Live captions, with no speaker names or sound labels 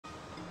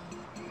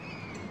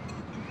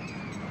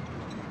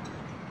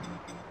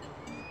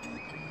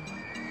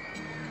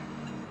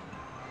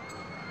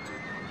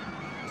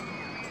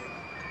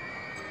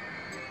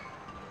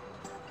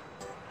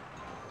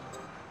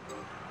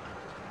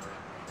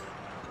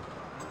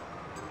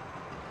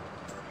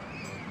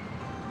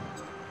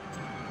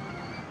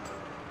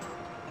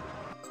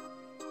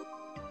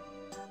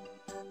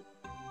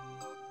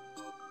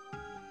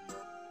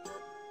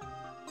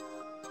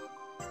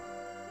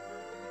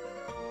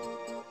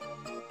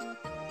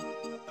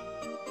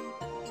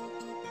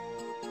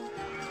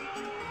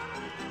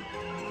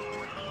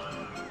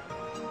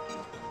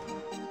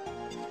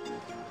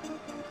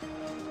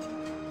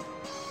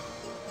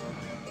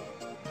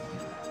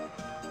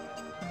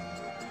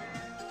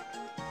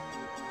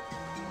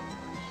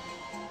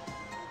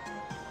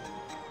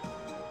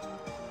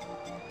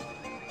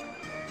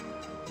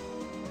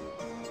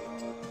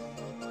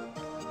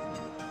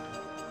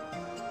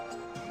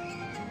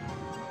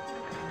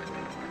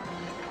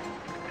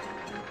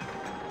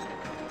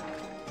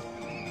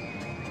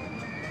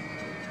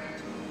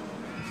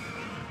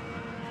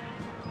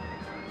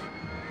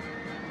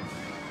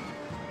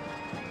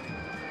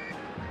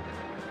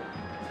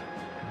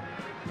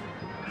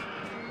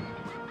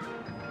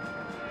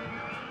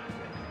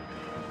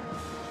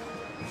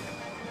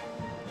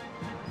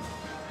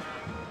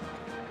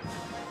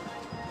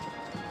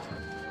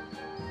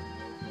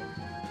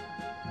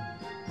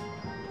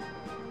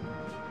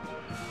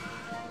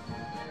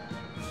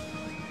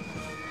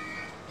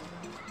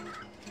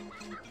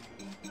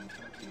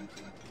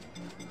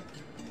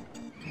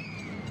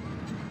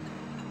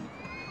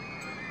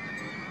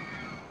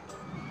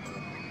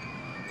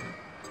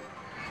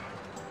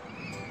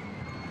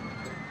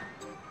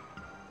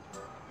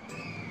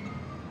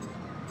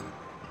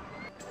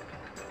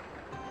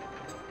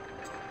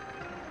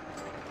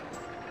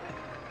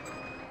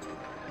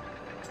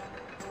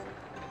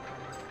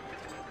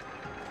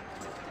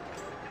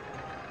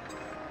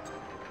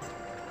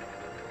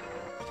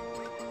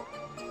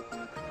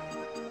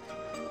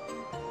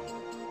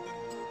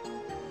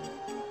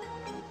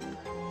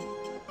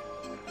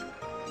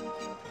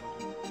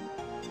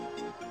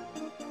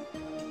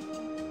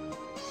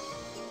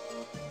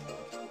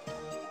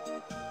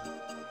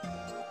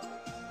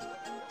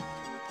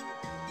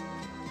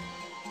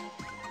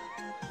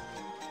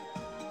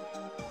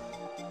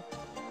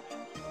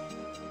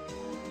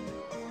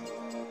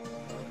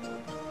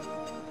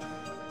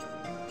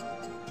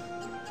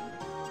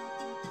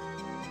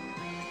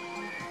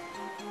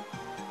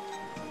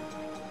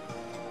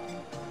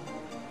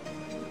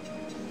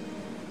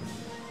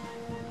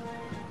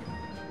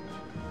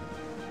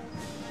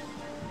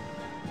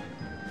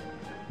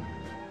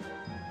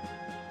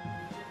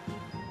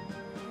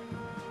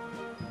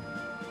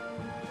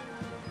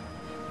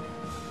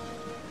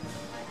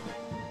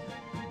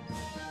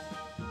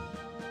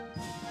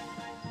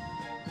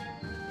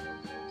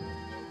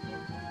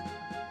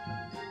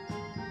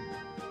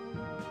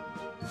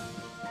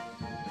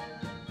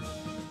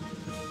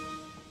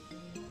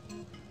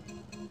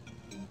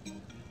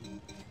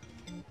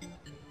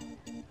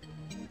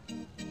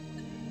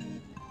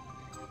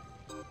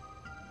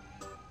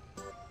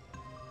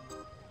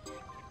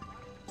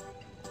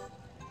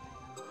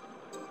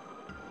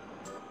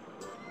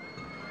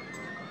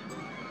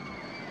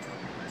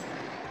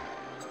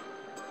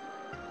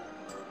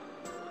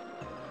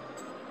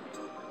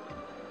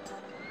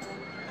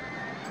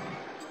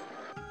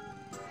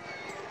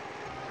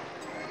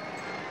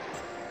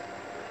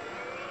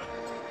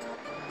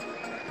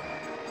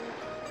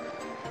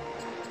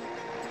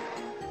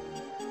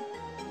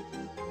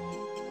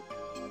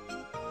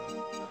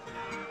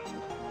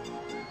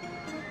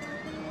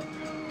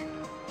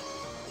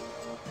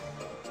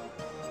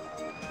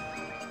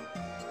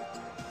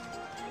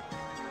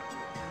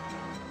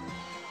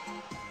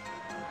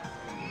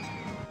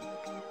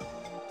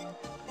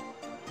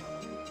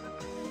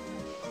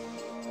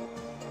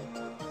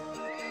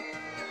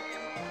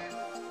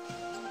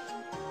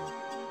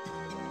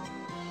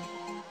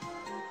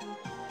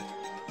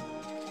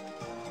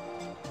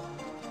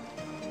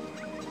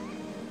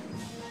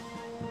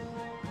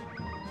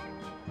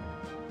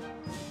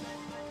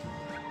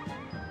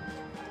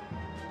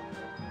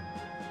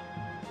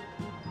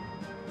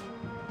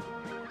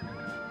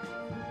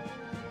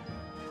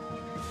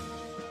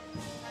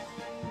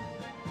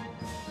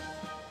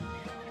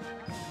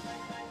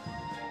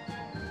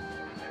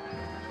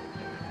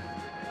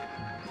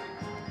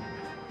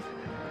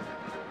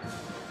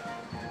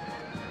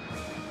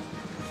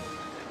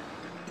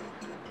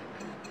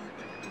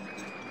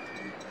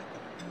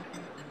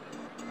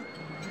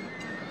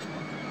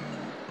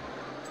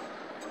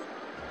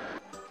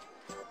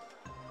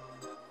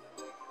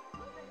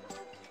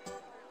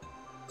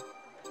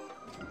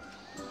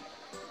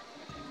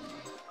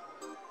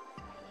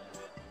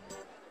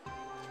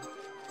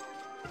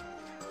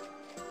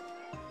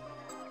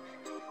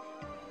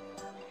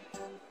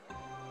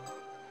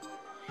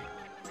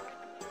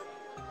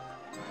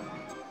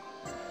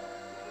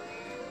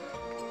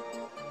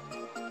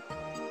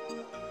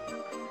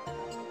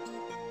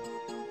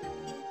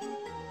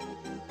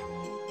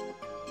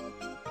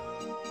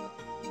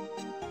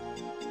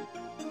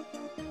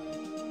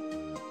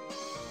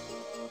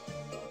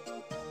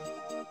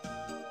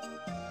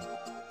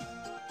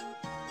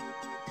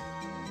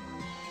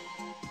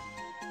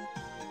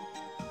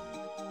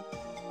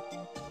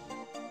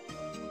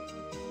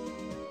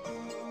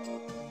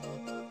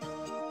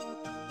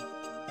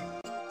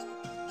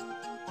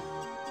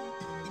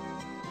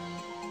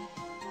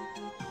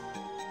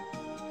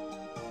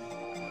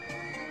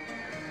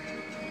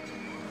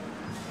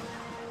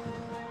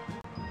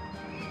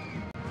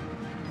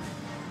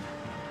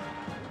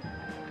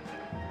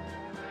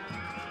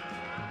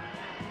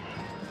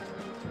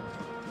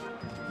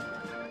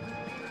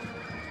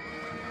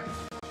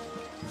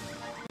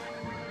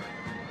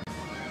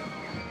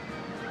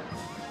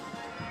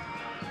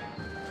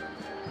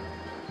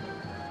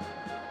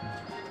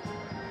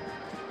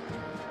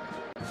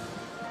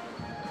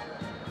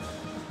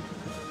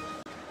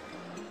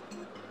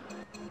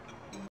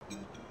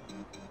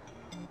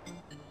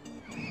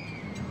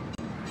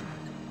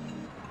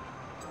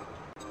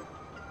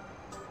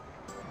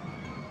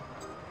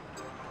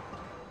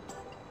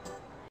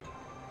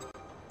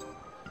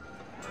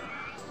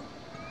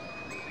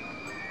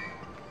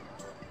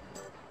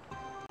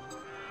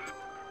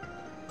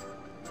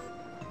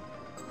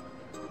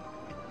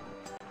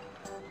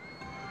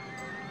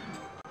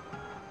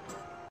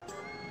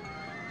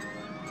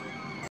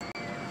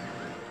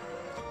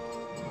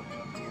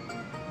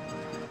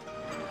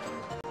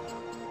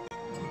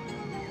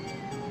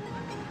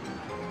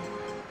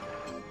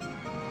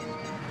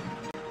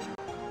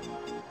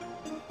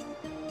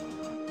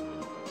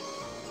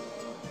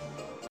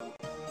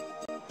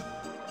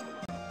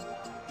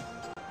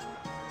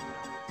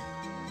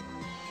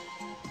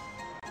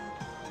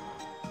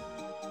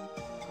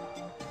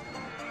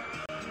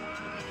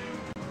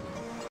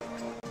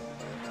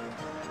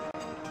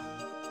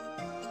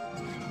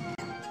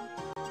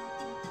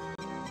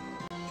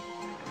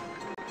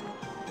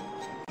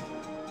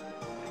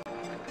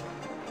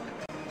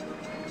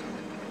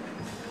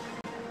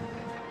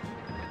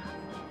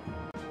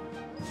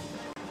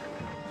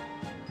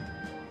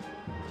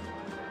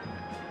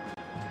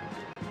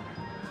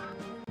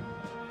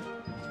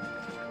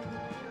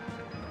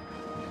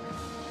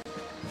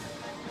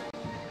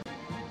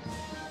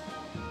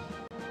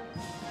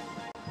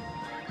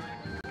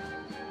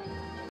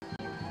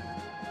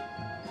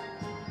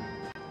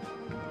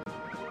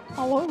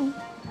Hello.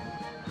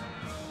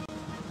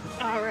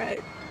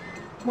 Alright.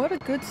 What a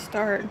good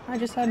start. I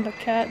just had the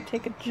cat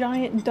take a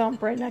giant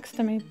dump right next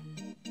to me.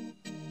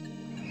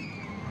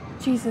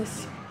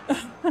 Jesus.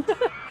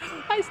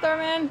 Hi,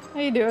 Starman. How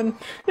you doing?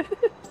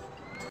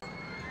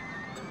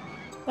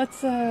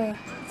 Let's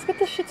get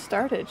this shit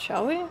started,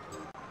 shall we?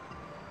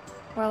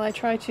 While I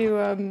try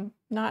to,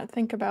 not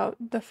think about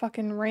the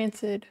fucking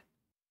rancid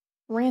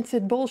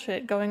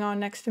bullshit going on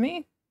next to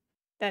me.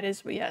 That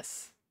is,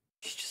 yes.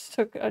 She just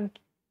took a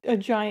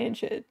giant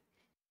shit.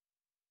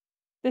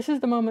 This is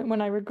the moment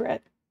when I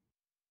regret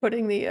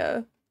putting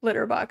the,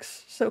 litter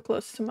box so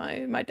close to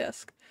my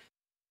desk.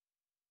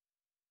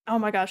 Oh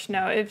my gosh,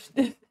 no. If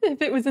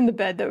it was in the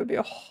bed, that would be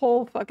a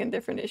whole fucking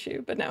different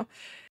issue. But no.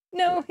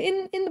 No,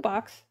 in the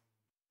box.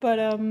 But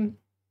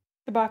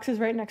the box is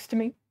right next to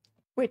me,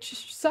 which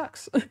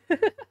sucks.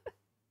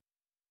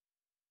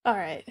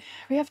 Alright,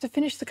 we have to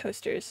finish the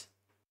coasters.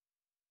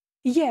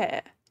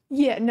 Yeah.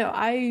 Yeah, no,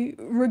 I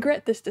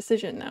regret this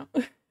decision now.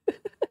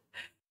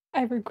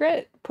 I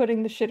regret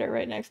putting the shitter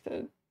right next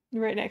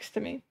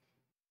to me.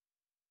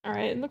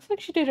 Alright, it looks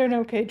like she did an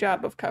okay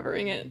job of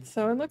covering it,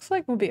 so it looks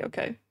like we'll be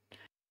okay.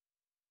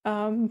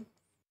 Fucking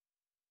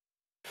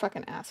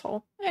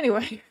asshole.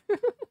 Anyway.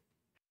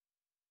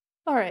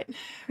 Alright,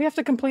 we have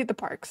to complete the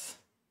parks.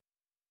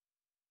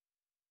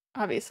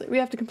 Obviously, we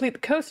have to complete the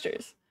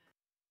coasters.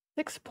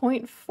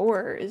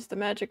 6.4 is the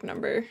magic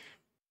number.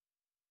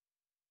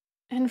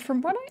 And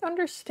from what I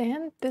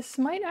understand, this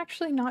might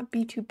actually not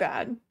be too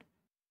bad.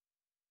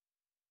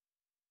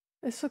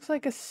 This looks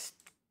like a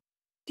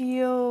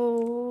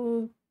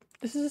steel...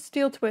 This is a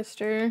steel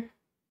twister.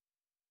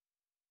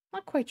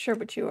 Not quite sure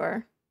what you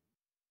are.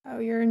 Oh,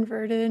 you're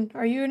inverted.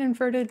 Are you an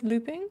inverted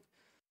looping?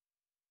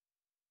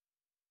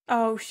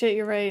 Oh shit,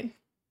 you're right.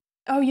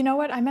 Oh, you know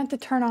what? I meant to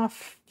turn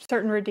off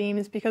certain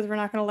redeems because we're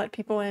not gonna let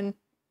people in.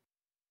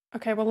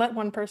 Okay, we'll let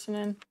one person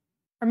in.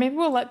 Or maybe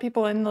we'll let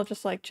people in, they'll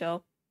just like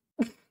chill.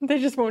 They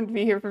just won't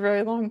be here for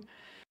very long.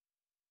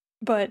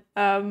 But,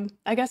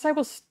 I guess I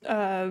will,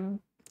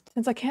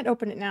 since I can't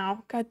open it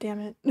now, god damn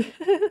it.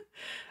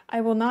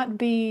 I will not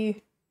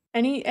be,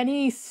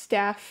 any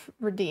staff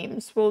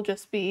redeems will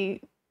just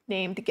be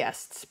named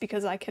guests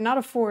because I cannot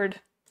afford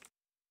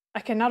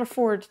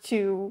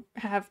to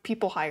have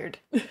people hired.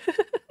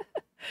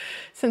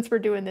 Since we're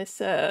doing this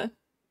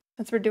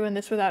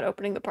without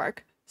opening the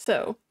park.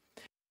 So,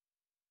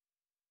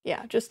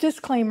 yeah, just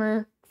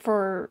disclaimer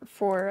for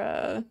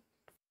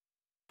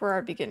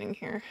our beginning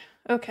here.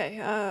 Okay,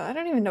 I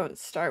don't even know what to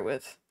start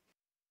with.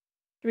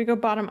 Do we go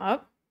bottom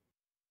up?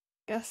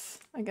 I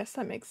guess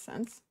that makes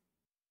sense.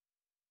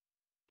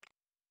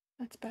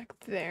 That's back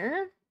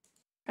there.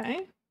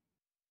 Okay.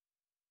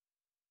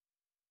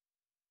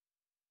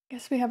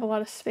 Guess we have a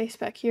lot of space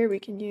back here we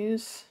can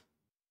use.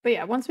 But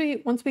yeah, once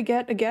we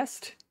get a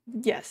guest,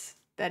 yes,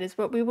 that is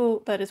what we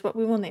will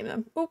name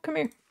them. Oh, come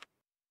here.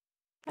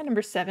 Hi,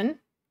 number 7.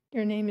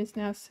 Your name is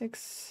now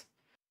 6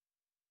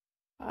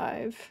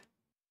 5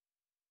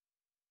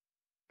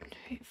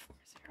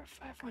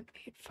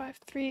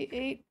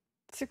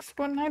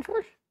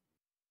 84051853863869194.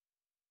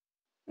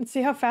 Let's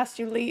see how fast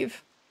you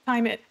leave.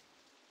 Time it.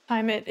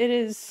 It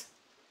is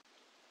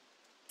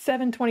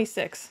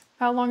 7:26.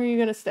 How long are you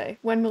gonna stay?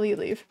 When will you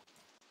leave?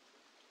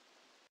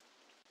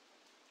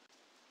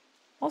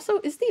 Also,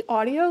 is the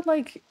audio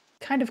like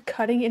kind of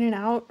cutting in and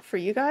out for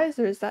you guys,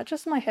 or is that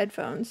just my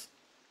headphones?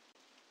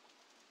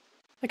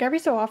 Like every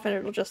so often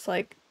it'll just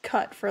like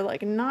cut for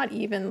like not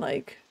even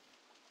like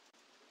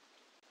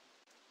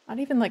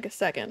a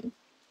second.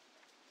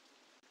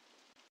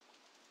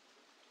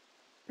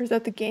 Or is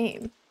that the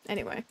game?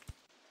 Anyway.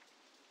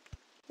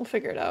 We'll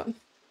figure it out.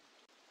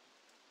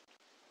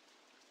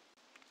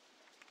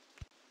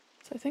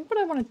 So I think what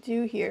I want to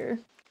do here...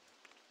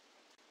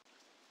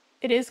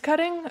 It is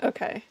cutting?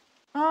 Okay.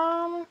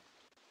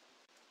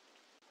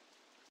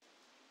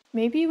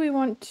 Maybe we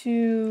want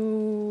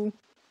to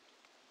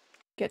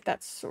get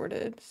that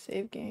sorted.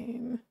 Save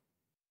game.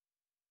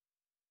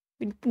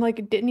 We,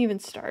 like, didn't even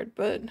start,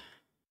 but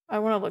I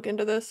want to look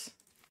into this.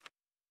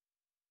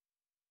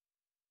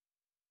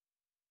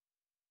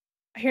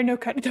 I hear no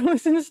cut. Don't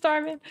listen to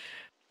Starman.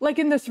 Like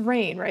in this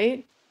rain,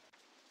 right?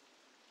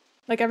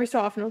 Like every so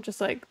often it'll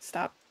just like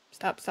stop.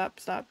 You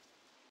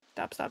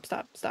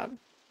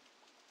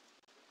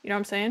know what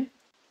I'm saying?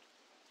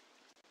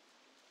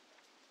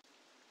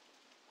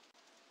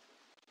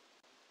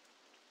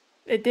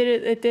 It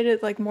did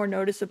it like more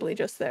noticeably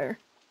just there.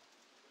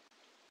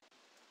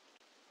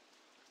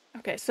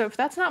 Okay, so if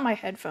that's not my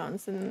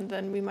headphones,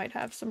 then we might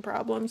have some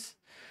problems.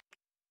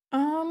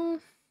 Or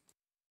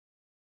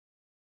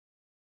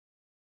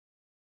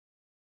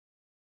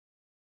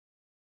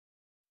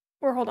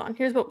hold on,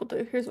 here's what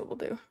we'll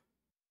do.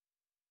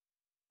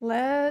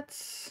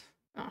 Let's...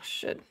 Oh,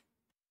 shit.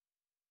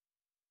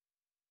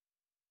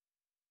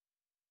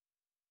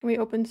 Can we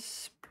open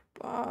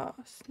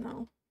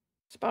no.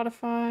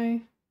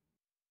 Spotify.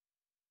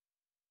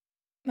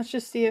 Let's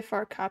just see if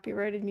our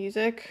copyrighted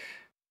music...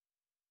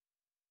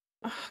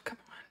 Oh, come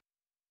on.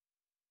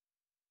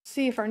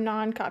 See if our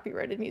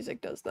non-copyrighted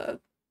music does that.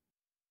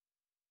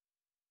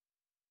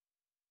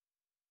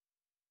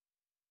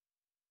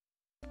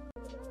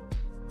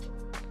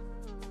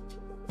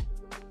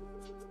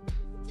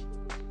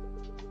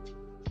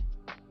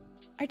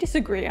 I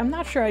disagree. I'm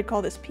not sure I'd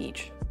call this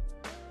peach.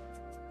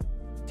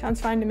 Sounds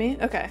fine to me?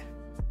 Okay.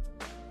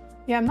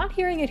 Yeah, I'm not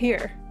hearing it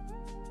here.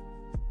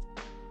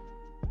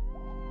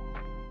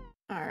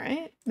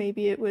 Alright,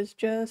 maybe it was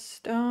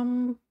just,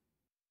 when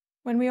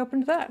we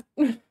opened that.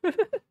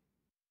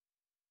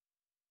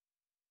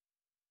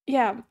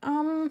 Yeah,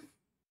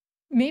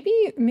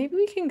 maybe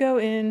we can go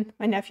in.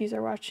 My nephews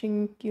are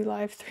watching you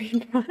live 3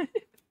 and 5.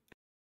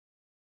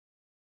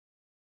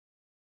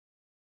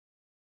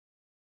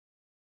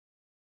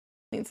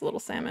 Needs a little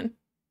salmon.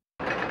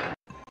 Oh,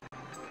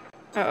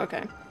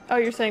 okay. Oh,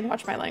 you're saying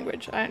watch my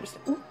language. I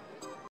understand. Ooh.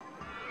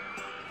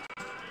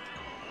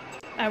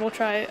 I will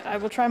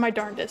try my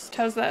darndest.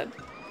 How's that?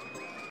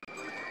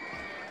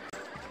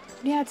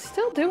 Yeah, it's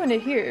still doing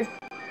it here.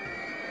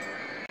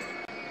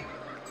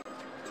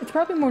 It's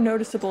probably more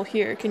noticeable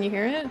here. Can you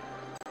hear it?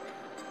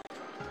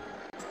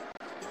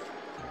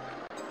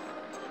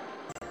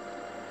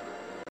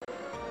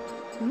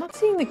 I'm not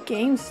seeing the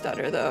game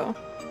stutter though.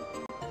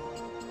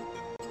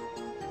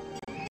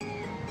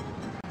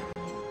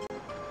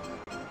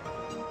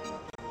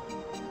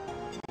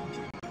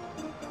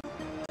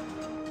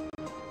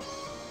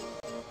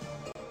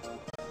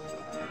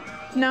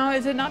 No,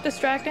 is it not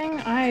distracting?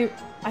 I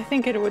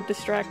think it would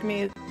distract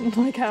me,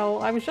 like how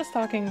I was just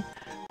talking,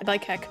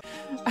 like heck,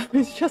 I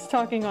was just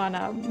talking on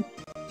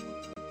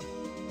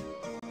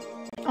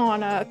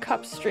a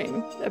cup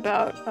stream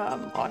about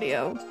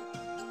audio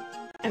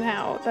and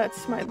how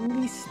that's my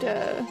least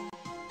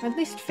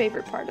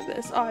favorite part of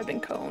this. Oh, I've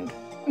been coned.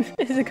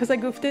 Is it because I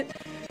goofed it?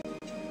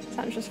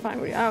 Sounds just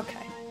fine with you.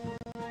 Okay.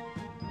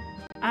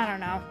 I don't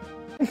know.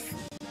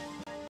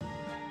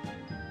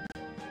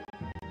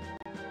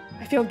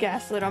 I feel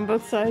gaslit on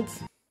both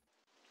sides.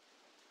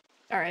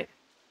 Alright.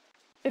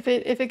 If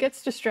it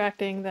gets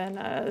distracting,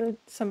 then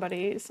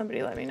somebody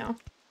let me know.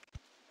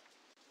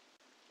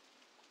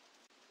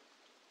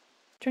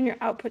 Turn your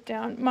output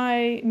down.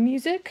 My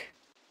music?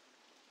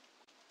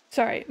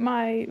 Sorry,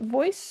 my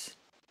voice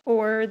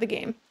or the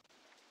game?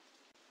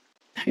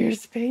 Your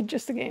spade,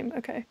 just the game.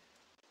 Okay.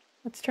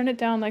 Let's turn it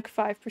down like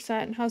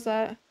 5%. How's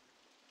that?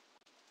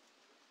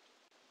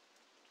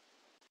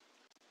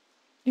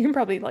 You can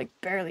probably like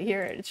barely hear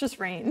it. It's just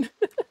rain.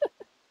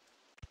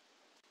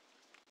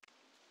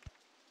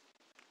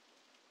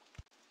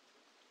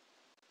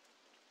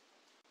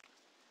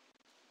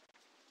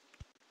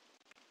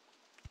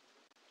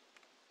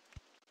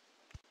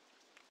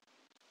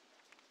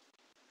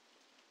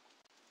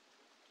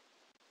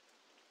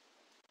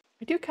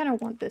 I do kind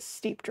of want this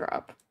steep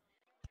drop.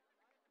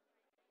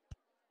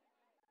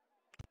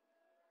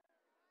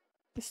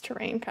 This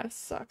terrain kind of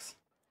sucks.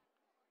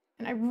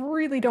 And I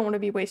really don't want to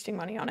be wasting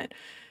money on it.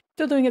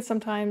 Still doing it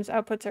sometimes.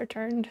 Outputs are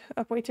turned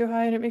up way too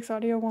high and it makes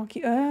audio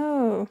wonky.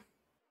 Oh.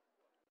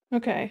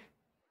 Okay.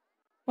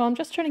 Well, I'm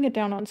just turning it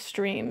down on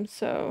stream,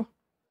 so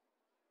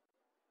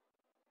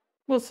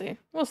we'll see.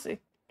 We'll see.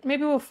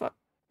 Maybe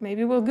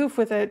we'll goof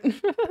with it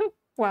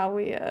while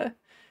we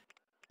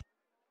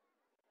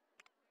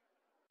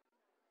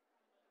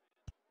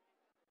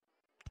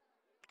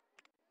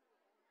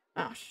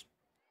oh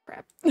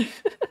crap.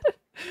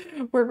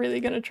 We're really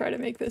gonna try to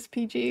make this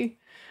PG.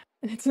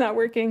 It's not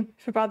working.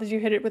 If it bothers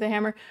you, hit it with a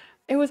hammer.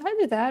 It was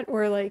either that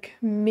or like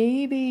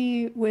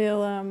maybe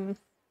we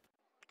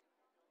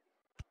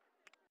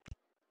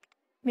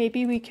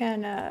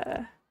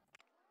can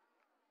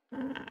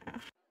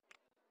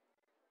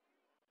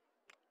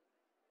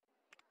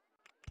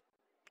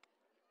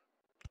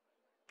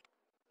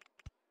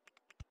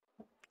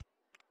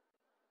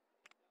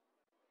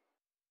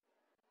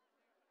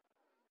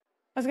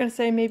I was gonna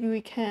say maybe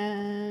we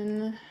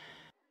can,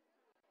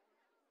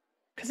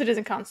 because it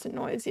isn't constant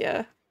noise.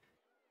 Yeah.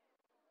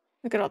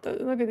 Look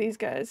at these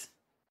guys.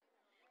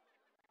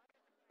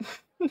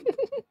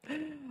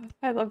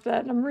 I love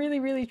that. I'm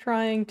really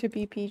trying to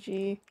be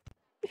PG.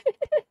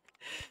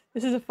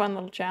 This is a fun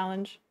little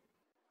challenge.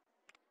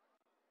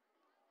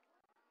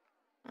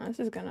 Oh, this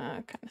is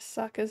gonna kind of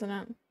suck, isn't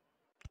it?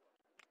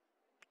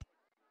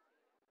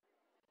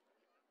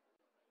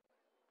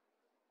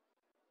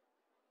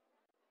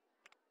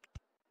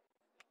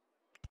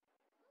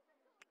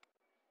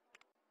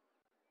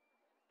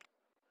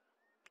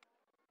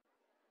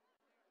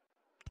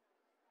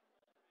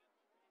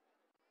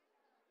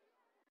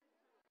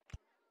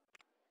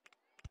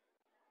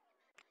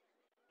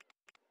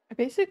 I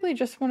basically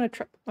just want to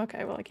try.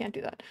 Okay, well, I can't do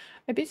that.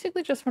 I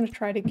basically just want to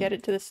try to get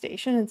it to the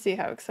station and see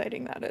how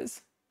exciting that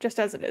is, just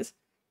as it is.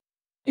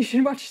 You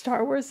should watch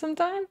Star Wars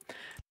sometime.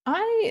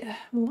 A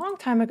long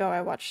time ago,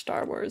 I watched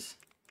Star Wars,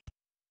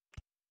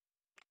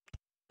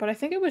 but I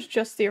think it was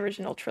just the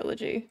original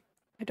trilogy.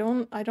 I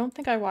don't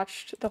think I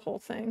watched the whole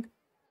thing.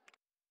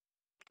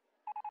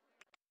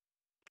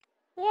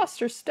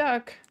 Lost or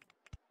stuck?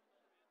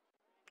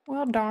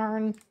 Well,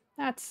 darn.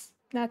 That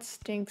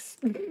stinks.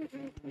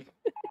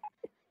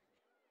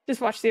 Just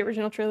watched the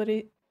original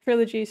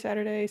trilogy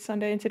Saturday,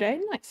 Sunday, and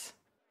today. Nice.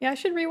 Yeah, I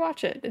should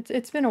rewatch it.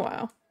 It's been a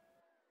while.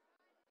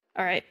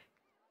 All right.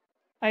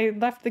 I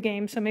left the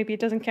game, so maybe it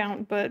doesn't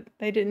count, but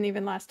they didn't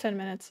even last 10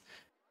 minutes.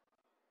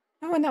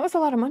 Oh, and that was a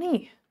lot of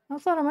money. That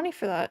was a lot of money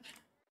for that.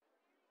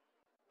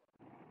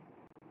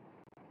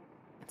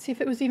 Let's see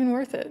if it was even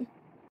worth it.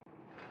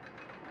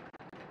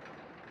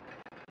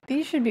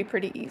 These should be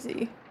pretty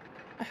easy,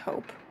 I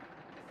hope.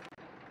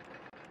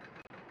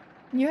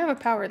 You have a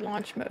powered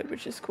launch mode,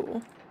 which is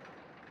cool.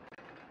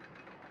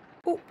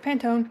 Oh,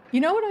 Pantone. You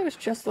know what I was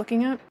just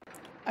looking at?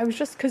 I was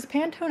just, because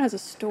Pantone has a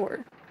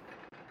store.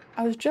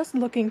 I was just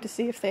looking to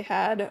see if they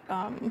had,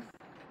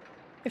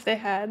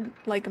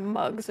 like,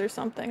 mugs or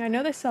something. I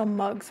know they sell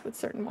mugs with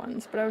certain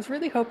ones, but I was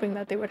really hoping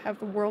that they would have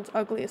the world's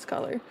ugliest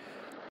color.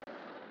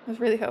 I was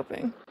really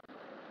hoping.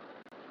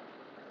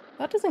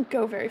 That doesn't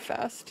go very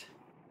fast.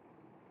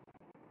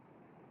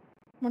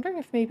 I'm wondering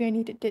if maybe I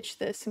need to ditch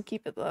this and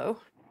keep it low.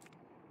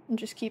 And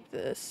just keep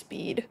the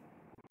speed.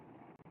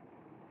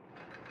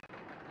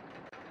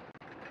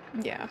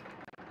 Yeah,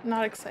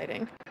 not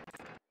exciting.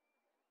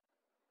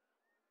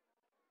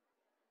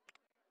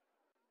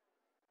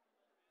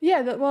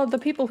 Yeah, well, the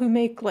people who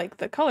make, like,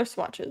 the color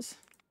swatches.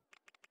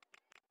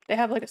 They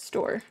have, like, a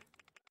store.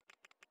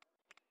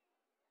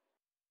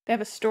 They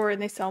have a store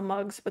and they sell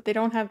mugs, but they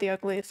don't have the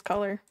ugliest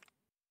color.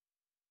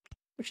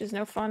 Which is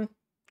no fun.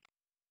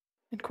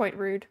 And quite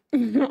rude,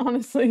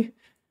 honestly.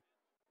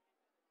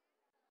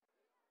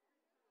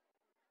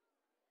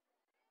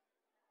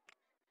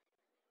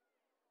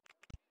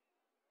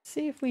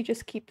 See if we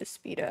just keep the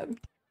speed up.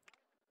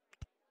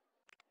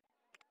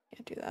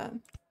 Can't do that.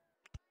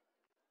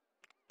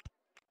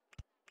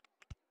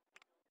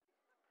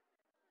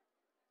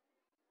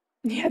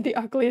 Yeah, the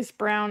ugliest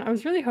brown. I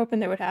was really hoping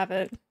they would have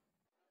it.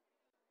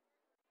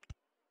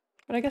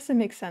 But I guess it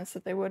makes sense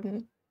that they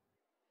wouldn't.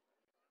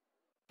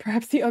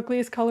 Perhaps the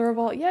ugliest color of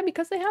all. Yeah,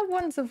 because they have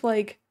ones of,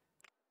 like,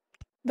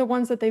 the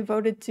ones that they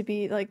voted to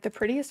be, like, the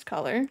prettiest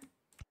color.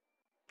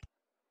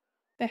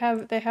 They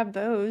have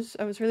those.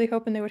 I was really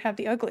hoping they would have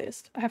the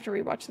ugliest. I have to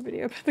rewatch the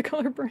video about the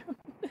color brown.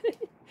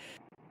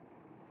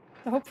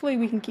 So hopefully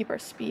we can keep our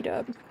speed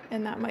up,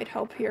 and that might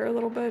help here a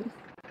little bit.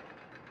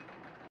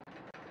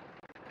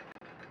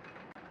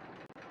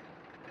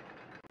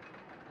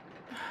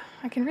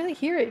 I can really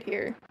hear it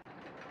here.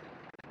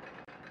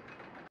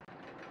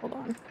 Hold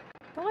on.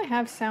 Don't I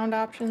have sound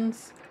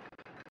options?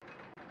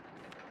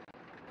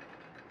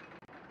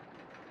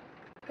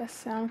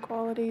 Best sound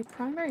quality.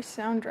 Primary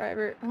sound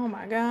driver. Oh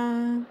my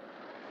god.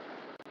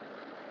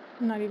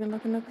 I'm not even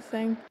looking at the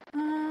thing.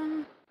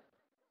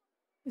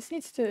 This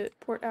needs to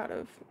port out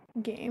of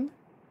game.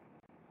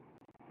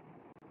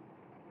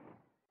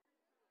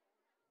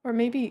 Or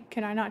maybe,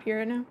 can I not hear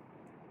it now?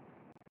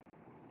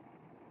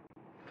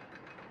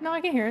 No,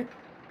 I can hear it.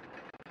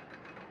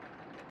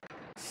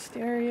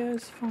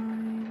 Stereo's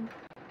fine.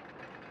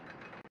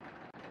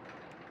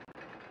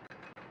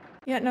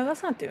 Yeah, no,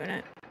 that's not doing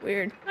it.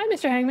 Weird. Hi,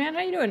 Mr. Hangman,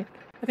 how you doing?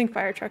 I think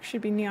fire trucks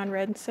should be neon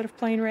red instead of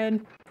plain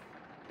red.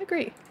 I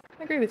agree.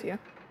 I agree with you.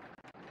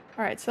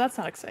 Alright, so that's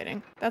not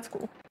exciting. That's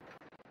cool.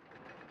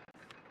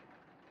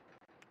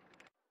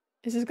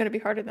 This is gonna be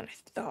harder than I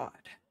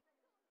thought.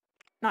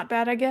 Not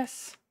bad, I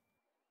guess.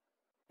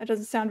 That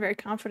doesn't sound very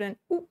confident.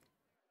 Ooh.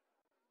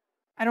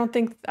 I don't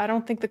think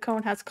the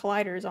cone has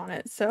colliders on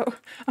it, so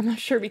I'm not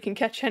sure we can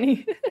catch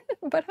any.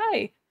 But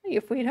hi. Hey,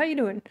 Fleet, how you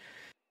doing?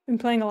 Been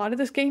playing a lot of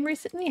this game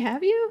recently,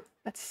 have you?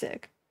 That's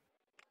sick.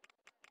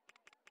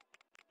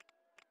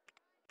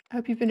 I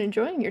hope you've been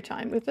enjoying your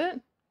time with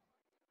it.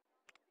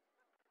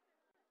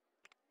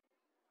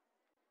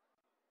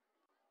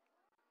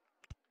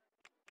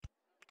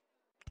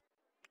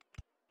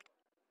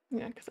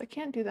 Yeah, because I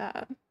can't do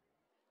that.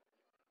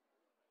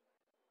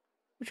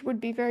 Which would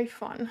be very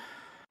fun.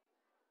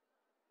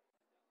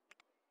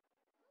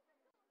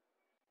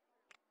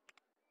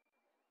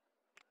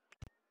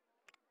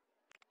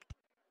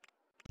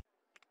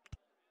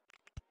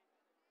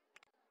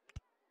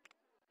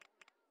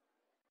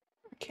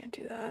 I can't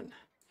do that.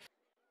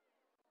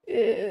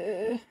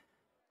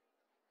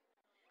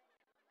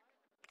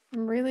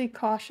 I'm really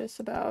cautious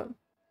about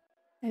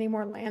any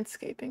more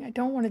landscaping. I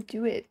don't want to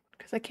do it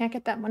because I can't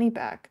get that money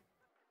back.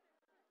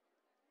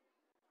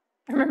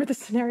 I remember the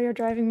scenario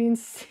driving me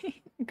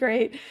insane.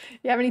 Great.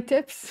 You have any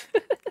tips?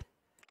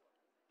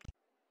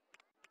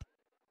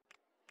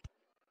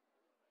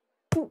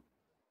 Ooh.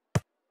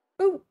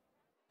 Ooh.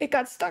 It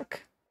got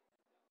stuck.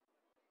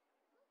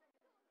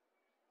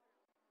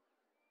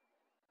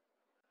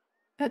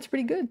 That's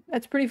pretty good.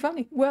 That's pretty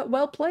funny.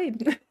 Well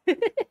played.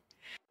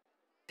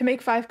 To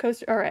make 5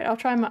 coasters. All right, I'll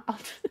try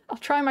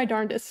my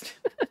darndest.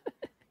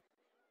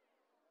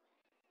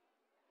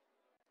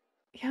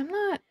 Yeah,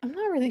 I'm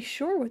not really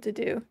sure what to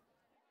do.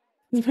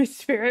 Is my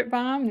spirit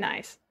bomb?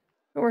 Nice.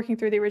 We're working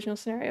through the original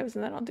scenarios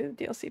and then I'll do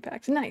the DLC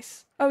packs.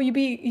 Nice. Oh, you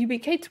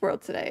beat Kate's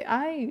World today.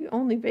 I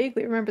only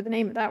vaguely remember the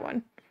name of that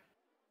one.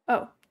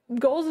 Oh,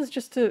 goals is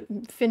just to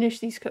finish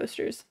these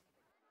coasters.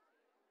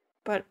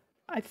 But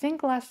I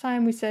think last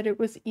time we said it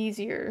was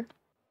easier.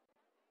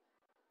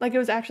 Like, it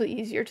was actually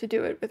easier to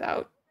do it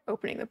without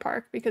opening the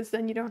park because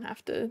then you don't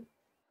have to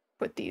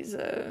put these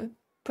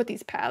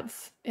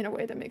paths in a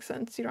way that makes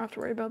sense. You don't have to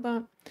worry about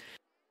that.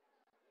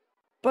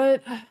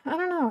 But I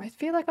don't know. I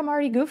feel like I'm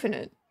already goofing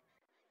it.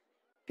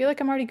 feel like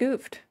I'm already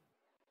goofed.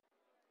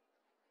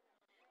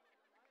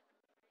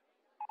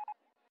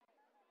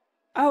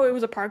 Oh, it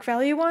was a Park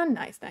Value one?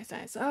 Nice, nice,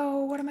 nice.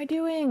 Oh, what am I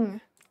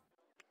doing?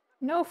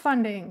 No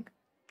funding.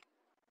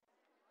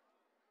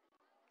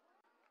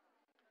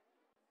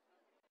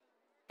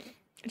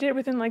 I did it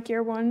within like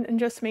year one and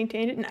just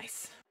maintained it.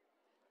 Nice.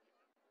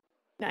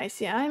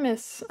 Nice, yeah, I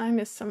miss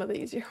some of the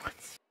easier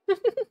ones.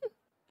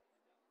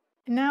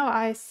 And now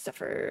I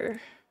suffer.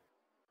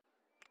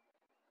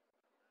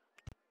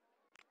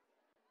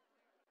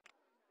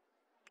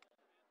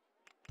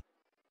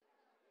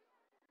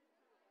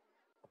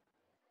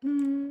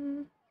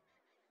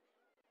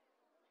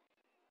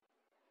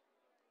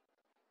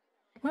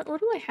 What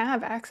do I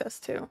have access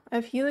to? I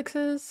have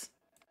helixes.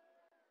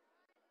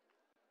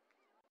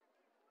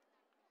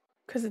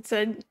 Because it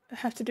said I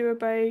have to do it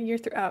by year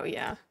 3. Oh,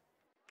 yeah.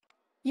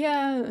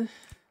 Yeah,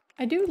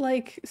 I do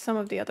like some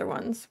of the other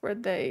ones where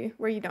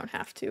you don't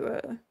have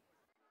to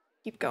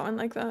keep going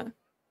like that.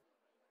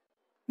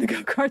 The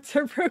go-karts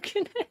are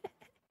broken.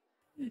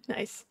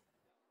 Nice.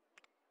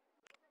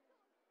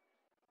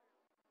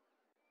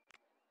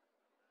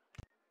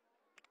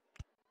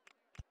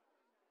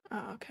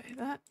 Oh, okay,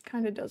 that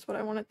kind of does what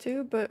I want it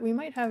to, but we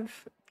might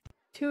have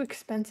too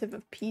expensive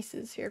of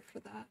pieces here for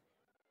that.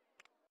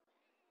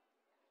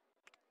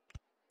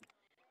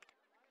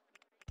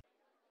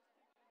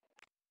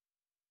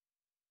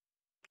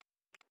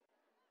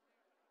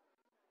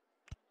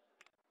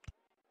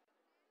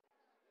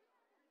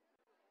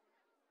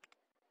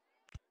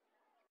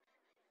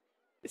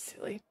 It's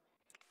silly.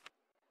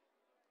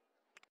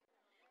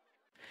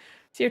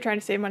 So you're trying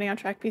to save money on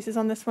track pieces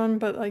on this one,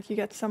 but like you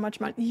get so much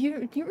money.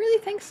 You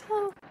really think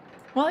so?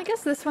 Well, I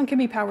guess this one can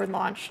be powered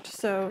launched,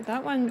 so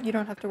that one you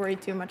don't have to worry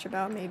too much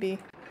about, maybe.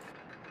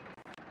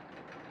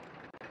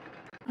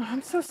 Oh,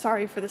 I'm so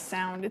sorry for the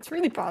sound. It's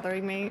really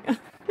bothering me.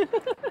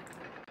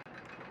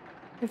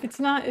 If it's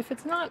not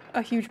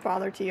a huge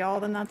bother to y'all,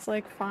 then that's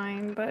like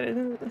fine,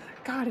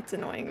 but God, it's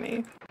annoying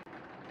me.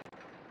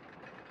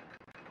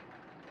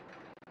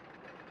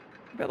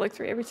 But like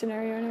 3 every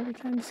scenario and every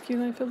time this queue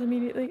line fills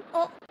immediately.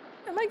 Oh,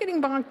 am I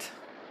getting bonked?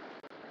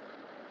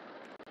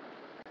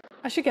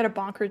 I should get a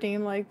bonk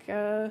redeem like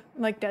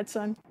Dead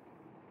Sun.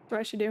 That's what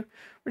I should do.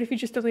 What if you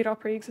just delete all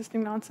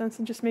pre-existing nonsense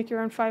and just make your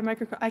own 5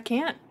 micro? I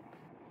can't.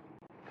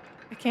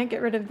 I can't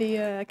get rid of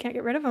the. I can't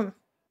get rid of them.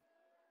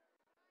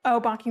 Oh,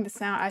 bonking the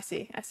sound. I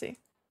see. I see.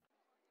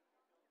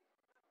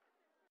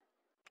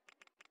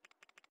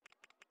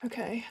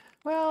 Okay.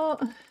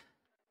 Well.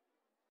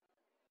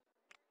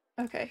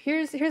 Okay.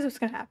 Here's what's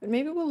gonna happen.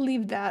 Maybe we'll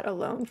leave that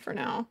alone for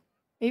now.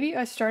 Maybe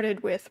I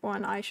started with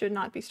one I should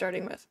not be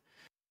starting with.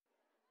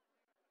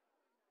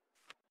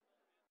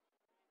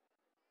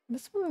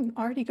 This one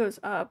already goes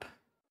up.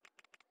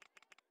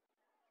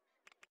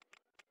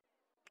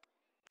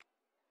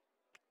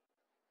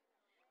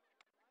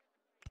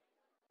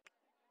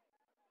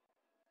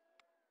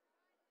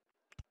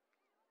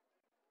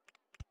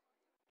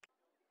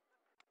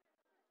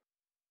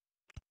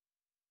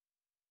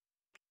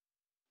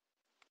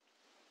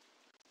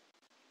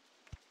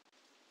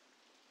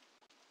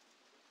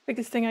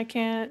 Biggest thing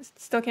I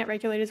still can't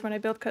regulate is when I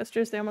build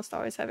coasters, they almost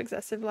always have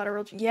excessive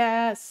lateral.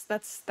 Yes,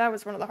 that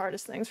was one of the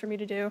hardest things for me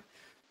to do.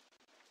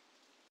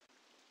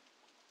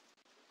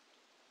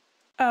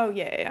 Oh,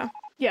 yeah.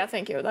 Yeah,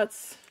 thank you. That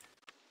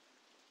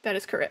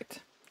is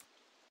correct.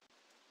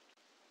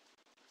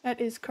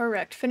 That is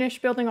correct.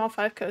 Finish building all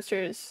 5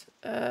 coasters.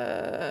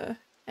 Yeah,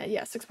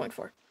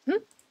 6.4.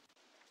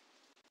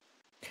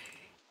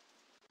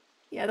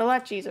 Yeah, the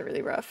lat Gs are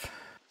really rough.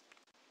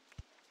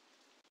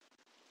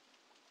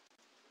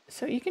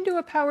 So you can do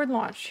a powered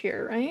launch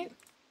here, right?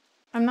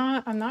 I'm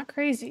not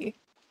crazy.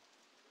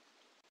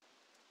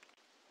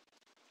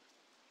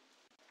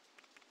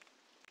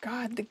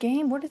 God, the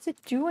game, what is it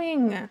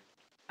doing?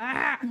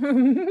 Ah!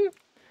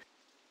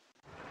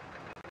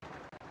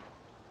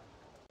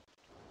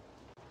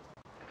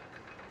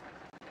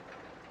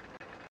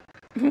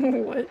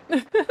 What?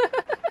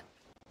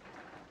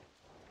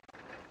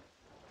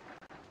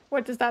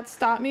 What, does that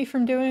stop me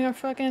from doing a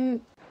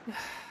fucking...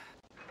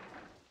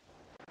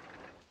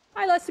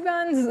 Hi, Lusty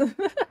Buns!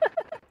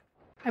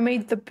 I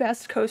made the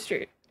best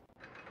coaster.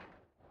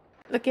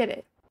 Look at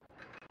it.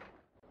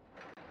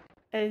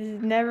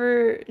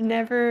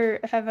 Never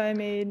have I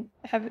made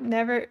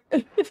never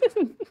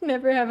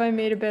have I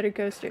made a better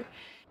coaster.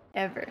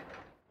 Ever.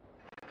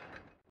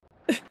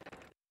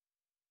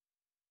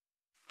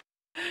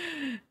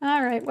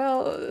 Alright,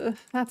 well,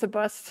 that's a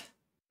bust.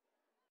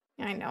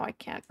 I know I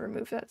can't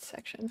remove that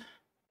section.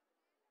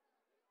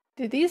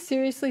 Did these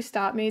seriously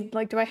stop me?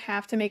 Like, do I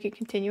have to make it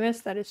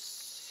continuous? That is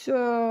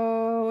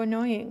so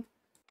annoying.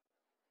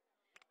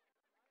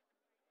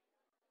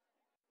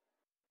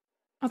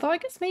 Although I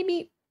guess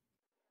maybe...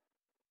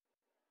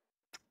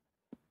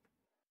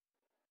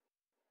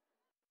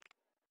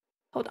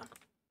 Hold on.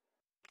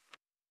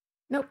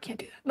 Nope, can't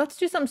do that. Let's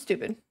do something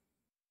stupid.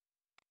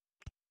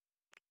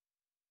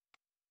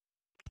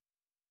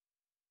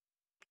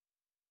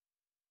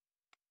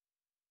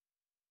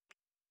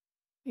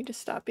 Need to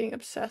stop being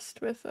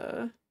obsessed with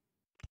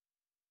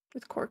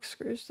with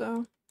corkscrews,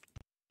 though.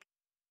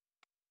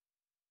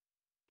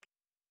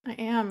 I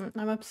am.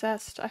 I'm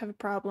obsessed. I have a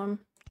problem.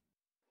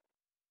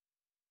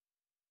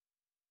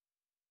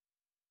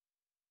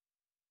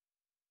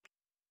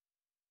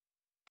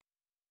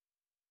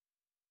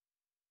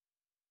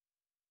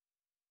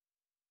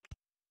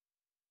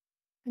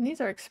 And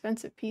these are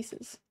expensive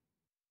pieces.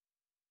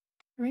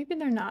 Or maybe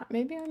they're not.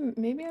 Maybe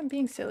I'm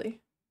being silly.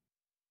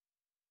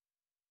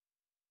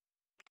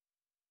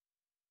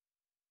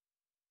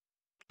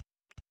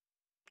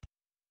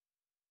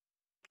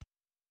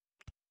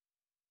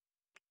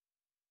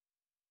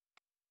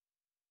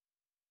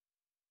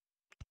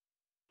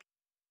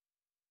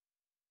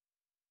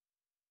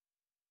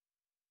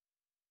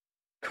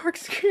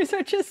 Corkscrews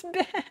are just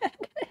bad.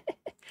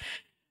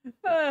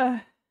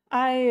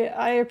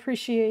 I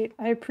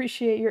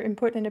appreciate your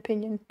input and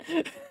opinion.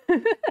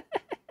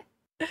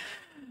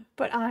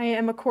 But I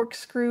am a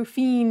corkscrew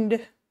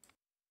fiend.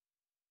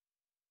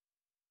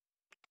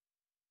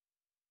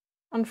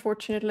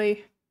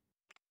 Unfortunately.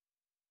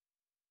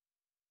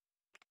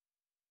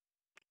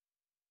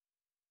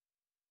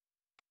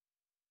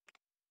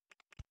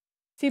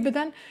 See, but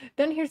then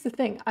here's the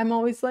thing. I'm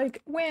always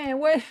like, wah,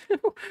 what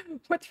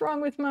what's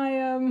wrong with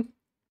my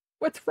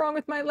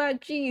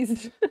lat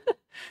G's?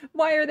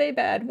 Why are they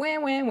bad? Wah,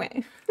 wah, wah.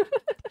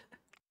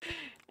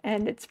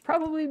 And it's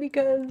probably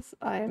because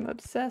I am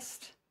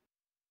obsessed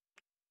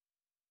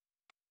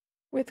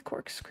with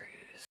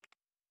corkscrews.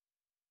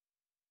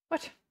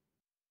 What?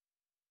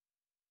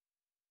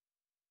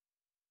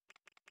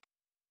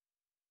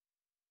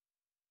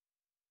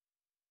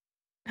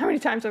 How many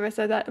times have I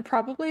said that?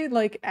 Probably,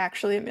 like,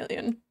 actually a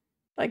million.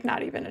 Like,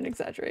 not even an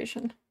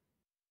exaggeration.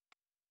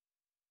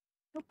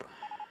 Nope.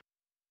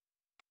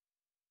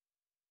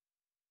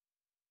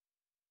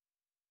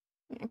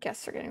 Yeah,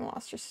 guests are getting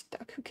lost or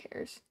stuck. Who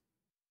cares?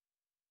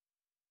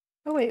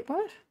 Oh, wait,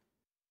 what?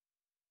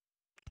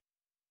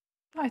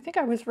 Oh, I think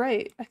I was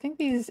right. I think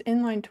these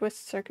inline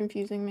twists are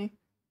confusing me.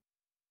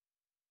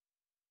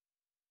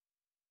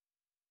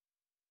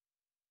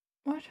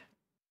 What?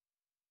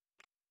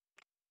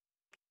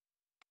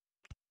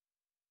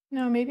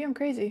 No, maybe I'm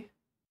crazy.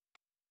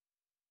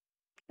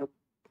 Nope.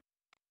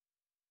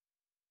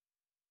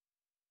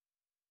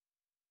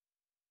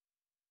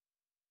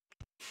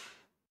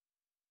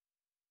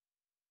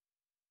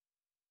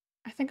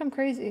 I think I'm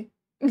crazy.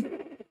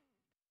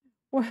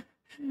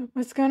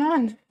 What's going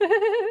on?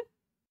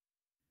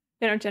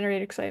 They don't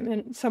generate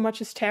excitement so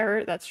much as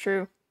terror. That's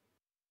true.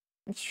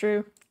 It's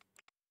true.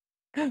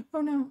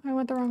 Oh no, I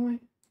went the wrong way.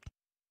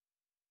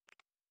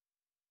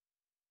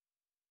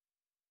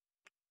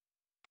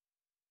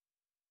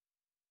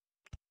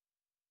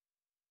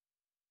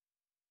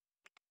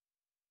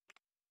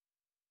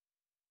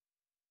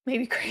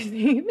 Maybe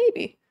crazy.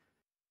 Maybe.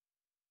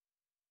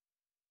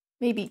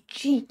 Maybe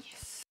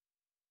genius.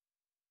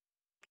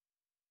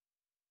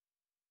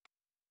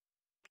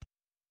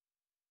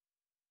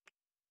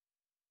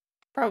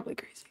 Probably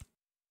crazy.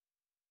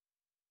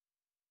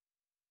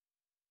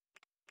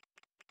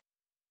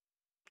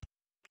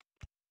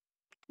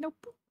 Nope.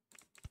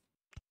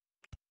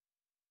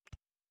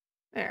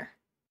 There.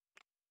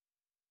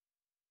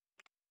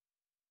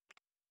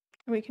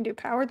 We can do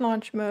powered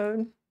launch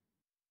mode.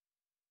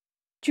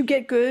 Did you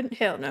get good?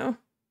 Hell no.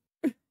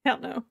 Hell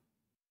no.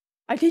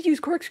 I did use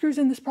corkscrews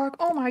in this park.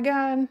 Oh my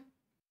god.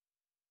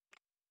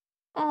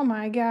 Oh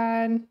my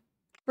god.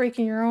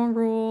 Breaking your own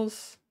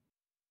rules.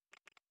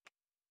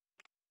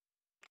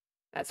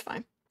 That's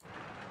fine.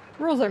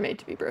 Rules are made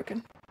to be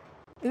broken.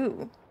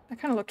 Ooh, that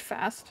kind of looked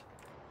fast.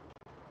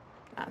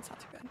 Nah, it's not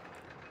too bad.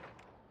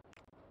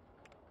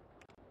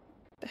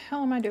 The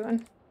hell am I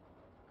doing?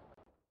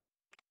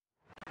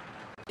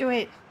 Do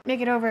it!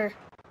 Make it over!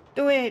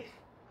 Do it!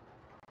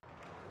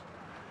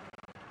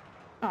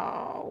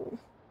 Oh.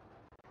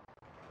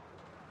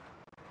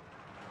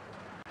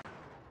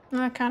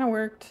 That kind of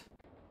worked.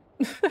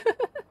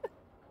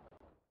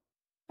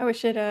 I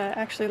wish it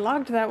actually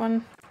logged that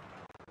one.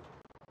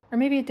 Or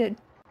maybe it did.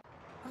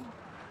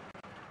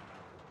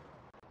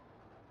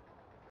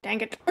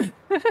 Dang it.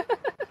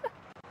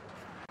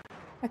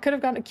 I could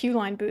have gotten a Q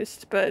line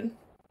boost, but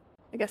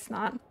I guess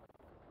not.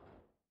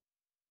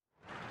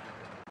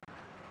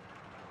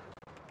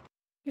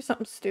 Here's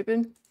something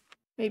stupid.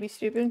 Maybe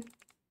stupid.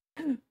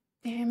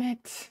 Damn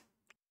it.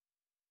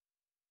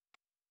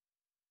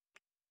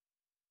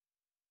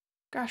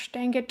 Gosh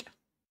dang it.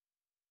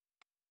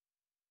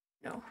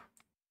 No.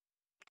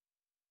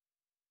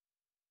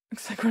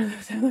 Looks like one of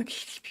those Hello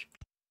Kitty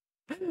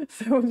people.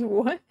 Those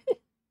what? I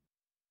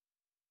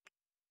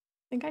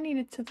think I need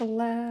it to the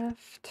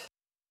left.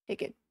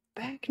 Take it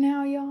back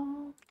now,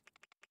 y'all.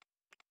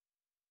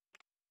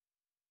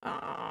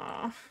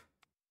 Ah.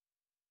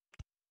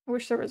 I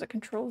wish there was a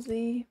Control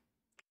Z.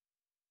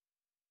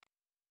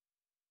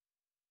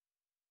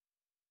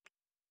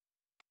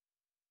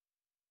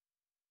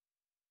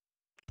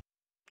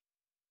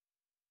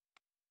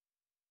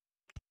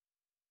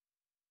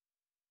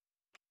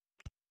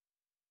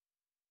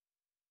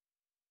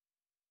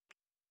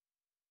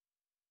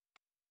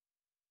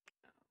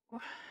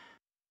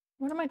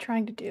 What am I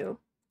trying to do?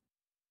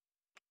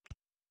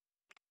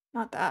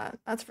 Not that,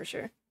 that's for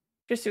sure.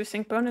 Just do a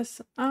sync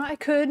bonus. I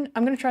could.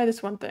 I'm gonna try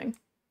this one thing.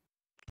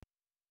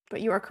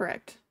 But you are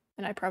correct,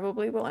 and I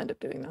probably will end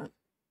up doing that.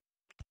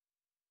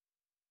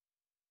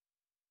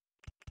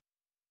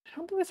 I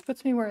don't think this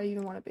puts me where I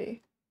even want to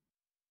be.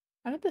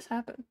 How did this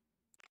happen?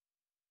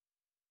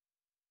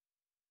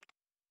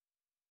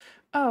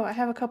 Oh, I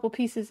have a couple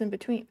pieces in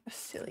between. Oh,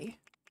 silly.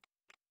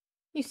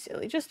 You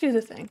silly. Just do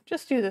the thing.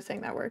 Just do the thing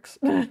that works.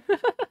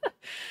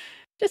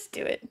 Just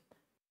do it.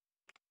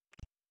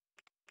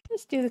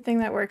 Just do the thing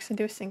that works and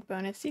do a sync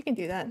bonus. You can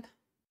do that.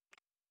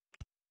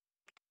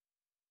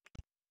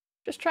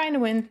 Just trying to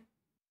win.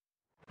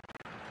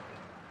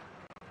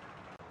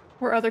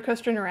 Or other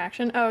coaster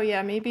interaction. Oh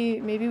yeah,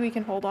 maybe we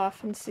can hold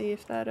off and see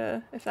if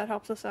that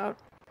helps us out.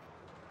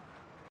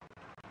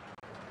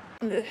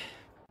 Ugh.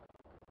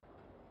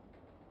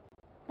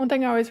 One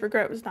thing I always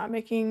regret was not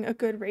making a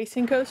good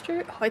racing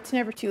coaster. Oh, it's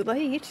never too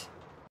late.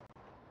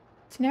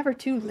 It's never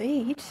too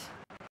late.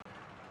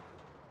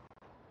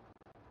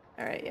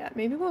 Alright, yeah,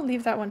 maybe we'll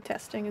leave that one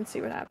testing and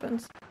see what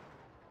happens.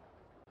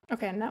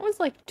 Okay, and that was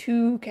like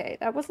 2K.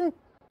 That wasn't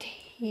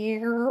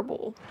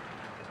terrible.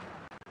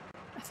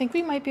 I think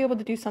we might be able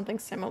to do something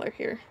similar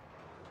here.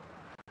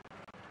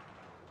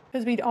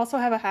 Because we'd also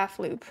have a half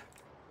loop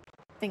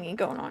thingy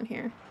going on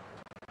here.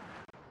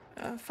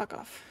 Fuck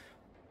off.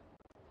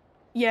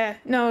 Yeah,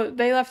 no,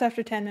 they left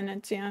after 10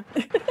 minutes, yeah.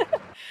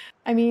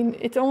 I mean,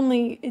 it's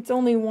only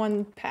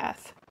one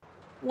path.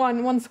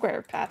 One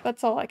square path.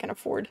 That's all I can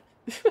afford.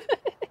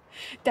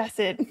 That's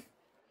it.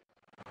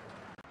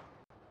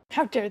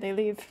 How dare they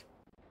leave?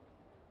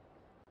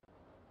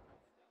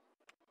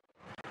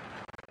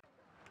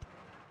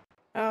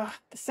 Ugh,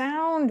 the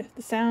sound!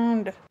 The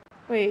sound!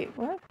 Wait,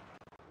 what?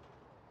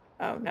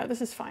 Oh, no,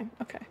 this is fine.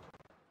 Okay.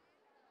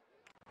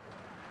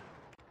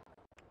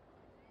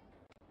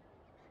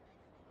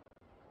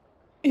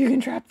 You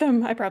can trap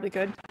them? I probably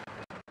could.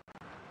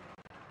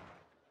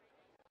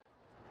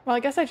 Well, I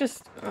guess I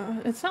just...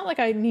 it's not like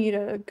I need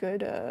a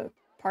good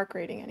park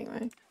rating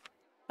anyway.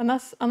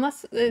 Unless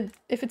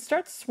if it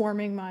starts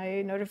swarming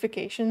my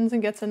notifications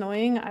and gets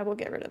annoying, I will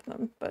get rid of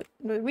them. But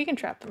we can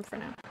trap them for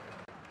now.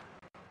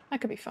 That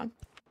could be fun.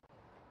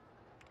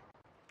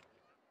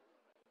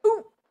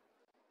 Ooh!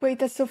 Wait,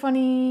 that's so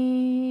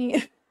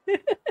funny!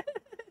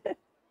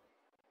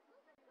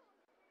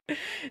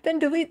 Then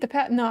delete the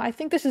pat- No, I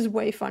think this is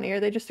way funnier.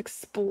 They just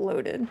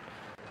exploded.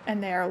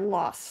 And they are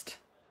lost.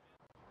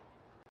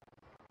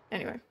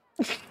 Anyway.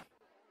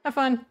 Have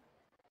fun.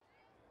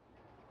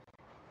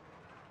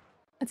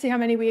 Let's see how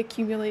many we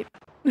accumulate.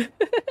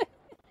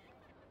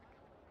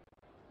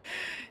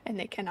 And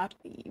they cannot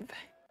leave.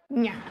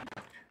 Yeah.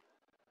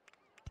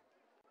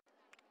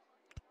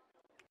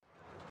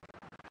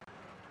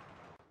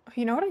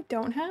 You know what I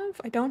don't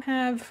have? I don't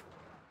have...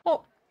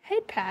 Oh,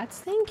 head pats,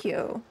 thank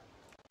you.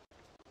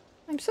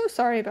 I'm so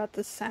sorry about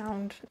the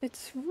sound.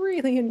 It's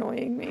really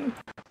annoying me.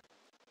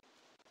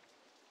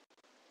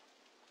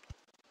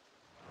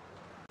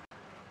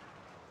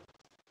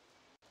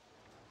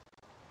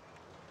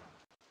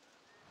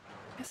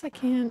 I guess I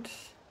can't...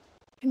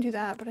 I can do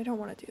that, but I don't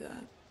want to do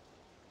that.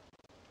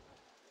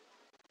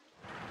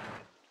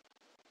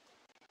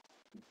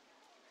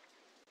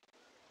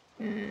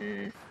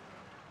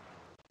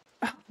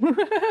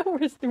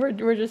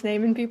 We're just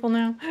naming people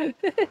now.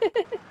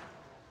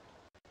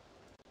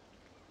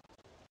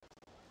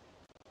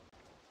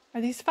 Are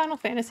these Final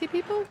Fantasy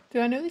people?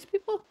 Do I know these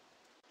people?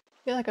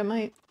 I feel like I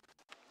might.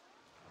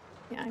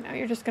 Yeah, I know.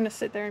 You're just gonna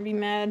sit there and be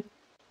mad.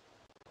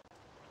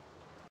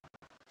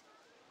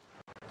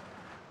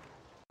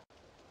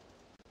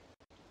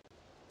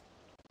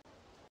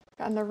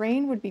 God, and the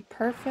rain would be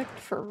perfect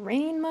for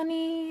rain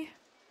money.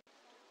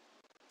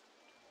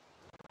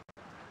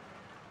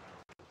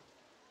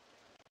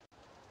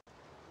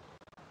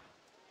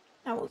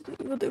 Now we'll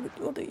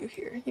do you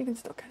here. You can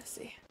still kind of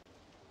see.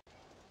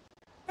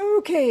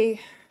 Okay.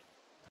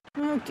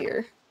 Oh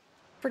dear.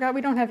 Forgot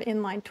we don't have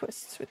inline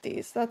twists with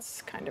these.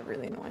 That's kind of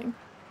really annoying.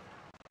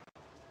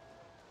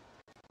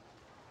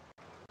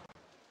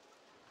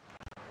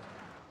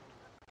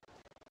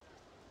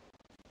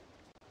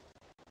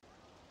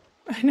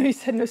 I know you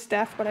said no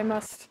staff, but I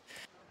must.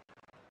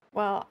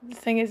 Well, the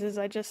thing is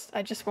I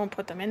just won't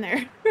put them in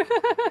there.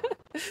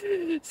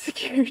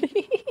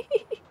 Security.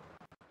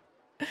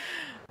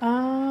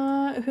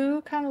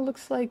 Who kind of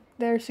looks like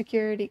their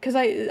security? Because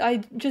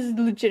I just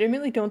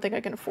legitimately don't think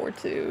I can afford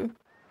to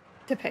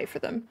pay for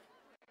them.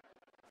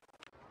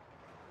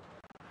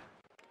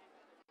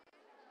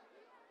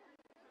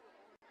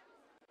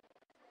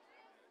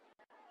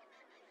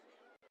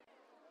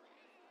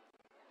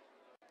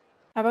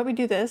 How about we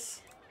do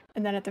this,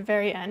 and then at the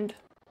very end,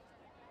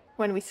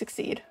 when we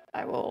succeed,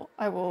 I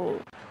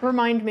will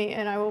remind me,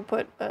 and I will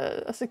put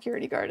a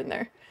security guard in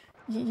there.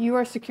 You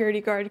are security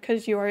guard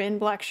because you are in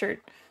black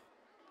shirt.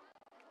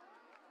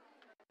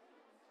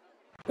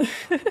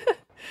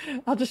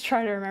 I'll just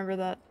try to remember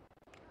that.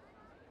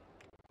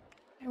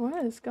 Hey,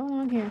 what is going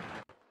on here?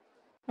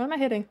 What am I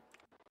hitting?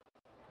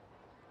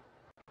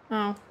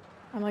 Oh.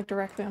 I'm like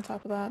directly on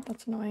top of that.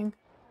 That's annoying.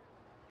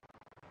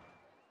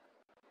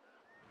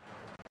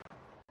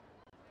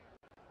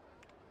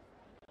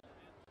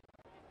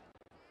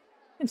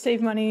 And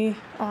save money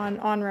on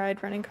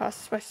on-ride running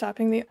costs by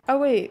stopping the— oh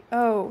wait,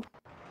 oh.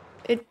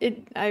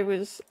 I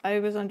was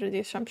under the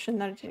assumption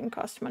that it didn't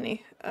cost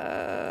money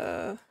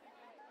to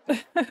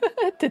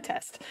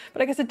test,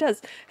 but I guess it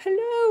does.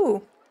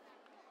 Hello!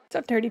 What's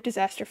up, Dirty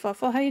Disaster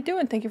Fluffle? How you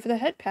doing? Thank you for the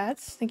head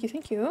pats. Thank you,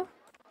 thank you.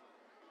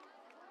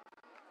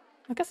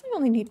 I guess I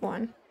only need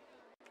one.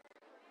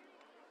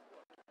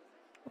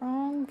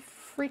 Wrong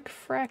freak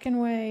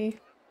frackin' way.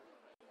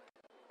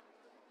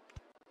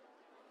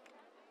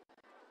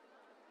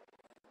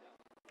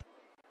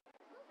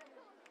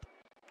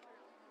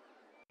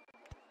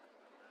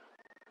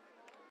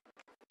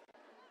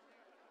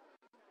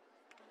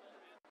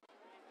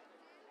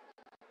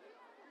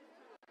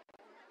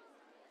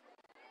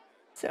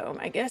 So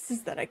my guess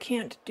is that I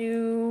can't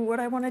do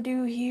what I want to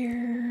do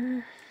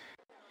here.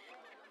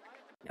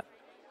 No,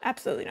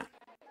 absolutely not.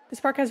 This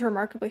park has a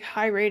remarkably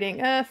high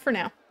rating, for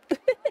now.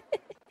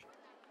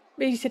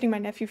 Babysitting my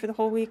nephew for the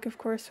whole week, of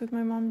course, with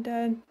my mom and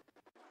dad.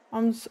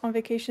 Mom's on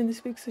vacation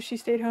this week, so she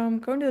stayed home.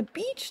 Going to the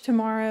beach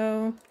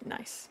tomorrow.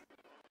 Nice.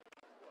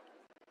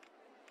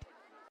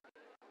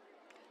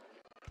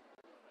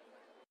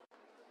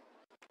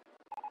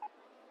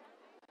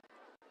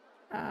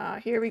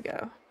 Here we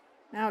go.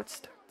 Now it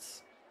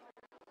starts.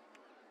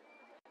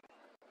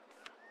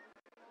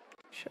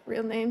 Show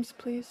real names,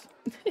 please.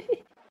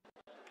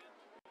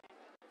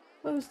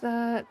 Close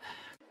that.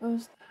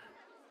 Close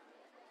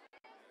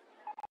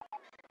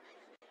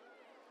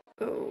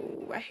that.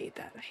 Oh, I hate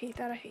that. I hate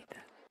that. I hate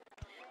that.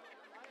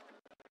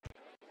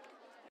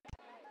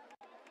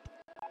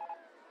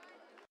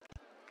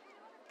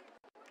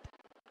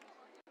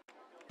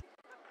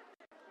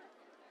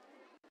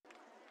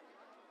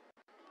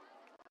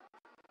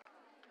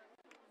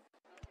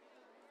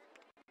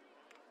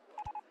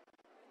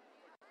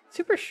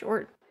 Super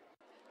short.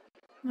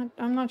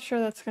 I'm not sure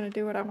that's gonna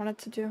do what I want it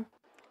to do.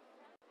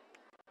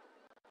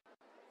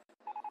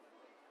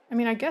 I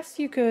mean, I guess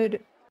you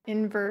could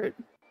invert,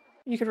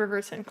 you could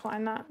reverse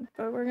incline that,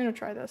 but we're gonna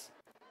try this.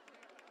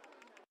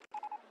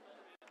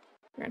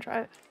 We're gonna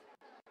try it.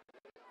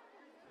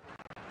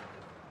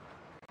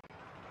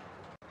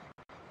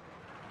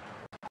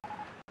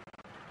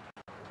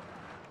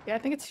 Yeah, I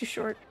think it's too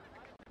short.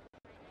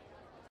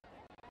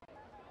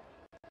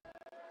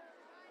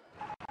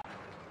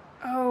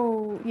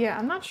 Oh, yeah,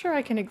 I'm not sure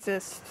I can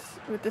exist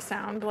with the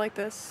sound like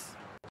this.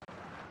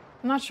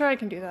 I'm not sure I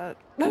can do that.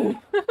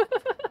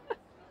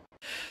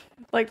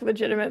 Like,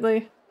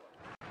 legitimately.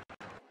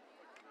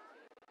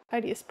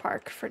 Tidiest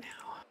park for now.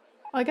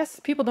 Well, I guess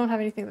people don't have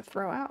anything to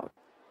throw out.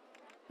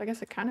 I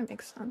guess it kind of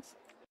makes sense.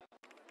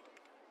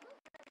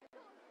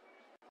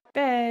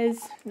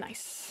 Bez.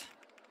 Nice.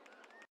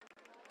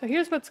 So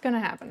here's what's gonna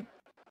happen.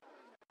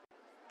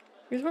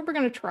 Here's what we're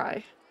gonna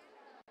try.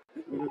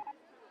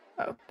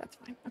 Oh, that's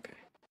fine. Okay.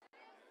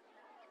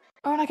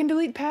 Oh, and I can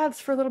delete paths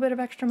for a little bit of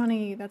extra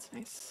money. That's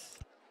nice.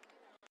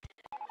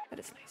 That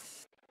is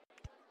nice.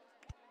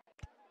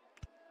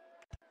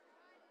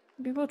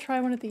 Maybe we'll try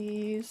one of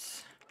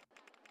these.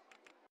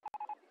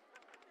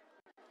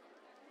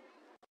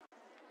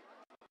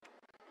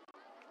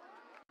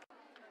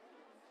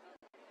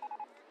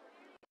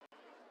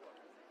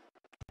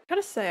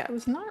 Gotta say, I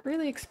was not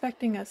really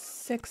expecting a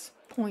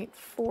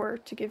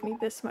 6.4 to give me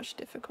this much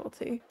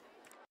difficulty.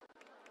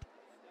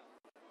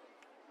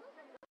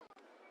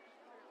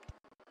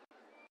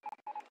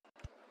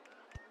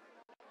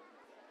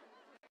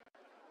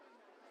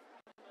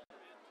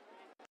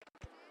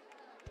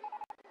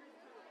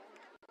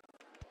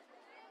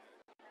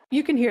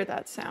 You can hear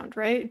that sound,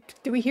 right?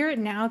 Do we hear it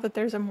now that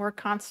there's a more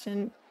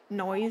constant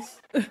noise?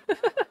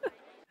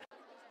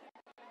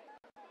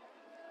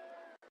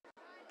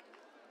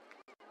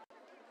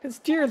 Because,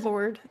 dear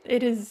lord,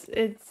 it's,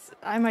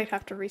 I might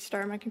have to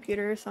restart my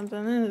computer or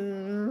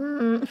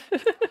something.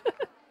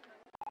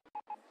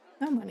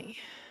 No money.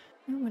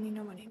 No money,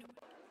 no money, no money.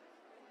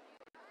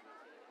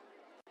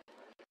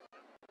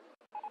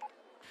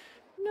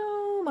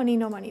 No money,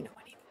 no money, no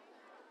money.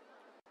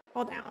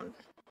 Fall down.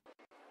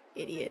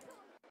 Idiot.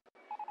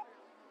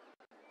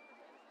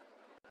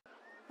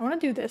 I want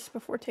to do this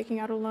before taking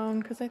out a loan,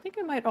 because I think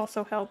it might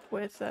also help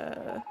with,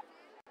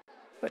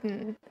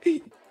 putting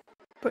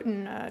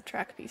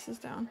track pieces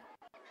down.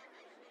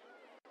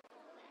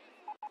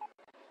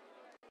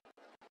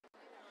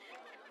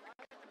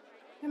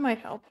 It might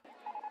help.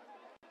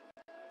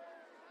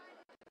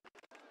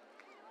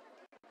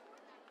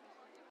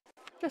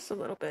 Just a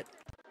little bit.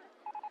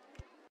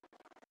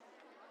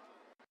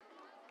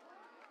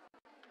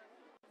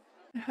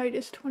 My height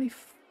is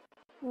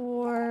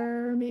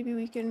 24. Maybe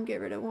we can get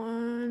rid of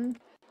one.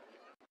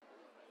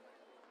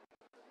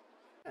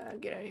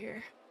 Get out of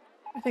here.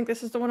 I think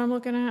this is the one I'm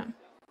looking at.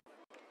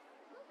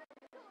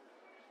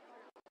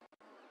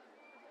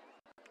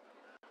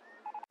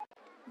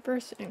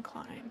 Reverse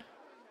incline.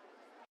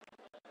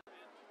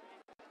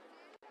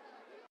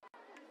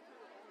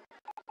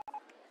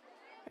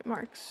 It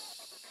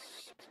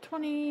marks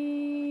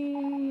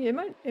 20.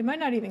 It might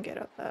not even get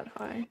up that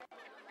high.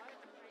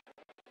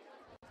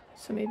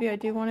 So maybe I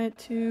do want it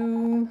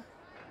to...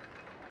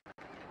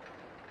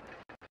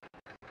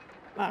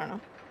 I don't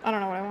know. I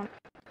don't know what I want.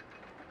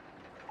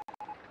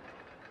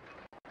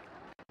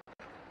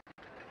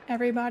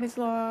 Everybody's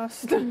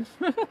lost. Okay,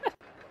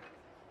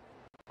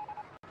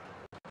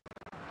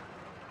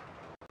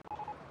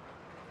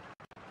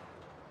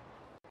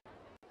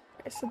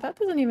 so that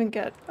doesn't even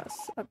get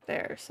us up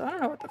there, so I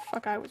don't know what the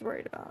fuck I was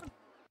worried about.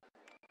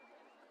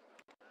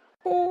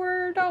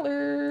 $4!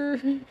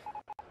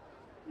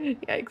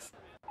 Yikes.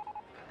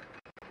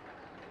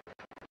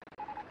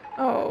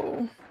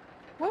 Oh.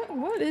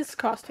 What is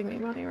costing me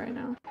money right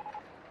now?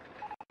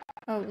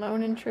 Oh,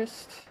 loan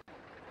interest.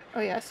 Oh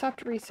yeah, I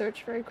stopped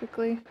research very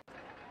quickly.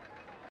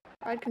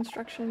 Ride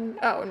construction.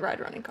 Oh, and ride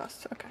running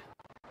costs. Okay.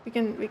 We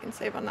can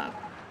save on that.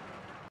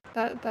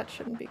 That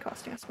shouldn't be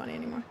costing us money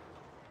anymore.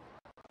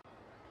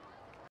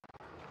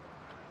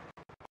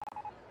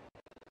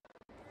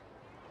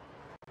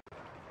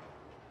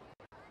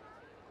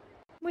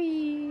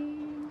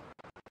 Whee!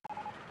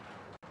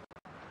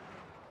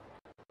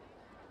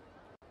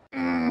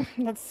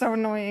 That's so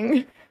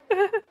annoying.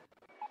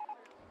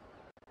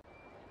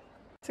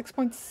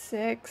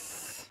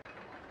 6.6.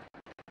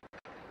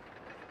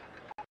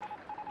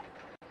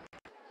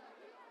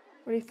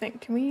 What do you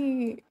think? Can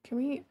we,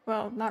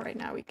 well, not right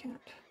now, we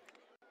can't.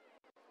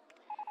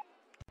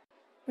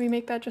 Can we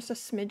make that just a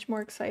smidge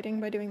more exciting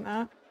by doing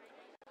that?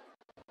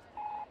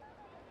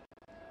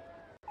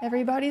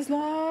 Everybody's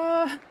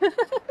lost!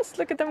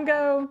 Look at them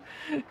go!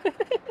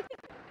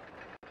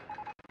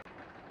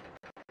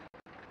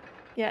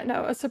 Yeah,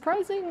 no, a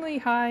surprisingly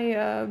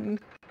high,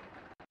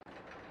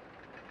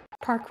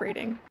 park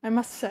rating, I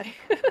must say.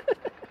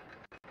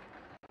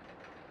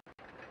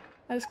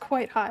 That is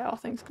quite high, all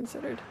things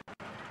considered.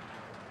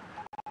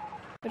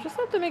 I just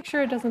have to make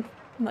sure it doesn't,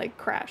 like,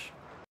 crash.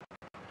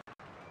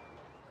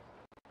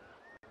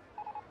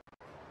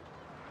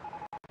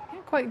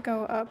 Can't quite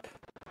go up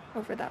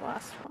over that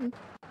last one.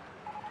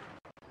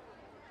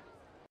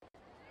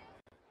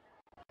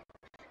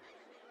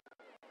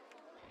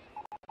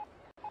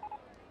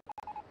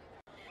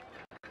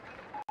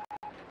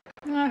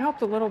 It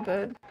helped a little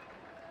bit.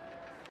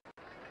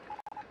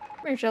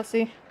 Come here,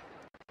 Chelsea.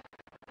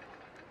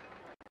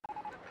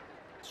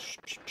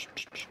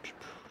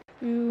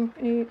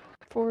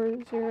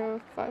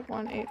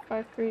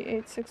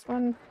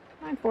 2840518538619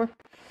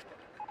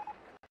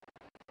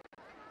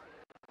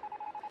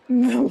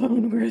 The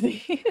loan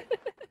worthy.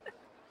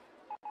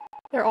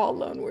 They're all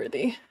loan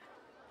worthy.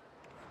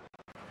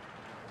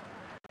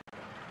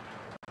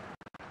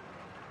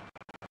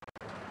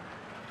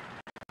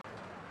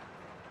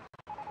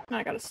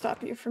 I gotta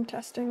stop you from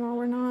testing while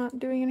we're not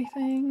doing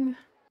anything.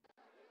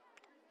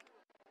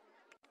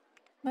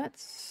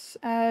 Let's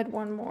add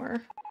one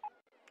more.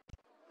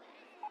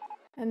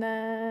 And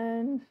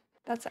then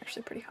that's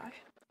actually pretty high.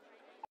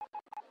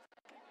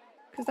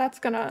 Because that's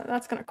gonna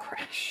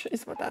crash,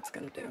 is what that's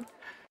gonna do.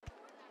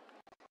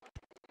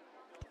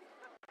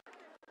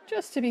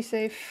 Just to be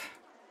safe,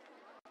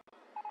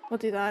 we'll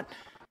do that.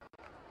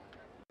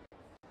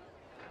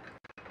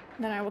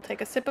 And then I will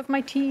take a sip of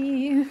my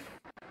tea.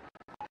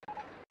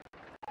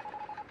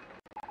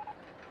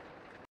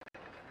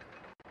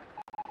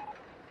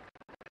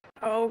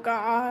 Oh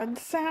god, the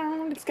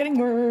sound, it's getting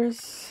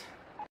worse.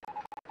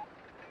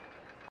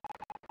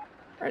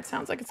 Or it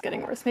sounds like it's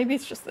getting worse. Maybe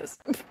it's just this.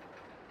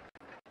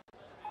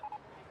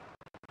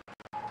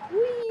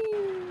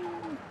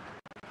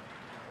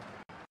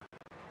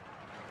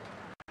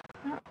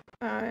 Oh,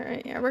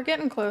 alright, yeah, we're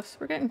getting close.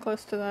 We're getting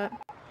close to that.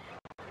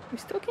 We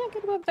still can't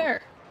get above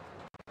there.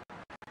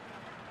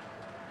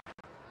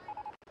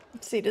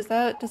 Let's see, does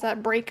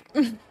that break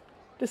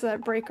does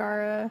that break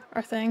our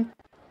thing?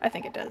 I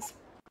think it does.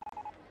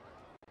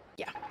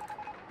 Yeah.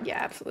 Yeah,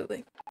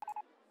 absolutely.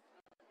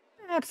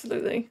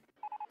 Absolutely.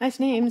 Nice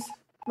names.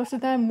 Most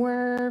of them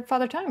were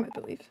Father Time, I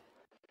believe.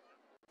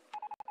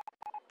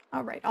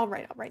 Alright,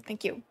 alright, alright.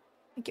 Thank you.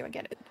 Thank you, I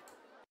get it.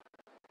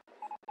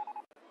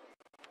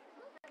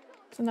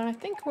 So then I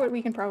think what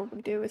we can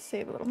probably do is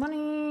save a little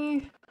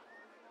money.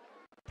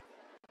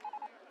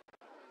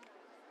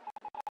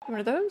 One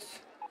of those.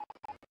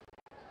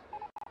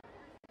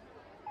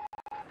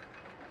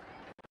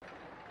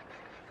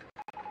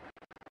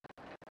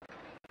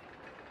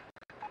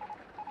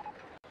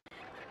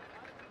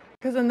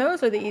 Because then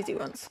those are the easy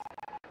ones.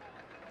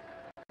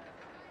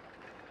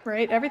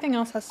 Right? Everything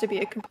else has to be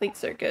a complete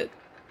circuit.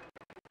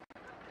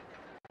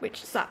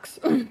 Which sucks.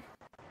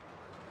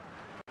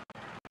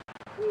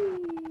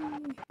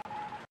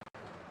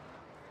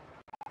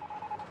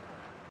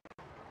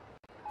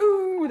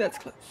 Ooh, that's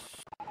close.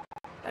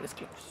 That is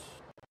close.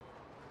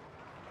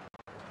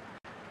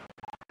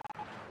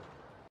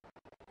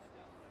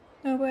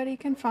 Nobody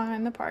can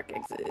find the park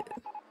exit.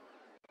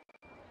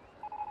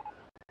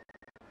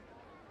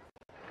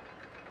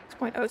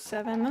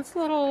 6.07, that's a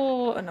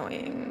little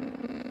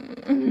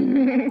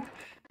annoying.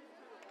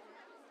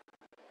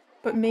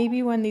 But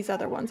maybe when these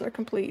other ones are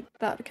complete,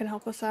 that can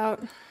help us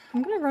out.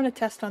 I'm gonna run a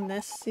test on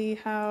this, see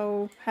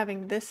how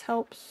having this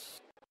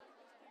helps,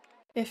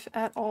 if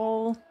at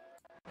all.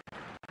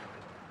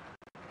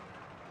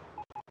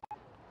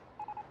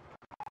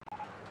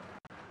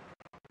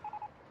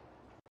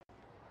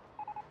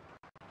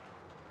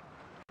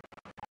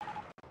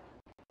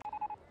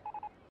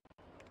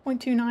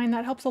 .29,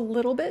 that helps a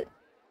little bit.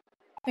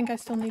 I think I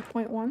still need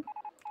 0.1.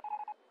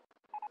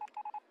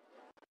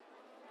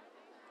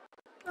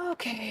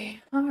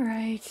 Okay,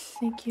 alright,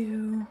 thank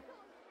you.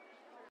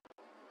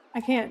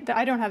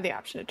 I don't have the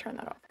option to turn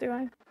that off, do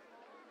I?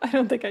 I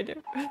don't think I do.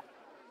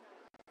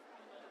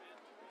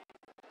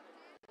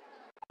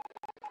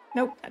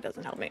 Nope, that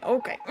doesn't help me.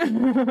 Okay.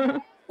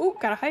 Ooh,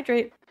 gotta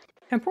hydrate.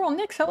 Temporal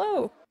Nix,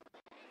 hello!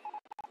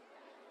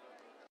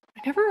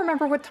 I never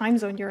remember what time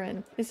zone you're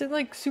in. Is it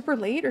like super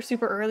late or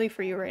super early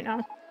for you right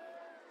now?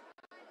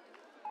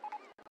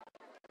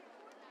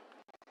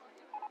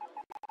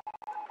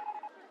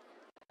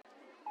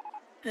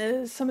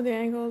 Is some of the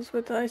angles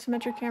with the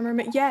isometric camera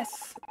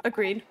yes!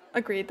 Agreed.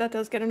 Agreed. That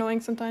does get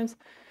annoying sometimes.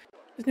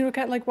 Does Noodle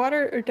Cat like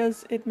water, or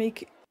does it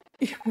make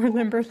you more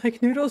limber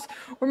like noodles,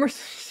 or more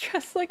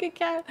stressed like a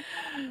cat?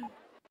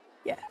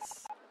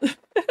 Yes. I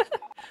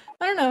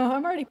don't know,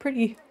 I'm already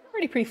pretty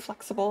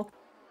flexible.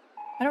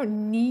 I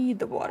don't need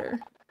the water.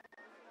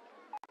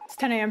 It's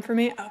 10 a.m. for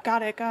me. Oh,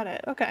 got it, got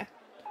it. Okay.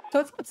 So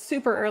it's not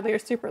super early or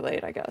super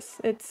late, I guess.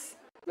 It's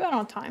about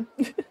on time.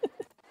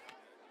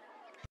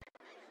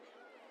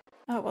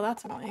 Oh, well,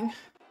 that's annoying.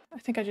 I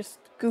think I just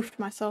goofed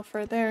myself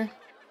right there.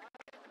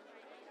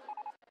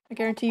 I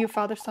guarantee you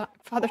Father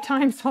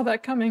Time saw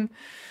that coming.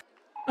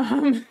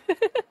 I'm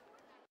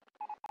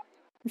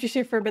just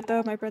here for a bit,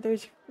 though. My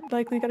brother's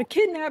likely gonna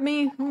kidnap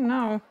me. Oh,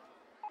 no.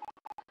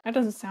 That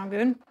doesn't sound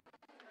good.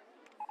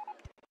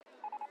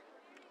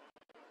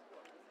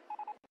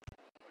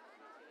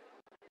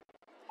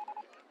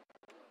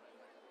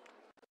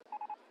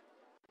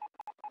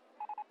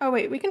 Oh,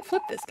 wait. We can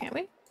flip this, can't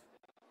we?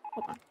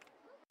 Hold on.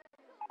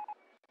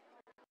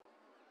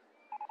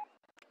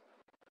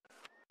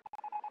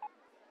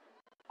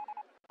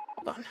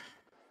 Hold on.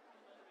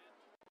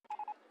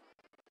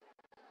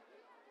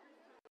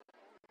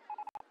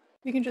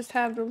 We can just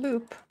have the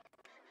loop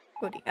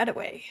go the other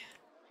way.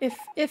 If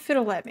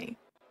it'll let me.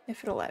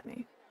 If it'll let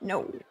me.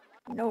 No.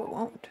 No, it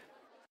won't.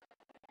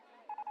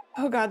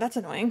 Oh god, that's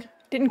annoying.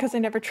 Didn't because I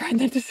never tried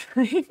that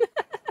design.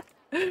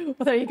 Well,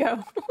 there you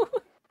go.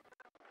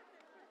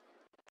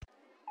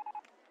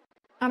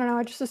 I don't know,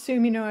 I just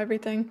assume you know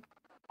everything.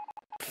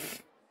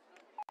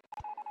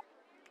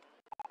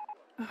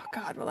 Oh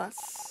god, well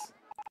that's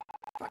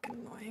fucking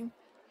annoying.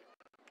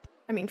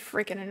 I mean,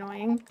 freaking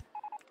annoying.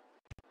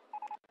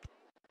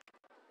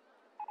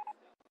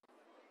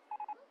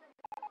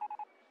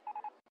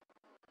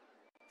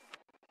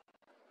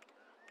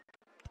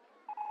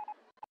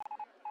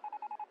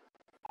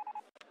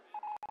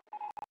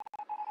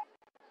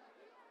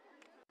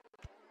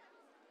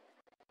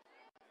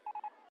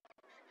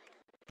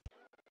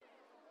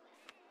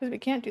 Because we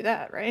can't do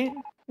that, right?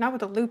 Not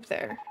with a loop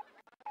there.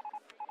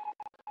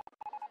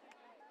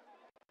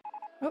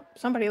 Oh,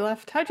 somebody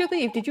left. How'd you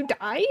leave? Did you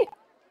die?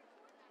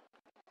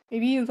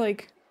 Maybe you,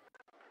 like,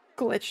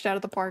 glitched out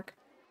of the park.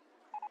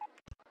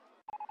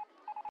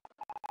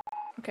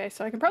 Okay,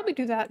 so I can probably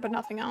do that, but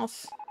nothing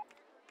else.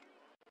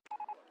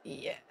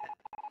 Yeah.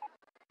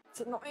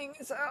 It's annoying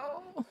as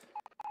hell.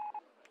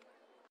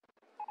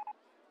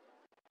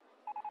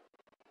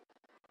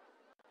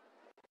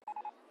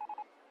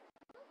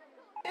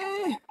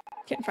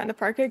 Can't find the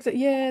park exit.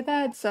 Yeah,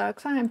 that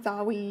sucks. I'm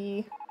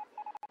sorry.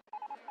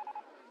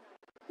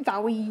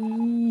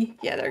 Sorry.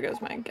 Yeah, there goes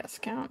my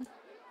guest count.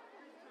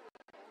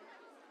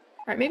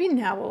 Alright, maybe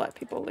now we'll let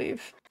people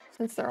leave,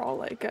 since they're all,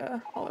 like,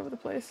 all over the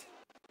place.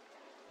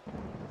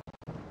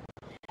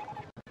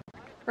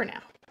 For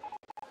now.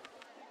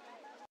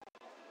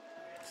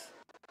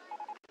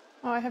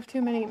 Oh, I have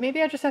too many.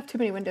 Maybe I just have too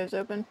many windows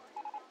open.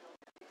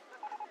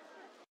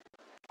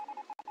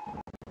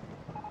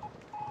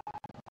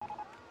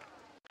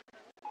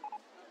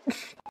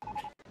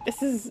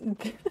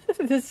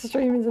 This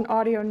stream is an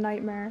audio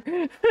nightmare.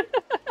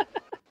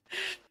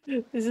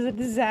 This is a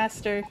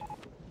disaster.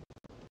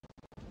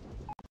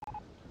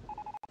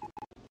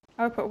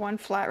 I would put one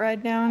flat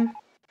ride down.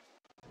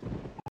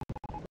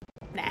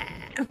 Nah.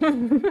 I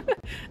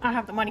don't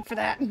have the money for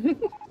that.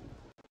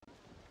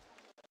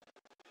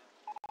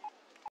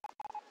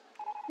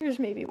 Here's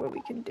maybe what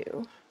we can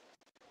do.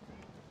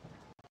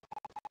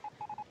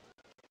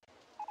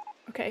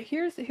 Okay,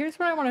 here's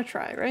what I want to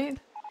try, right?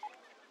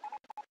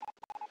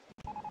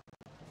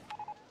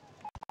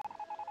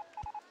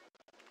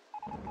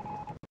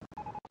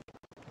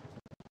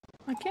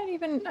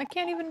 I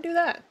can't even do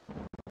that.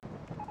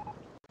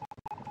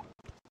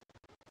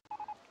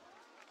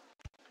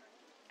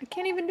 I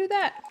can't even do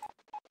that.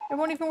 It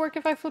won't even work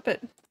if I flip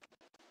it.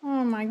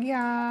 Oh my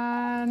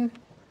god.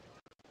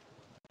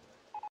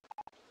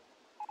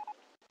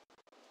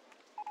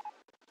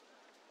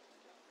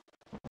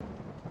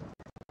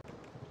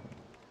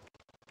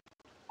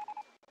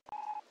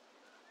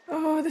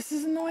 Oh, this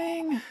is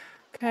annoying.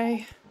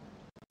 Okay.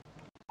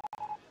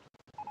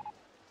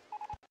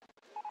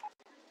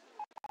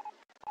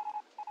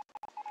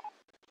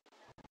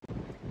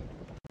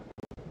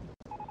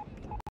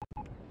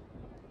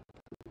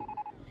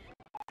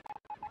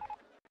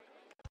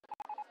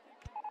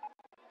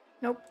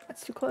 Nope,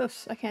 that's too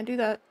close. I can't do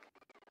that.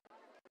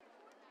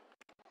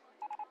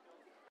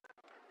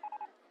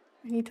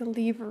 I need to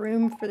leave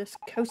room for this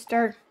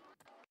coaster.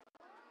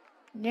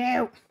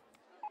 No!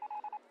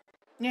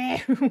 No!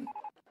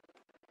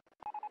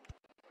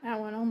 That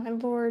one, oh my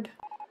lord.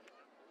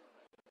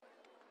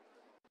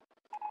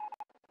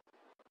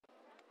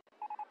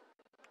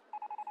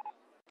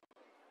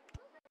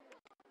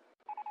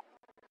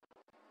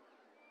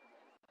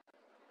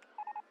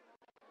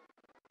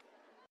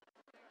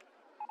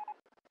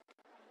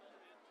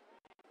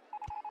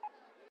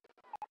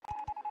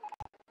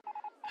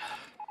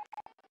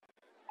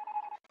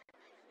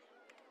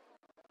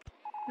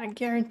 I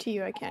guarantee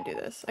you I can't do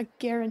this. I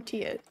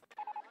guarantee it.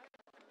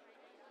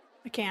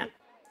 I can't.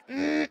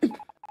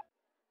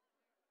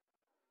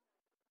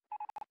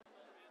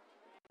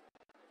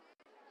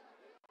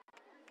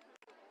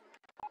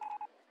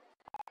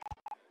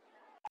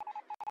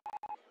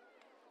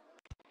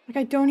 Like,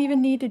 I don't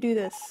even need to do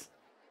this.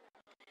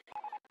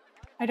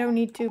 I don't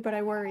need to, but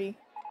I worry.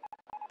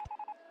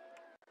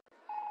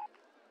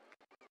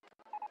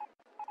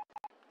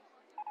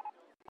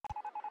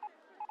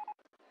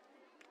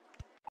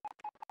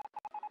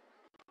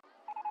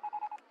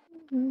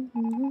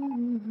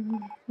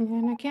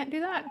 And I can't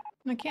do that.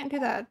 I can't do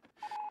that.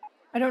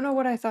 I don't know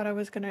what I thought I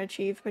was gonna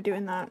achieve by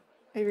doing that.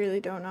 I really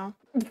don't know.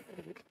 I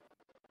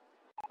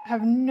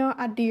have no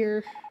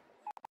idea.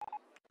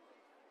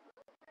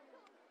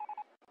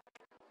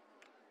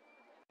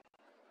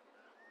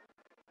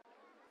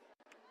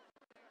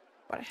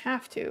 But I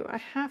have to. I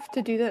have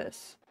to do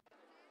this.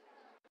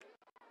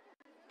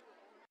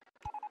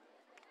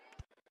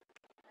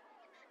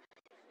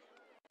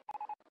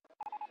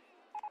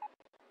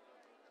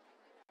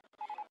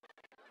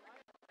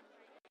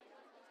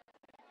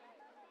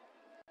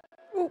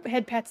 Oh,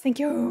 head pats, thank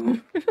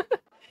you.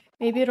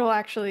 Maybe it'll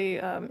actually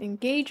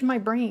engage my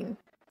brain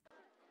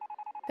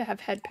to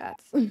have head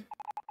pats.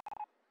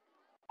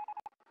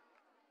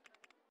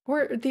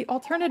 Or the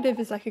alternative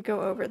is I could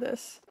go over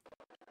this.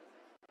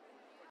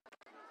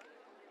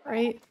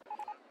 Right?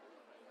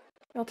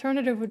 The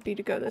alternative would be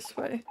to go this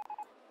way.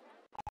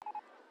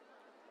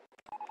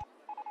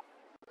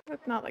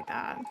 But not like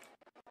that.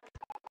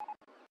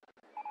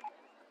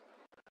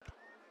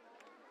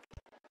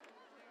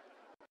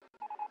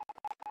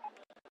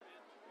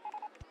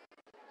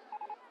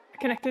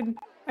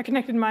 I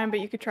connected mine,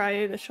 but you could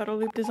try the shuttle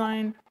loop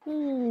design.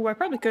 Ooh, I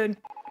probably could.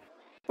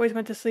 Boys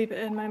went to sleep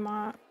in my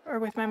mom, or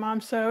with my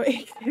mom, so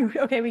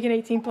okay, we can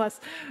 18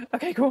 plus.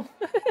 Okay, cool.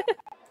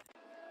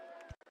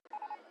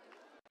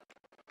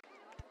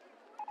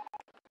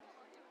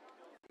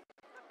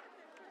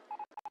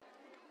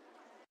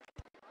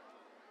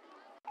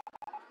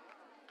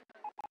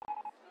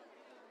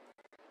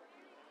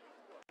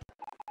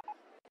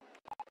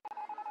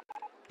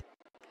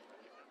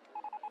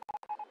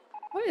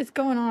 What is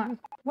going on?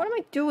 What am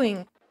I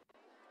doing?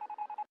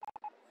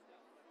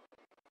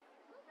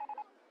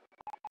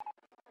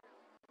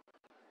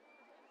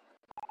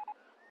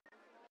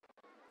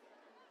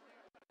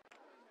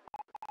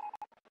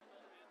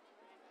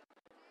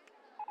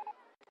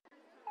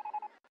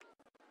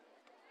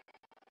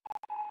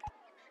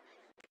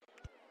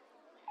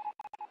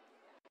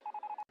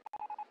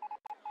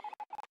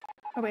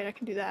 Oh wait, I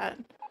can do that.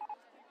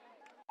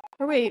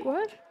 Or wait,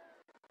 what?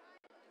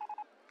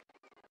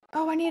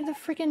 Oh, I need the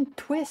freaking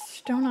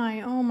twist, don't I?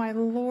 Oh my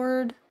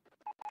lord.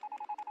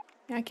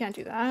 Yeah, I can't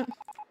do that.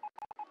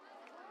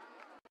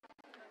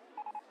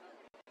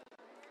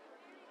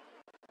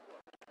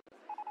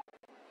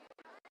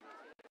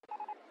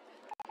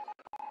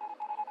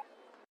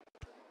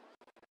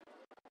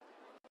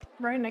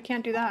 Right, and I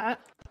can't do that.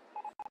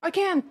 I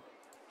can!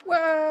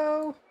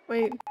 Whoa!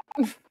 Wait.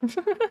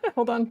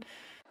 Hold on.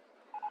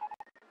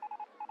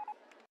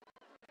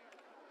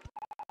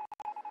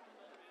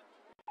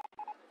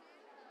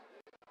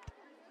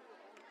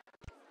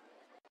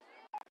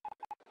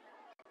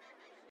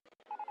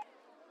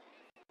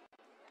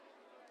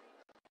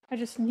 I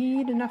just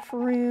need enough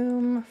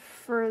room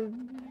for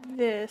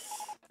this.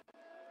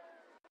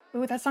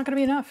 Ooh, that's not gonna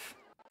be enough.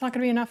 It's not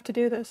gonna be enough to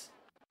do this.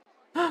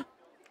 Ah!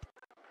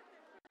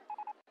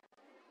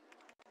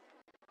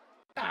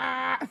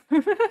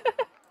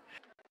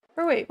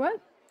 Or wait,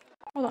 what?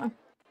 Hold on.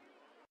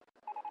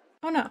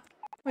 Oh no.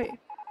 Wait.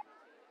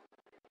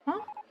 Huh?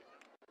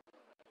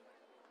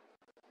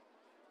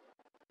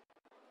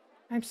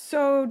 I'm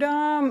so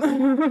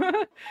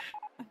dumb.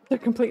 To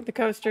complete the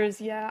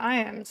coasters, yeah, I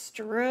am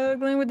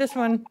struggling with this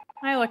one.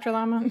 Hi,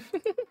 Electrollama.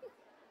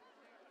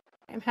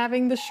 I'm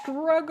having the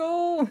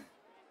struggle.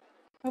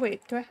 Oh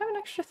wait, do I have an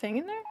extra thing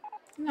in there?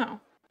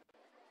 No.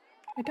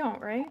 I don't,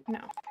 right?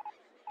 No.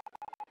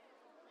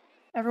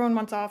 Everyone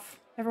wants off.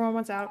 Everyone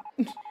wants out.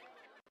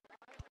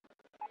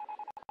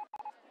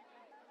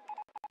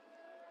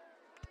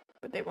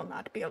 But but they will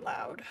not be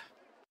allowed.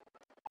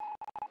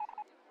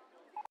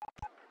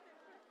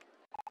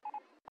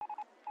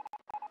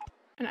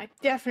 And I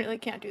definitely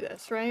can't do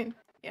this, right?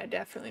 Yeah,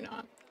 definitely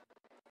not.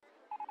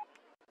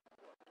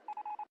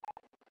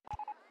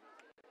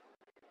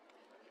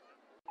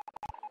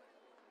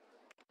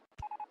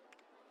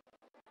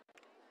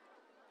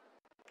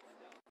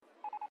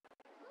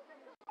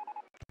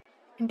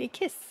 And a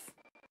kiss.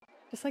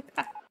 Just like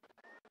that.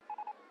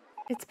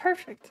 It's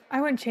perfect.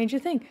 I wouldn't change a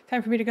thing.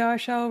 Time for me to go. I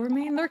shall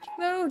remain lurking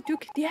though.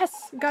 Duke,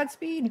 yes!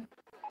 Godspeed.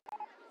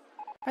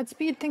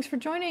 Godspeed, thanks for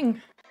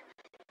joining.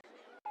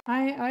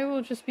 I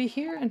will just be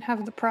here and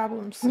have the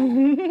problems.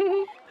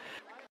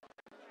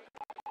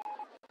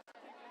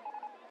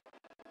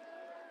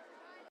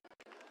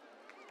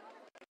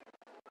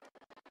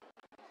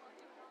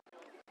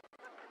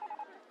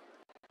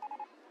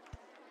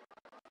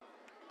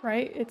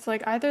 Right? It's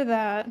like either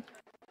that...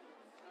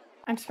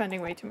 I'm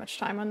spending way too much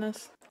time on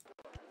this.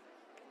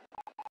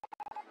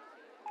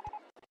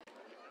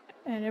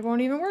 And it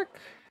won't even work.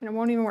 And it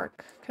won't even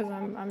work because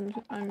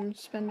I'm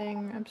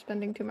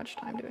spending too much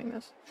time doing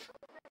this.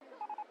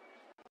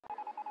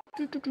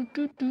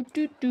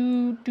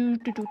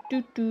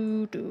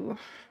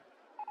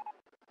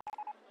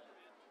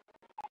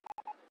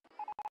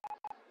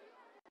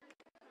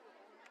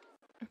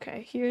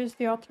 Okay, here's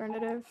the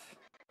alternative,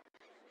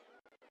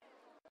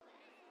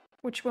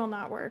 which will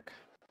not work.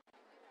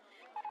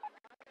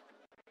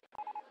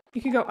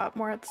 You could go up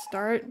more at the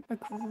start.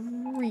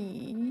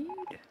 Agreed.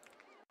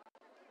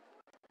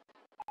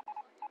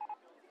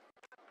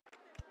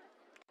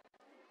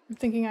 I'm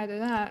thinking either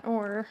that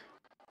or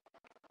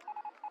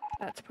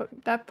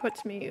that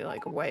puts me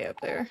like way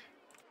up there.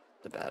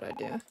 It's a bad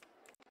idea.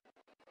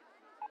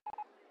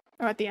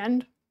 Oh, at the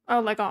end? Oh,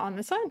 like on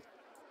this side?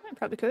 I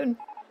probably could.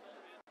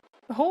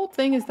 The whole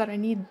thing is that I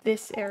need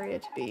this area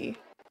to be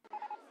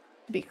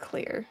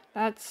clear.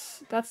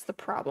 That's the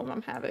problem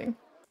I'm having.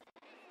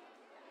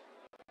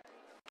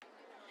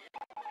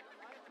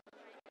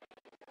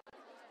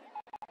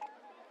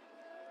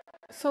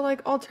 So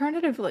like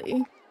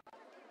alternatively,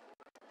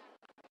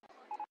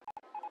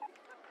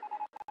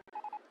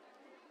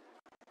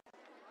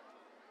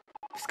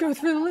 just go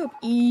through the loop.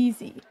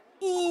 Easy.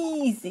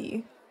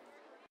 Easy.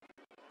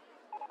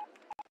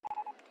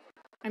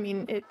 I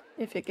mean,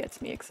 if it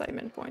gets me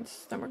excitement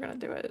points, then we're gonna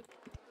do it.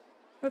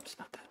 Oops,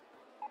 not that.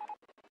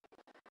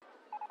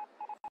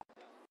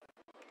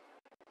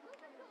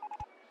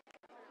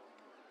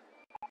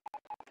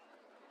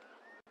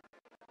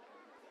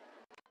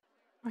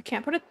 I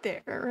can't put it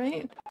there,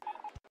 right?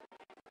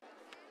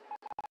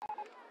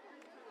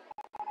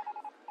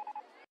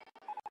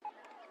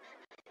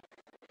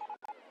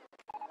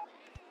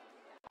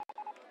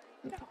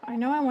 No, I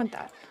know I want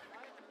that.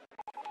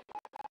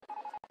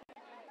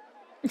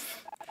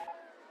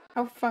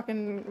 How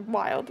fucking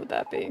wild would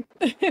that be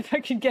if I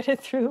could get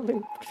it through the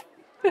loop?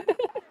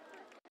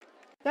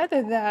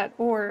 Either that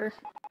or...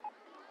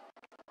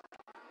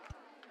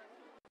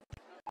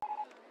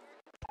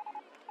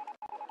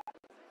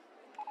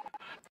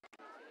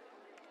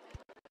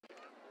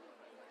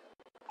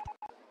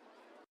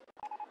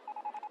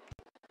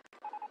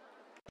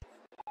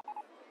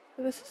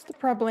 This is the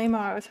problema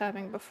I was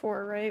having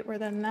before, right? Where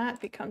then that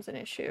becomes an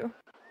issue.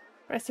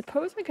 But I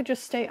suppose I could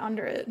just stay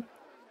under it.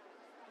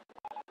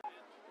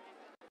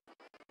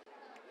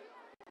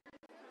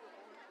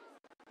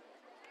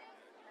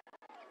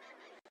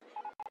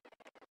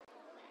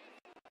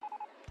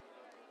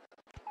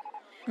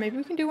 Maybe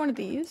we can do one of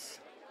these.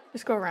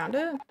 Just go around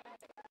it.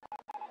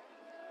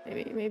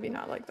 Maybe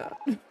not like that.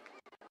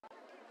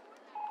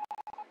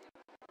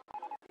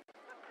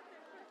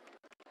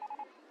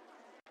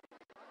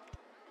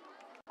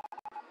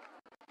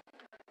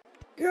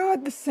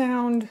 God, the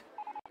sound.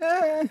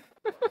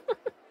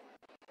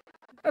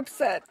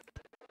 Upset.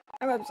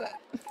 I'm upset.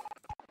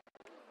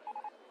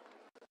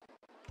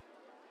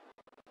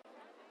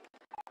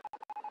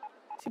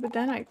 See, but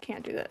then I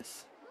can't do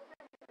this.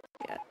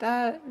 Yeah,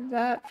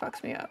 that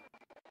fucks me up.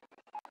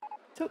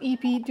 So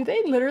EP, do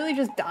they literally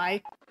just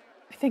die?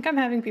 I think I'm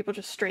having people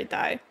just straight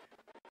die.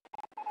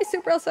 Hey,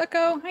 Super El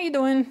Seco, how you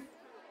doing?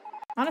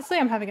 Honestly,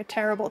 I'm having a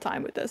terrible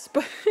time with this,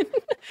 but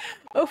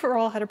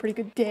overall had a pretty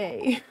good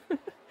day.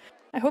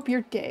 I hope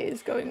your day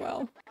is going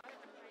well.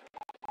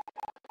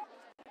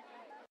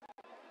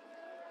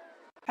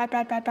 Pat,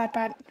 pat, pat, pat,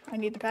 pat. I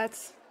need the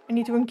pets. I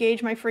need to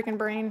engage my freaking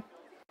brain.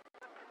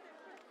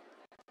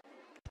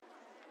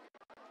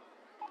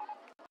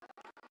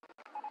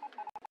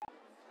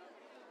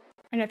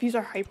 My nephews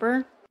are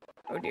hyper.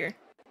 Oh dear.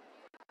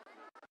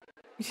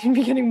 You seem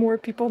to be getting more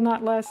people,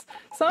 not less.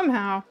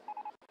 Somehow.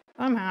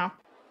 Somehow.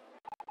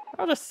 They're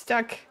all just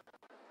stuck.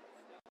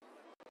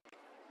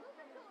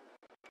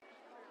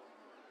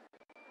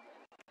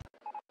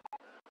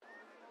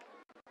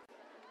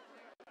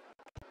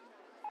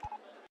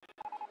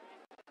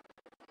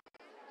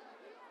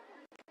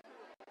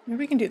 Maybe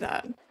we can do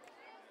that.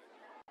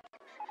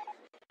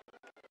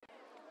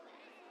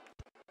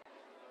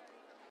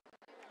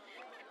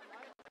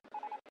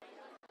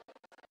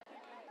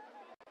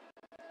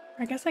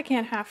 I guess I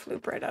can't half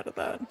loop right out of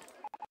that.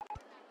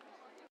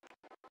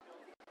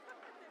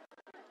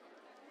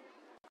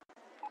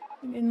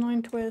 An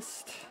inline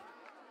twist.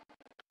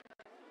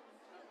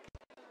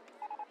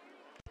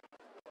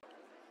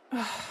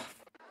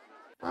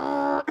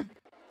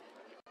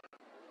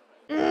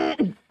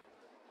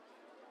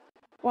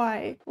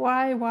 Why?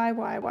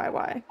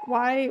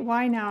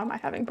 Why now am I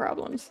having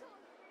problems?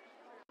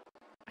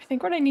 I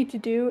think what I need to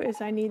do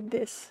is I need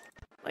this,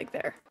 like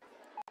there.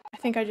 I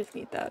think I just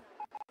need that.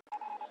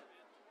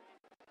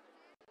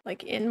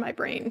 Like in my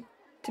brain,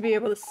 to be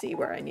able to see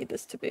where I need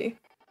this to be.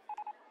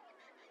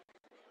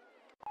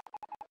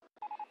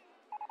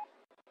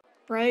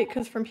 Right?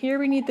 Because from here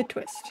we need the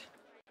twist.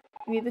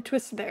 We need the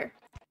twist there.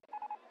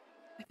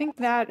 I think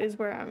that is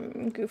where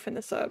I'm goofing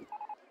this up.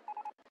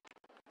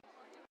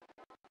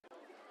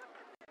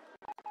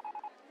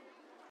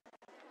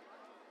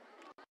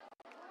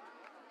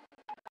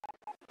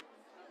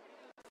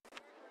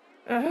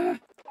 I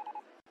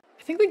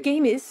think the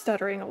game is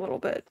stuttering a little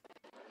bit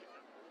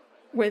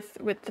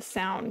with the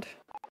sound.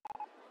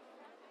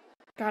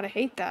 God, I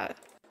hate that.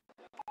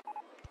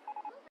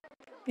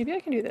 Maybe I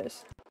can do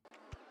this.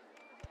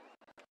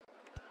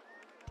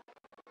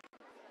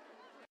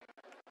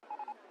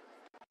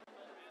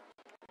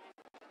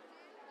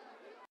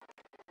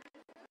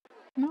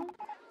 No?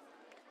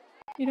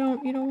 You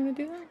don't want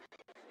to do that?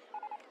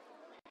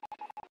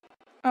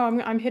 Oh,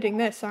 I'm hitting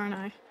this, aren't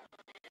I?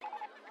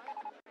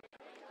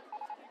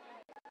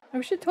 I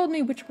wish it told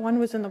me which one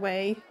was in the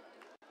way.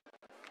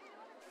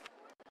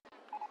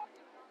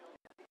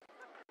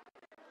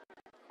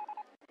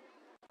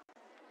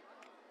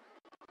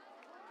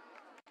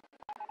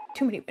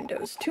 Too many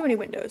windows, too many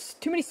windows,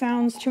 too many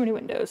sounds, too many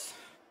windows.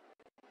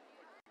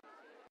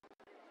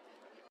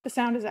 The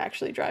sound is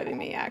actually driving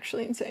me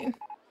insane.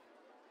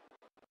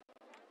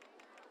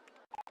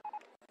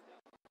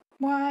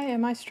 Why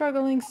am I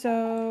struggling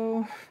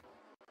so?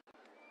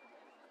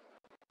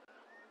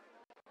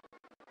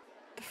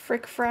 The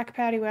frick frack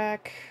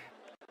paddywhack.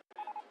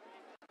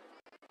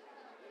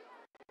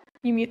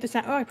 You mute the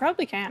sound? Oh, I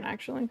probably can,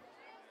 actually.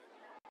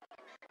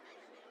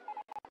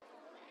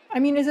 I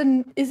mean, is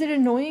it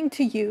annoying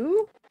to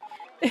you?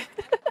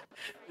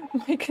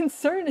 My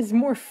concern is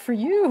more for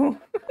you.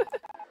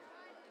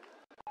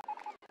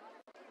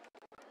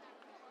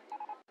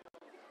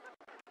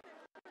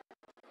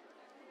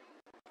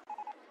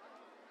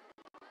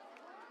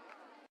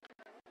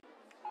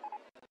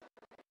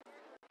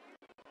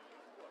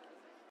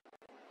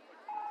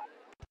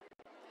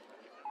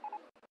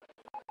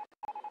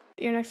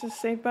 Your next is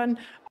save button.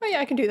 Oh yeah,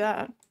 I can do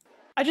that.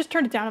 I just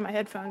turned it down on my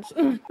headphones.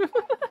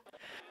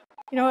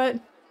 You know what?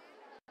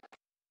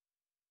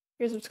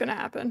 Here's what's gonna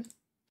happen.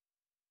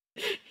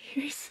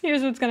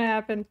 Here's what's gonna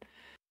happen.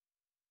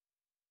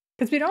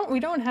 Because we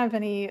don't have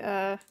any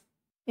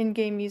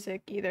in-game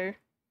music either.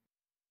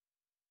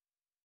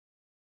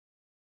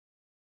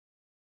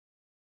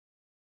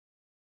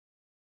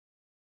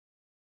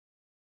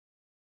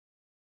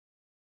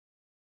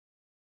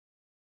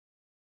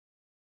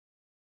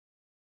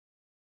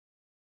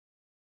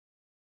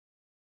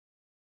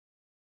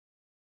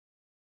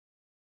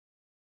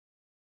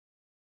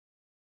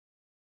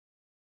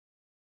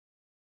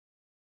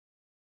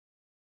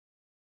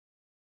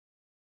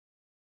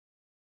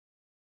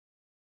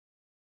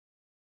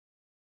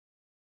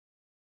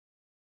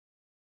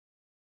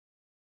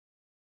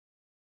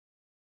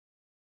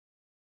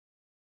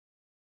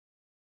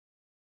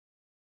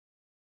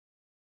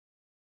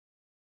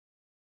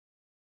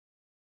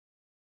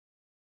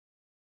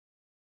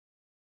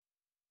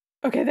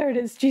 Okay, there it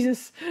is.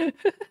 Jesus. Alright,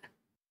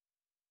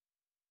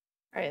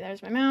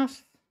 there's my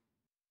mouse.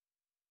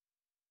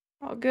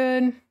 All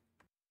good.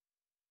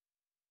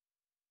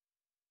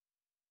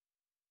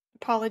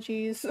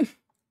 Apologies.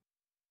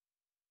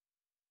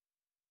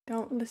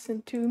 Don't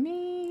listen to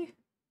me.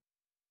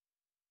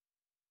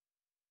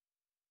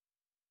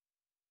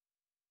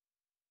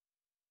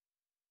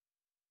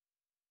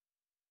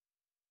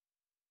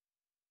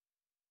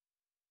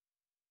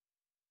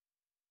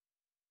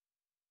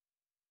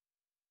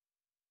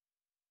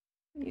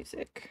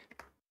 Music.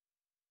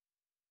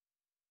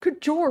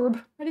 Good job.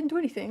 I didn't do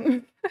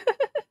anything.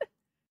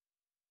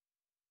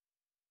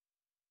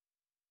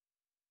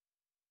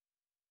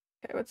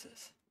 Okay, what's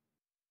this?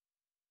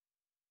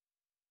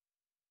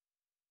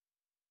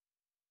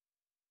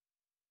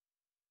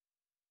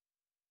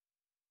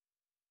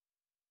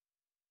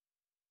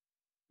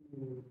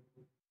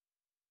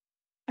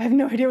 I have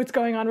no idea what's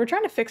going on. We're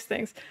trying to fix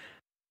things.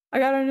 I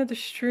got another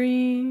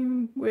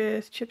stream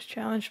with Chips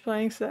Challenge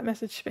playing, so that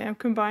message spam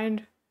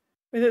combined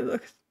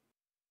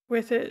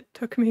with it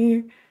took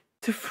me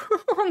to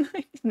full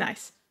night.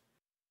 Nice.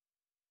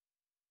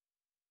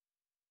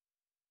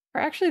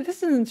 Or actually,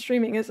 this isn't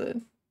streaming, is it?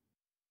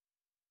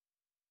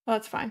 Well,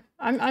 that's fine.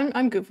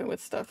 I'm goofing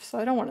with stuff, so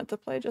I don't want it to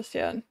play just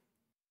yet.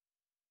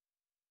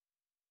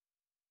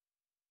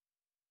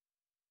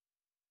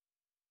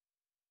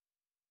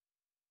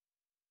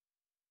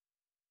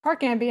 Park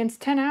ambience,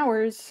 10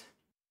 hours.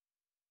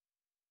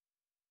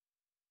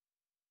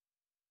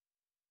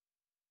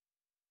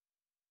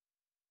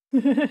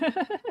 Hold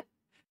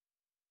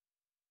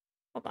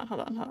on,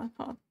 hold on, hold on,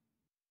 hold on.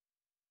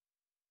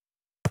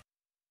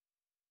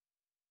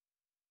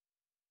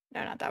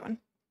 No, not that one.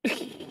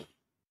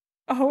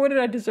 Oh, what did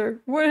I deserve?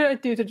 What did I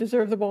do to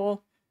deserve the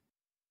ball?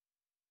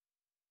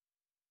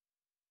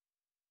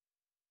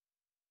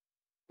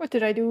 What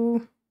did I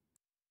do?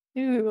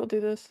 Maybe we will do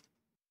this.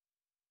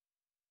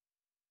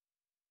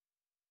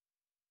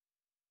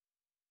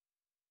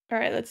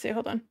 Alright, let's see,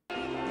 hold on.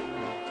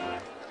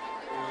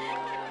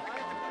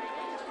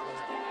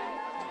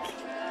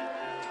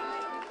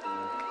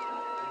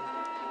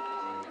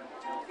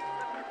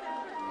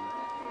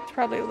 It's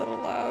probably a little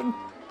loud.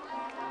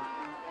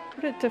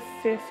 Put it to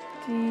 50.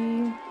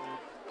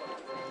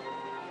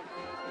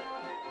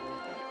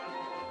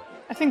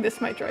 I think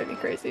this might drive me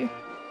crazy.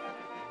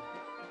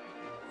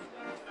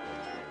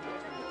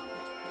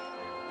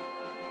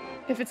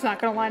 If it's not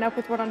gonna line up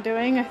with what I'm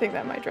doing, I think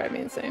that might drive me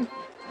insane.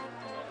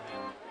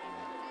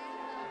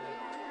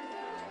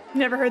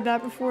 Never heard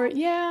that before.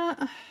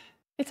 Yeah,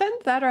 it's either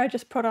that or I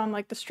just put on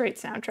like the straight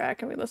soundtrack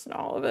and we listen to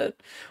all of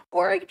it.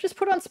 Or I could just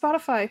put on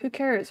Spotify, who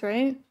cares,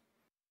 right?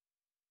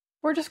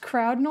 Or just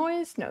crowd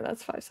noise? No,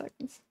 that's 5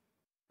 seconds.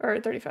 Or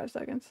 35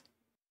 seconds.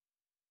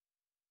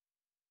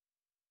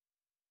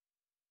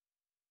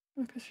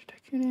 Orchestra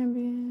Tycoon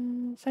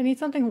ambience. I need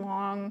something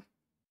long.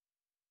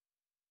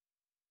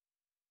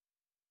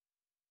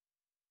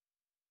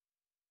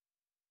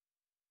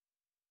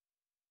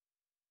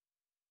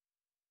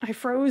 I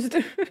froze.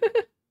 Are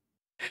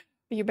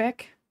you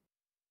back?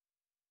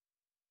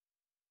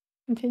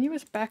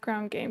 Continuous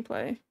background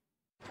gameplay.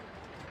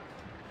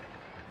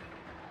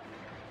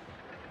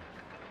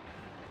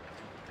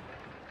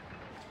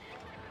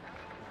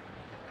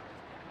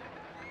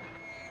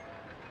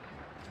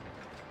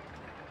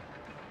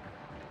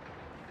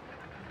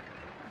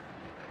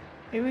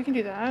 Maybe we can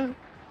do that.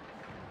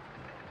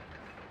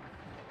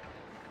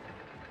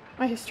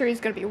 My history is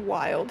gonna be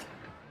wild.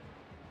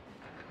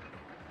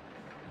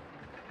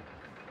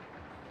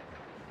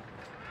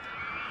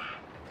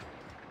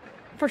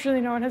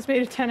 Unfortunately, no one has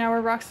made a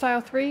 10-hour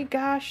Rockstyle 3.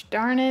 Gosh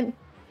darn it.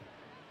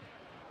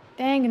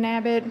 Dang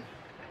nabbit.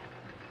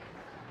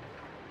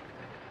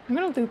 I'm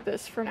gonna loop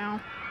this for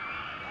now.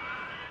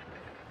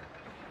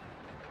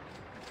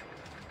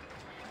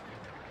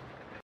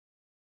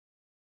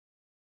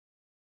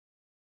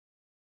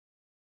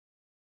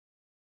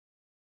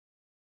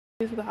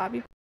 With a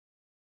hobby.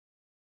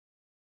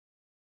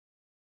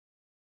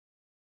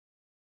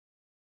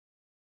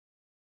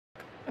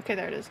 Okay,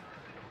 there it is.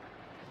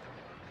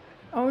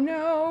 Oh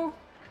no!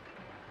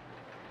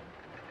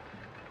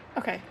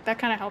 Okay, that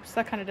kind of helps.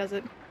 That kind of does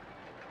it.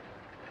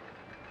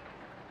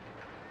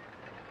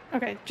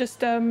 Okay, just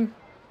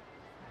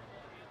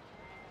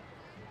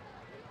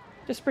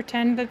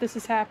pretend that this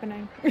is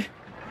happening. Here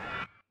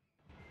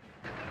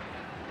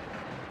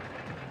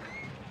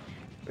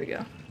we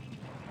go.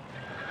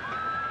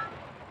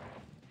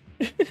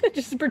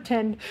 Just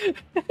pretend.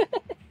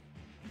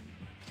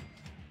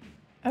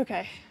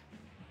 Okay.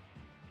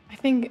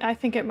 I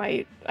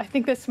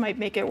think this might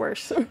make it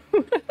worse.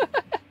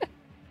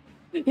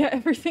 Yeah,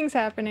 everything's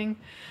happening.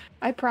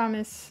 I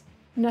promise.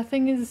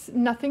 Nothing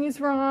is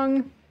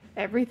wrong.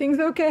 Everything's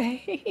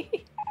okay.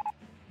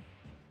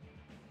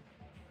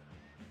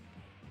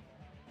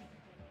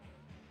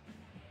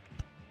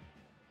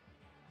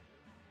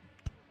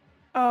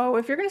 Oh,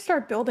 if you're gonna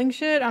start building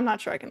shit, I'm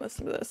not sure I can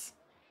listen to this.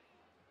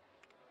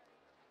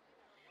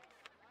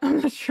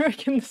 I'm not sure I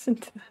can listen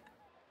to that.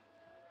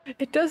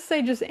 It does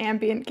say just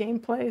ambient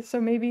gameplay, so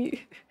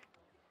maybe...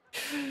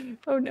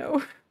 Oh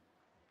no.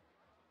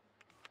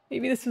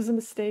 Maybe this was a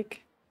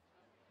mistake.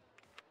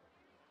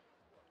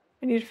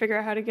 I need to figure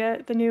out how to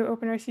get the new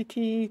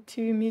OpenRCT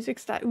to music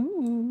style.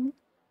 Ooh.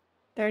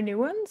 There are new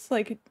ones?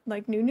 Like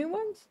new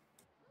ones?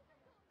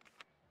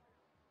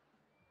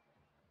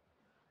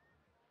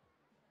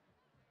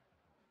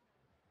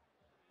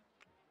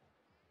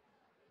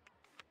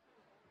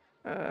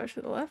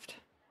 To the left.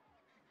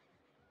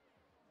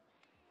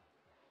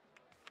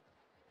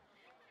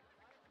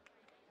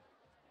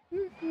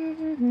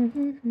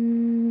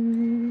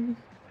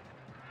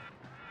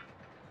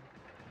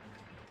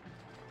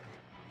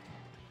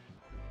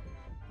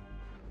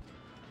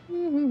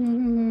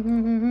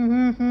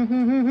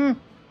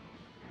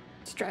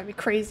 It's driving me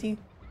crazy.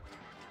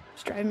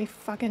 It's driving me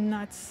fucking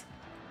nuts.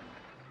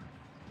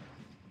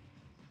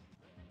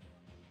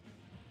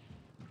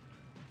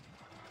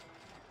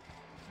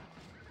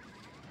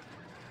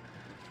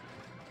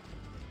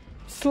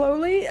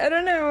 Slowly? I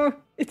don't know.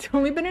 It's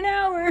only been an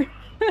hour.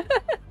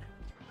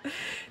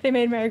 They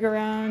made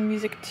Merry-Go-Round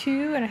Music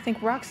 2 and I think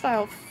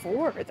Rockstyle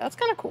 4. That's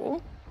kind of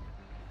cool.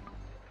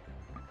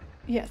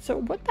 Yeah,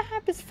 so what the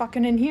heck is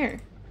fucking in here?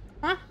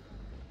 Huh?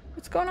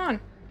 What's going on?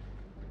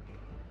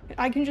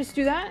 I can just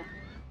do that?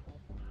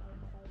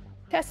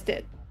 Test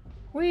it.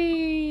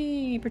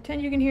 Whee!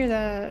 Pretend you can hear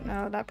that.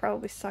 No, that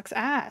probably sucks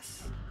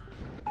ass.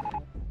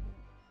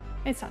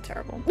 It's not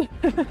terrible.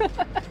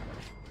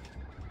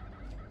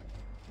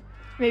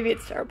 Maybe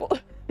it's terrible.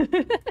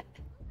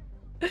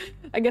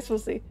 I guess we'll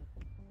see.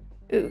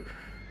 Ooh.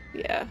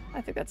 Yeah,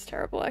 I think that's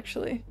terrible,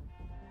 actually.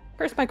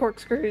 Curse my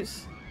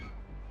corkscrews.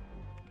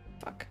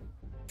 Fuck.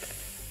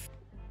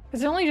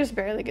 Because it only just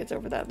barely gets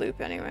over that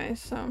loop anyway,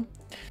 so...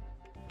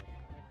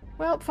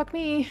 Well, fuck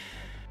me.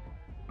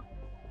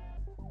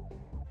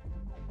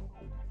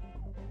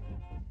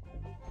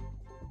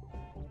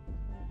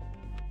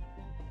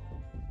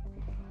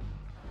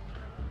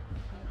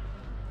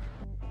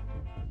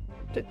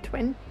 To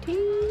 20?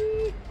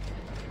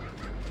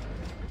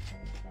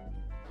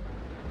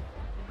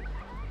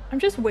 I'm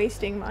just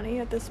wasting money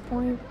at this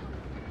point.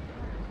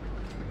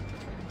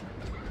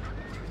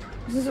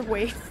 This is a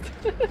waste.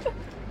 It's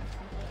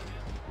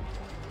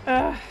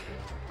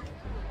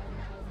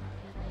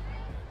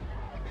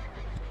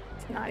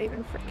not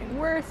even freaking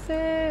worth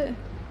it.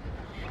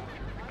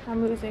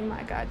 I'm losing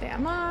my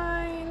goddamn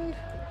mind.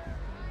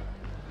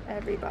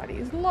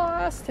 Everybody's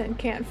lost and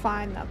can't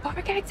find the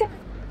perfect exit.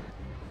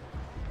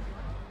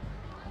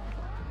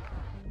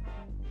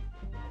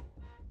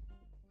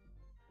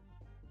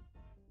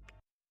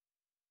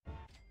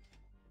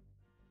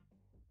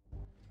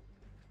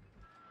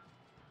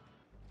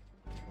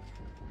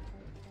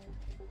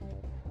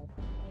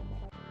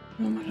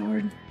 Oh my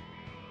lord.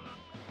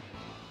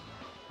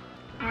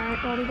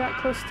 Alright, well we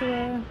got close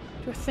to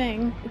a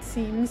thing, it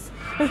seems.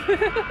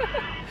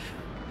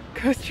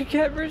 Coaster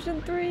Cat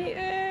version 3?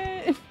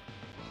 Eh.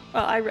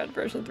 Well, I read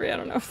version 3, I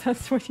don't know if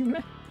that's what you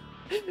meant.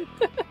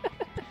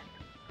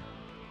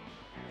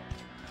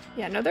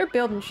 Yeah, no, they're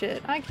building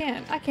shit. I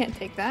can't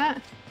take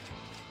that.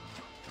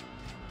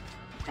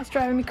 That's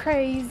driving me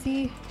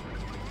crazy.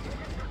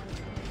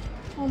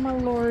 Oh my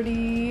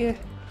lordy.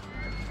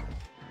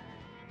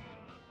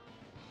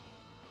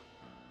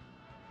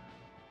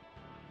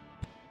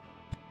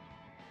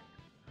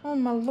 Oh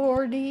my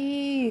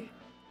lordy.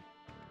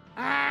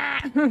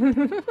 Ah!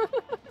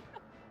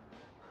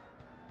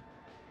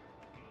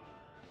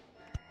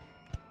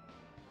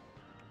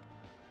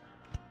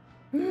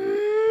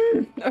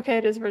 Okay,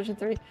 it is version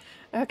 3.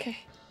 Okay.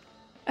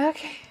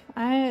 Okay.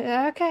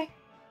 Okay.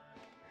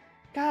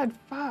 God,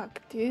 fuck,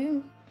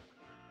 dude.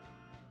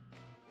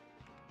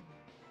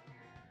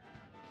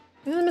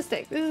 This is a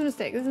mistake. This is a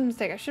mistake. This is a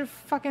mistake. I should have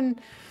fucking...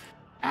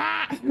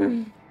 Ah!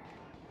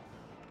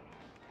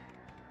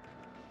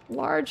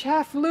 Large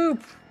half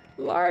loop.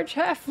 Large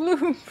half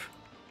loop.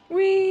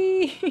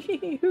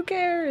 Whee! Who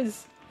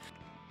cares?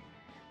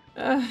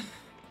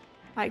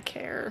 I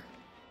care.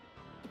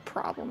 The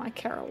problem, I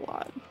care a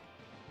lot.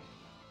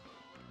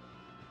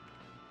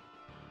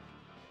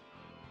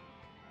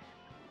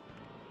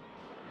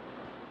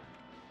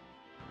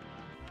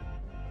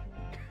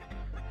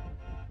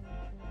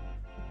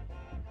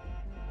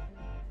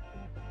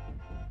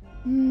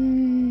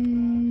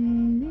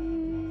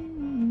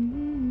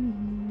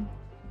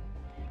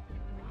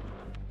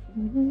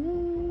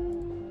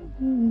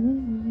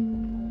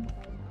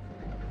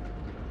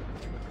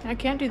 I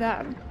can't do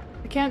that.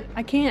 I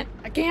can't.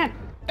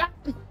 Ah!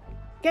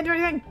 Can't do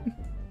anything!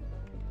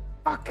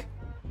 Fuck!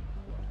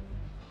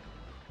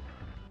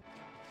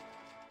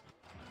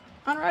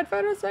 On ride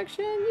photo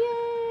section,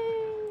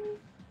 yay!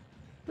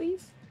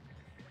 Please?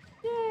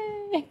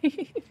 Yay!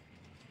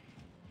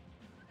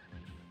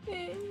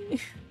 Yay!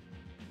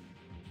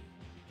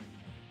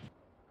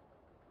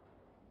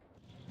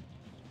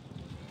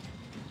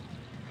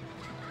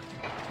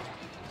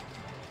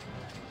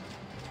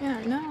 Yeah,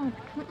 no.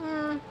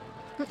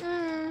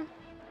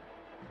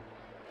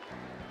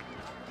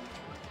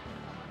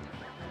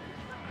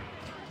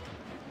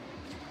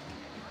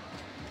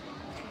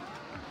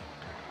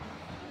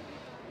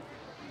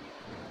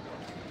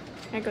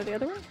 Can I go the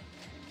other way?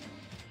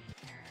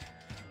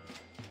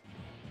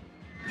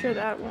 Sure,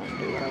 that won't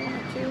do what I want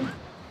it to.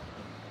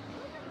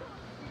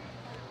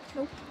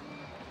 Nope.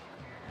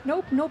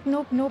 Nope, nope,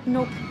 nope, nope,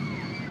 nope.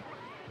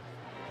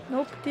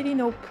 Nope, diddy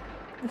nope.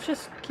 Let's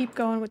just keep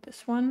going with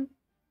this one.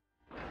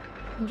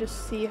 And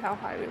just see how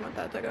high we want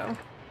that to go.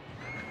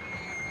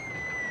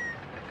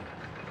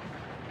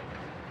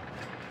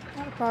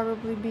 That'll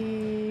probably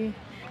be...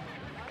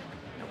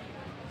 Nope.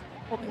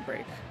 Holding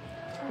brake.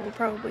 We'll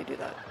probably do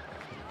that.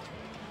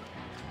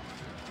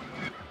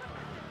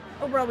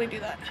 We'll probably do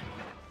that.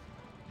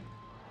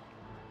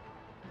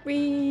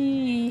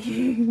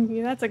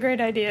 Whee! That's a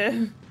great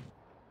idea.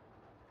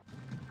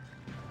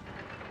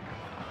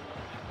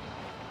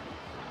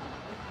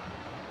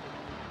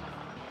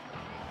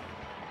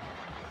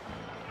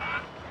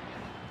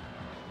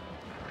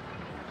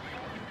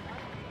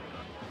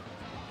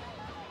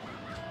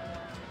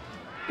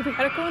 If we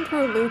had it going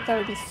through a loop, that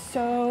would be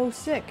so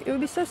sick. It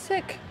would be so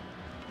sick.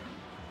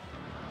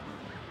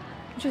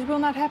 Which just will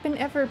not happen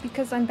ever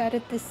because I'm bad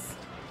at this.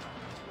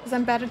 Because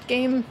I'm bad at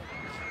game.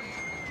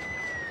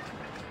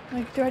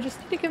 Like, do I just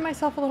need to give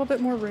myself a little bit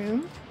more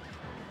room?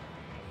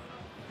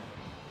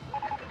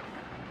 I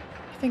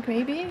think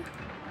maybe?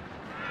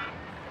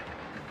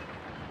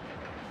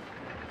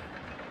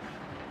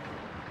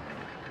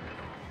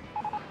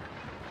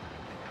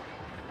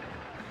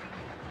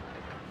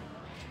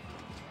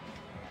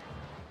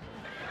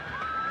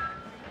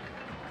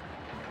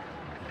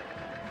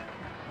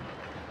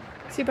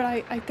 See, but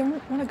I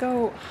don't want to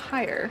go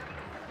higher.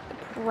 The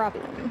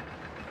problem.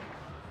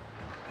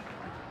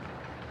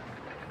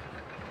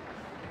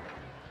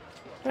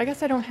 But I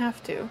guess I don't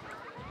have to.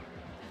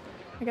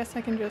 I guess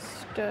I can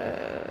just do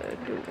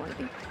one of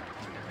these.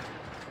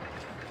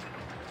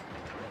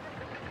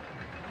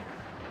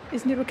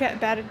 Is Noodle Cat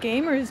bad at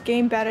game, or is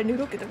game bad at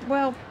Noodle Cat?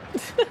 Well,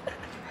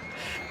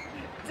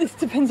 this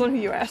depends on who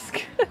you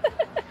ask.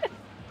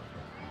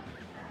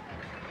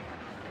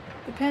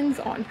 Depends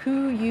on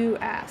who you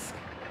ask.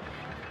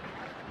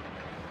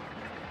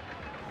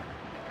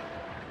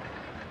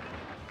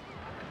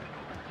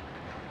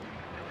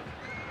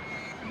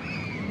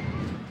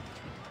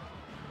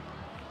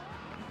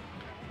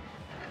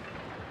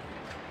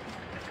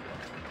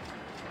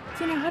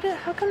 So, you know,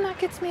 how come that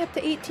gets me up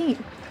to 18?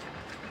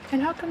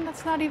 And how come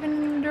that's not even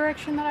in the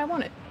direction that I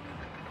wanted?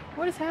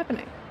 What is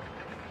happening?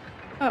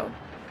 Oh.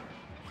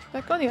 Did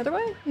that go the other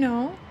way?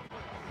 No.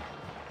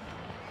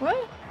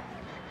 What?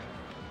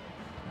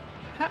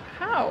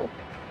 How?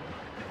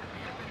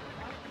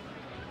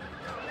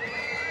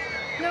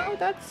 No,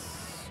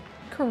 that's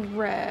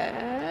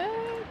correct.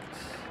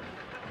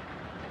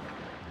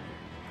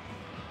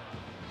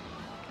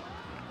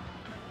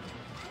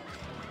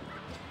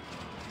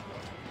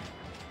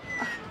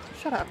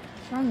 Shut up.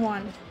 Wrong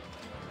one.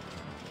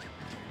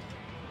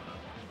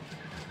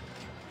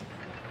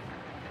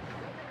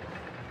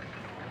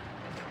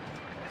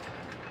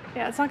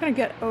 Yeah, it's not gonna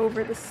get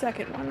over the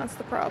second one, that's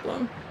the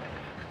problem.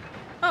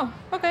 Oh,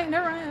 okay,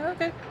 never mind,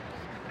 okay.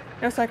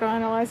 No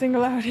psychoanalyzing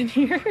allowed in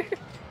here.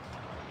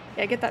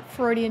 Yeah, get that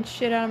Freudian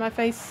shit out of my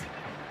face.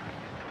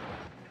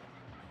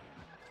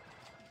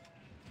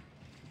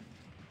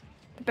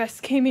 The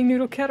best gaming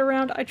Noodle Cat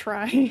around, I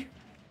try.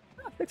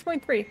 Oh,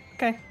 6.3,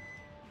 okay.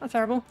 Not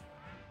terrible.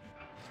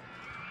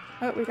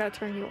 Oh, we gotta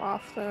turn you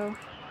off, though.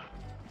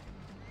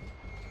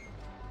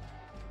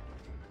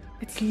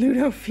 It's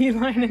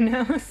ludo-feline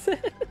analysis.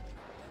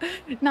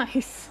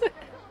 Nice.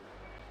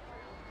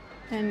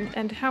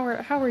 And how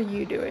are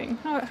you doing?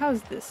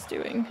 How's this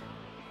doing?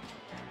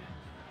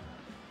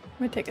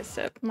 Let me take a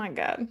sip. My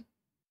God.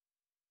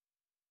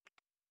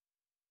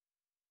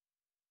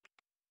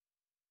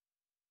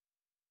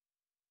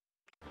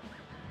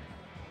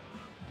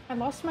 I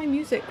lost my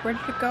music. Where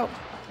did it go?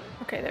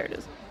 Okay, there it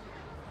is.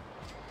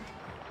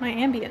 My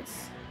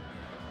ambience.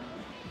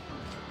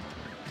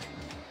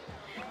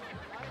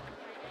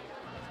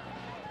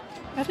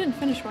 I didn't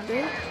finish one,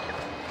 did I?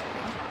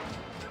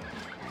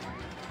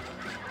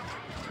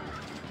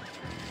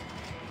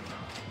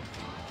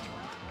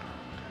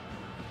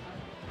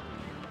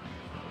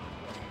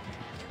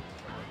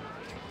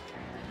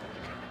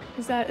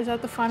 Is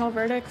that the final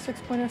verdict?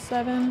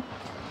 6.07?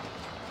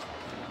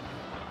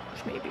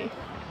 Maybe.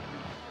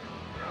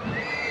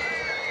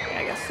 Yeah,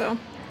 I guess so.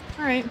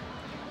 Alright.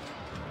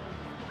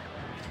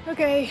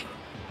 Okay.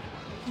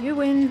 You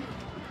win.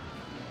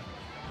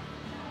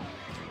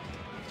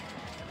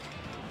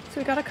 So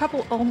we got a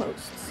couple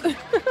almosts.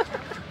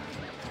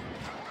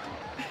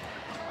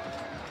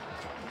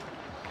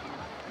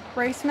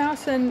 Rice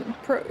Mouse and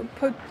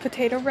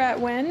Potato Rat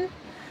when?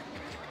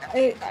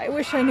 I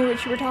wish I knew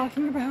what you were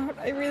talking about.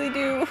 I really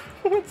do.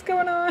 What's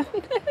going on? 1,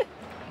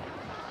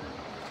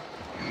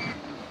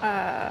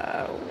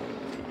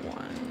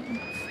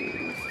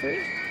 2, 3.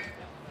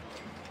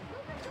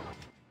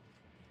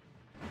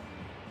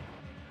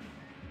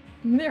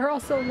 They're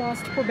also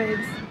lost for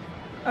babes.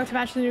 Oh, to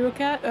match the Noodle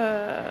Cat?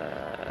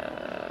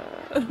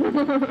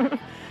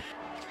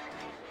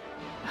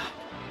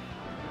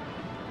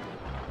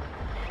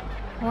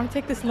 I want to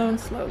take this loan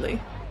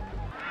slowly.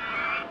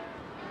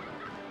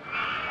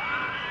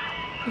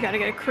 You gotta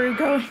get a crew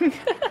going.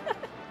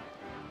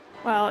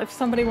 Well, if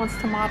somebody wants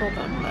to model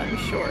them, then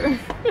sure.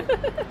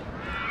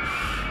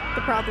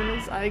 The problem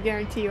is, I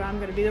guarantee you I'm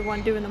gonna be the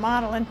one doing the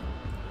modeling.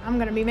 I'm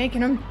gonna be making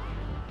them.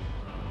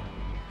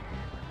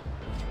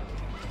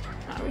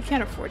 Oh, we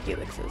can't afford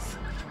helixes.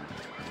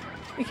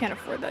 We can't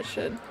afford that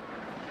shit.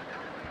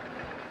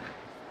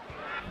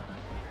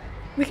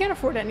 We can't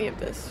afford any of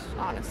this,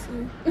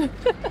 honestly. This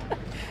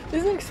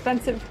is an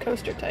expensive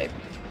coaster type.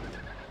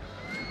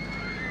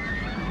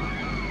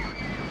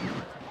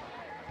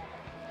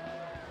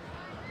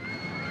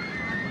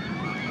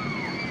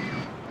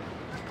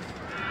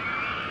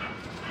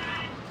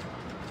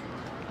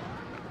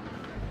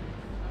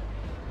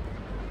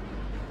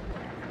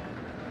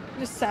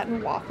 Just sat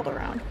and waffled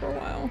around for a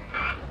while.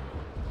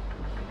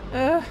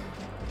 Wah.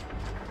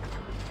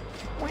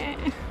 Okay,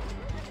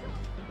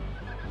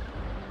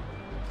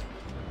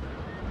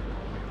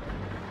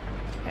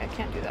 I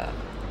can't do that.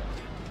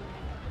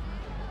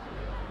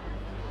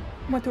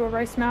 What do a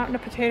rice mouse and a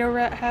potato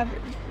rat have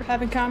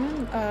in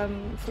common?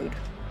 Food.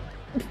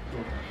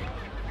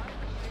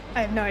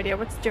 I have no idea.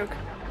 What's the joke?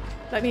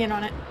 Let me in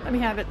on it. Let me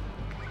have it.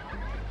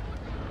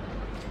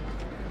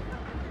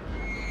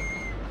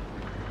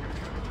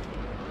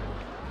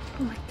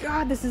 Oh my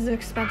God, this is an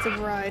expensive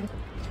ride.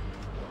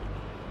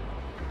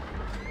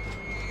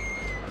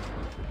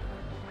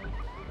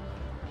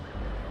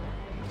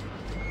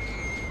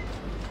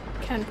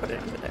 Can put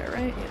it under there,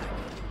 right? Yeah.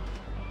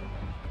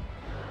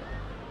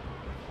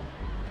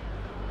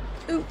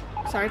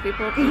 Sorry,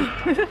 people.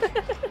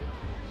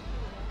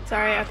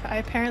 Sorry, I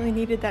apparently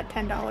needed that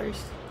 $10.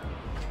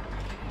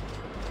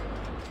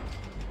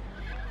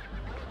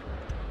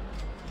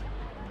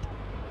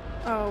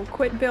 Oh,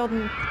 quit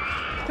building.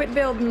 Quit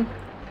building.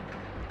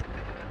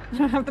 I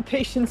don't have the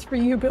patience for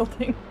you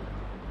building.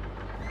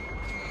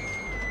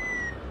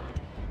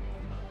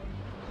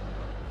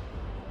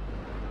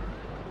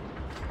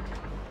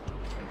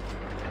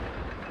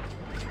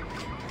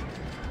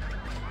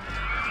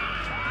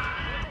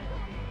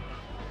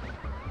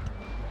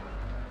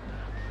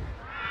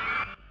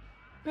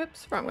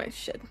 Oops, wrong way,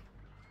 shit.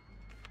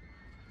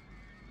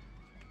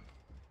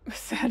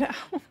 Sad owl.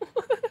 What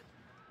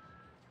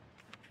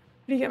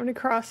are you getting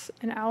across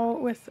an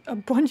owl with a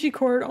bungee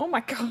cord? Oh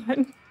my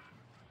god.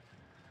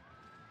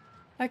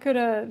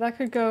 That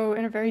could go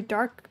in a very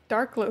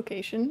dark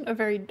location, a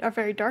very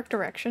dark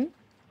direction.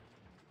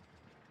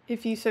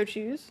 If you so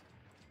choose.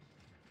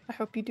 I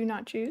hope you do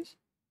not choose.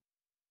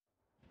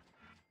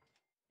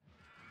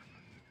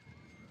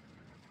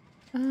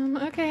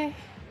 Okay.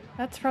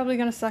 That's probably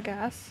gonna suck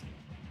ass.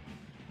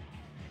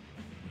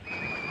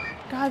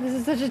 God, this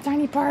is such a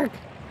tiny park!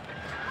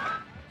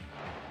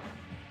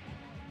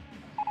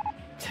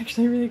 It's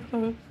actually really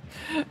close.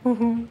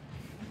 Ooh.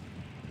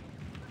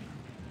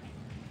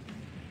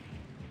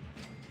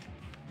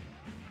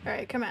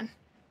 Alright, come on.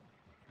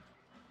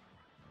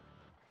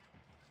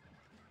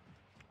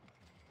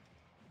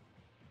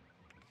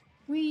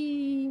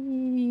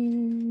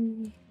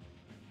 Whee!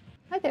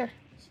 Hi there.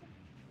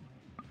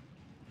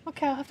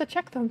 Okay, I'll have to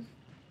check them.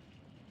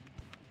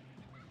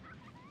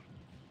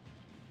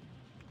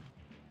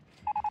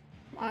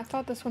 I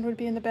thought this one would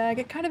be in the bag.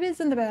 It kind of is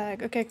in the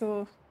bag. Okay,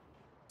 cool.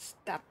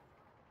 Stop.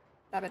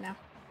 Stop it now.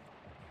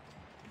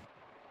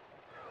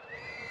 Do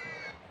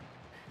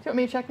you want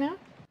me to check now?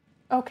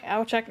 Okay, I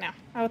will check now.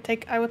 I will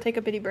take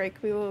a bitty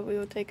break. We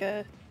will take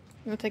a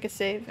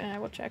save and I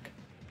will check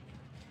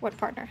what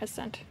partner has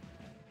sent.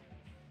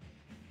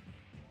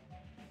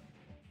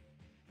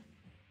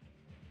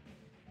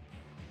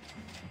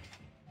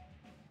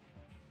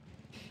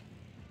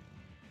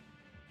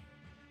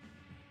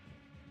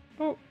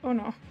 Oh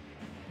no.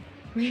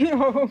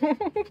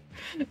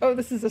 Oh,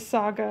 this is a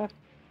saga.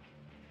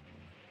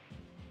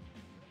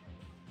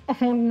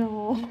 Oh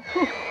no.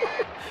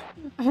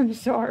 I'm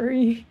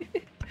sorry.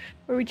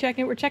 What are we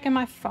checking? We're checking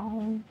my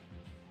phone.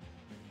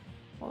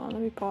 Hold on,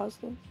 let me pause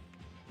this.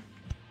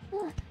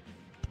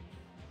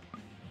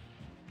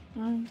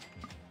 Hi.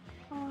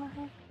 How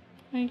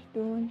you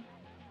doing?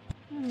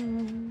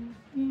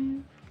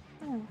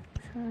 Oh,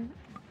 sure.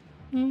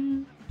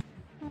 You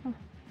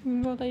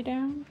can go lay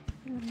down?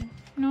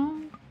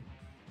 No?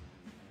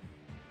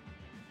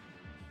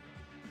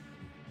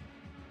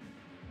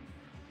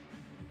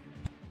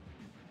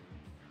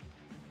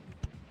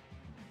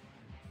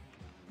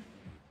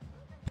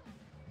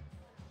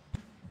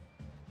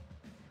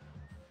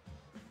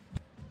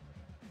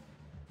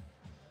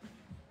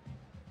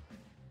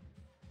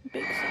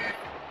 Big sigh.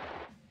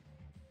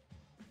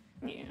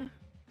 Yeah.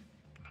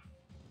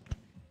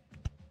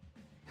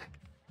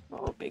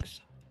 Oh, big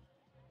sigh.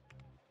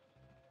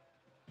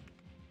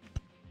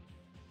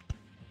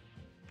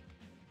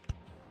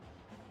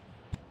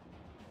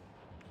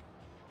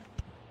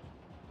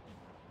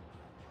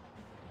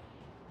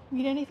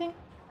 Need anything?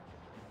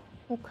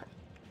 Okay.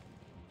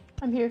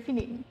 I'm here if you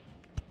need me.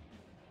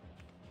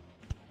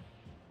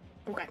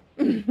 Okay.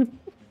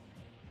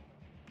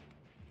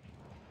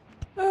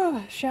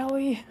 Oh, shall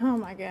we? Oh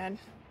my god.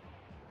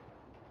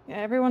 Yeah,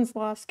 everyone's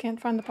lost.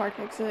 Can't find the park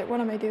exit. What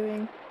am I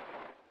doing?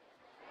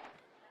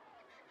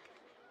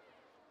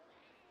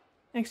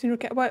 Next noodle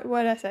cat.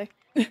 What'd I say?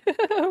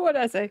 What'd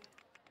I say?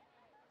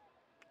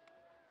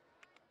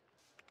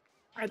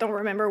 I don't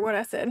remember what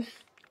I said.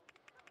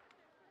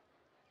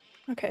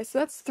 Okay, so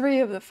that's 3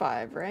 of the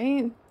 5,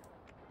 right?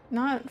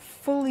 Not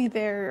fully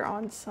there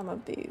on some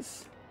of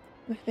these.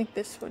 I think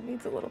this one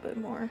needs a little bit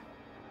more.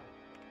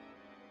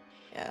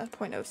 Yeah,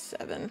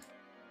 0.07.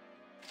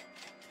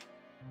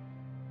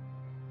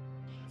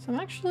 So I'm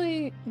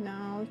actually...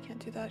 No, we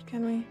can't do that,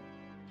 can we?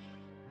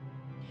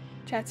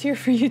 Chat's here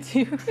for you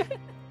too.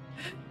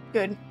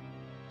 Good.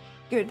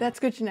 Good, that's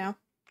good to know.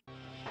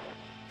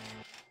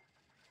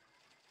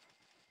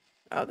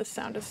 Oh, the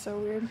sound is so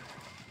weird.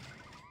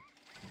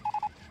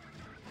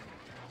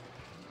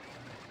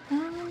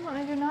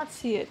 I do not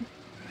see it.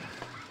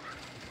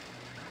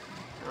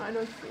 No, I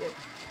don't see it.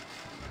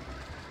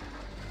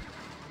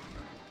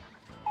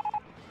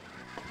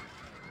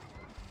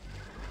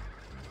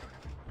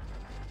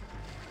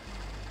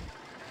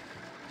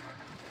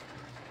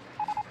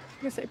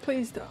 I'm gonna say,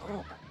 please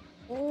don't.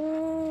 Oh,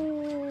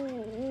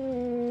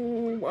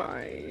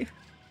 why?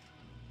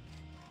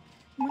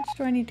 How much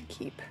do I need to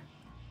keep?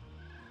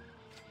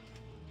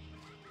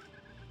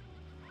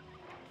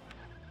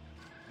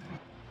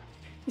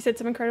 You said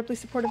some incredibly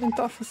supportive and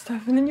thoughtful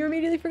stuff, and then you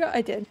immediately forgot.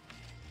 I did.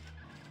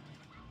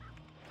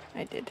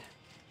 I did.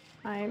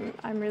 I'm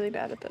really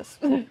bad at this.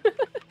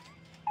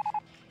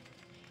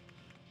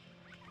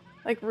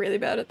 Like, really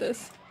bad at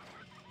this.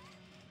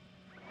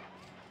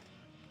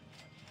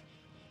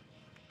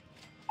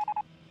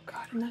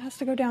 And that has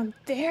to go down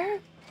there?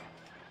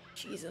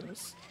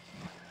 Jesus.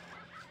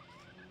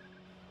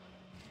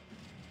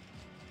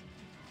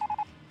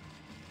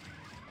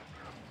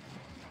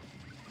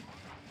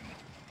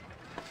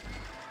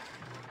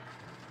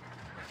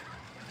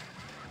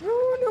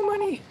 Oh, no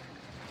money.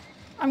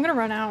 I'm gonna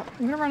run out.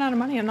 I'm gonna run out of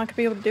money. I'm not gonna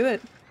be able to do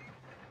it.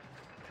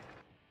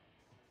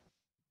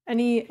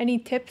 Any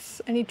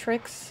tips? Any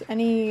tricks?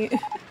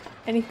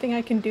 Anything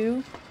I can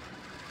do?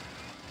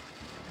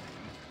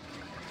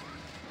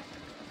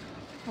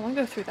 I wanna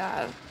go through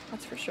that.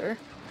 That's for sure.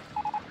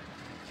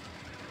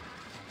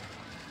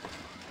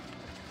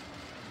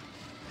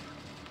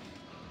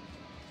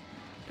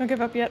 Don't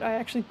give up yet. I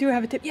actually do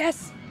have a tip.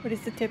 Yes! What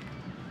is the tip?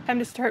 Time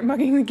to start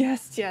mugging the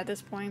guests. Yeah, at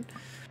this point.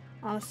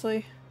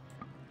 Honestly.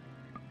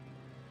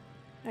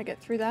 Can I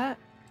get through that?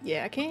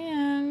 Yeah, I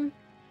can.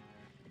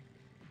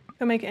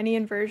 Don't make any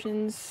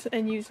inversions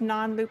and use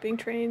non-looping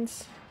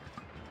trains.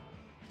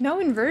 No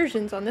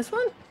inversions on this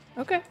one?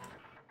 Okay.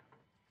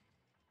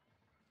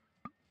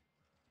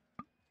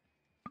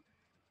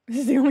 This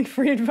is the only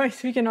free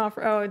advice we can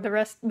offer. Oh, the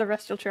rest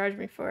you'll charge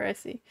me for. I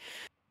see.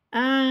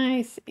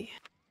 I see.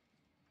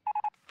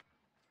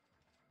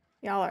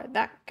 Y'all are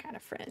that kind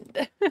of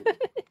friend.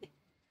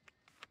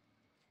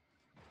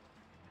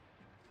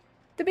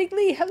 The Big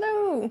Lee,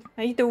 hello!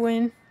 How you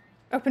doing?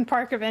 Open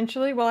park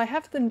eventually? Well, I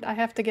have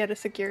to get a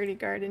security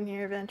guard in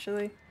here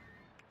eventually.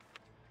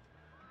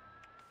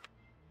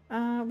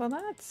 Well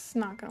that's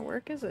not gonna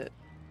work, is it?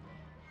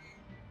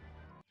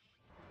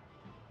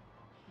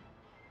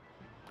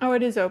 Oh,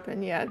 it is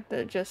open, yeah.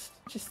 Just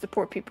the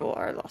poor people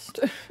are lost.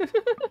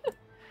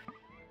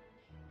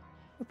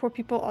 The poor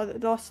people are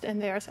lost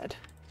and they are sad.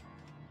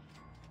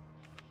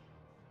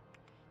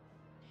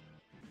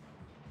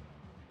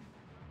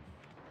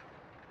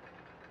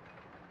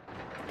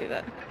 Do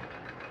that.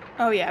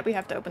 Oh yeah, we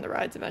have to open the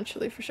rides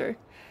eventually for sure.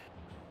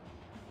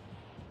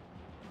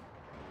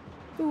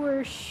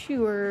 For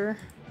sure.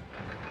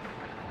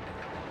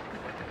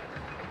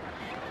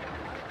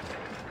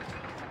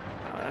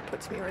 Oh, that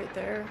puts me right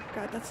there.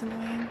 God, that's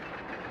annoying.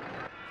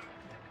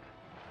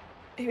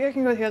 Maybe I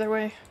can go the other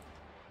way.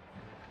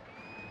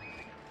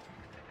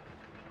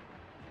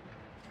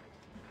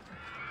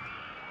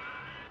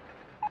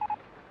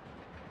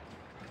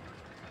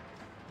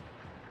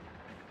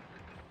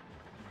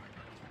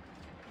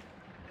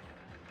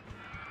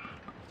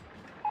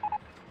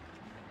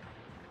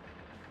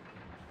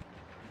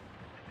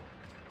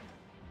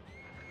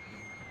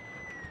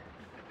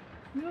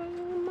 No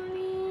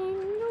money,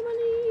 no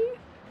money.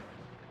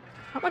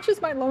 How much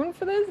is my loan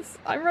for this?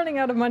 I'm running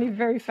out of money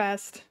very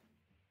fast.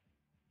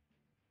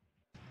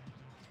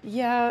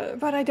 Yeah,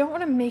 but I don't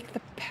want to make the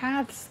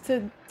paths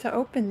to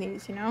open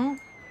these, you know?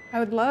 I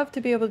would love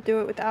to be able to do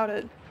it without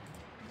it.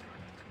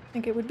 I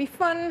think it would be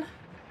fun,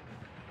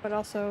 but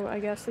also I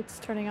guess it's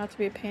turning out to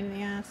be a pain in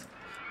the ass.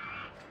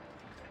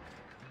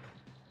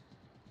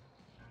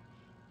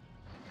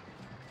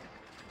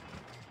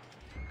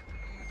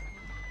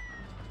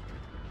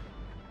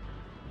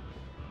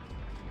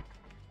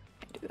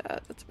 Can't do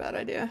that, that's a bad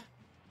idea.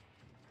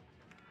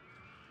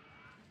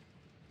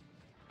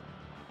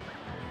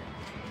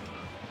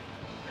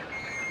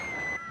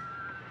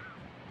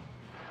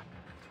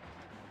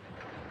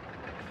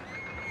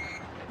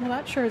 Well,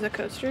 that sure is a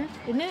coaster,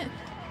 isn't it?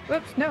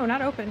 Whoops, no,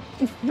 not open.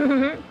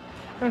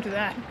 Don't do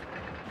that.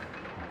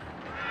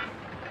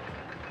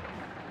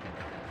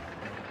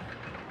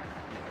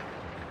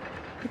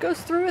 It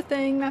goes through a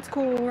thing, that's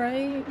cool,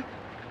 right?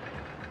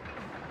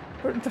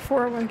 Or the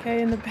 401k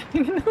in the bank.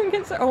 No one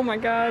gets. Oh my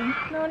god.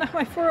 No, not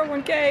my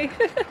 401k.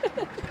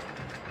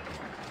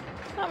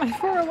 Not my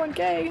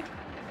 401k.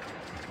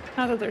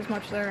 Not that there's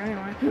much there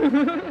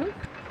anyway.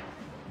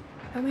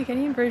 Don't make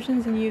any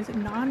inversions and use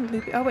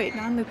non-looping. Oh wait,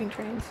 non-looping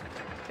trains.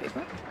 Wait,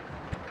 what?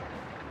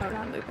 Oh,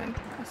 non-looping.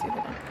 I see.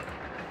 Hold on.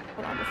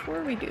 Hold on.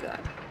 Before we do that.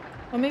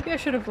 Well, maybe I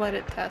should have let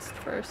it test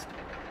first.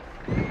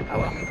 Oh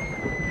well.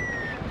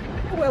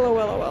 Oh well, oh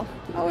well, oh well.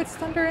 Oh, it's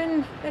thunder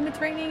and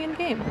it's raining in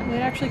game. It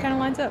actually kind of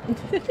lines up.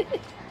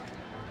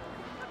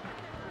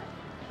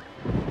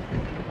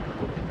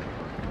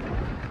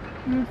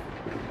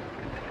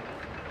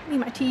 Need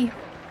my tea.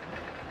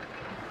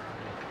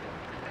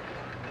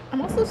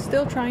 I'm also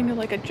still trying to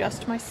like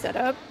adjust my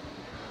setup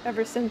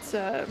ever since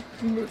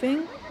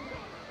moving.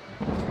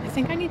 I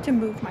think I need to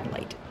move my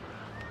light.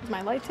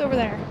 My light's over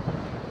there.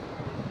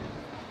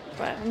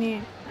 But I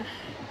mean,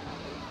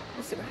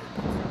 let's see what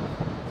happens.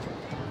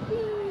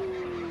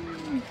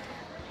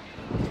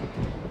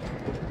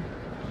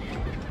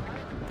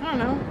 I don't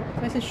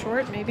know. Nice and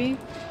short, maybe.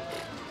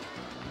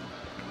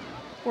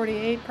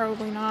 48,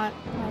 probably not.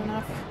 Not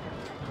enough.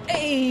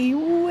 Hey,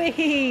 wait!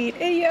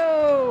 Hey,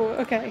 yo!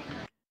 Okay.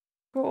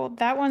 Cool.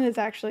 That one is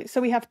actually...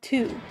 So we have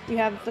two. We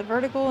have the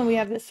vertical and we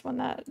have this one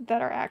that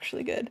are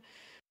actually good.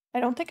 I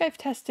don't think I've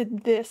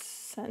tested this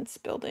since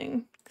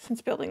building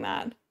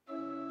that.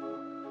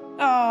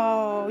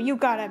 Oh, you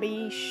gotta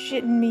be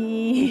shitting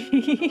me.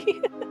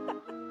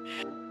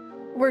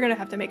 We're gonna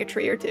have to make a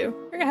tree or two.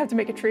 We're gonna have to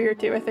make a tree or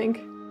two, I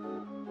think.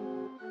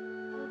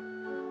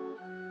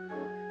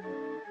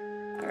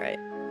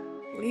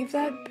 leave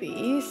that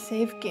be.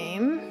 Save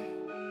game.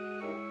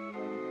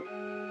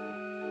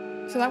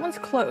 So that one's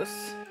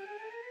close.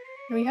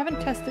 We haven't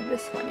tested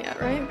this one yet,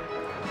 right?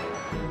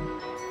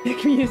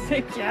 Big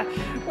music, yeah.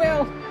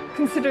 Well,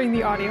 considering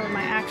the audio in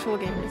my actual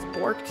game is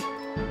borked.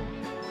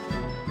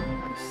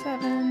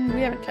 7.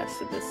 We haven't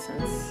tested this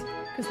since,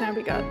 because now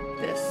we got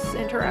this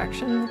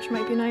interaction, which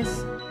might be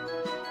nice.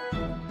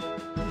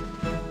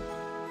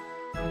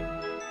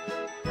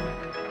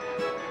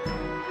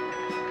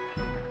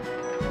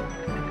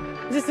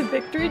 Is this a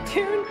victory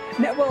tune?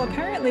 No, well,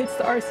 apparently it's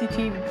the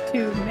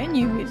RCT2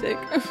 menu music.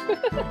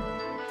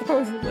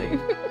 Supposedly.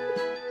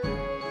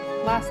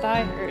 Last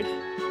I heard.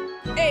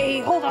 Hey,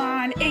 hold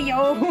on! Hey,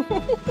 yo!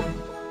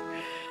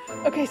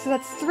 Okay, so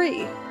that's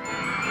 3.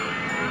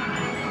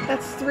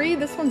 That's 3.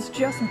 This one's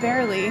just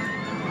barely.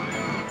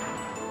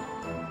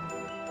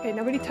 Okay,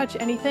 nobody touch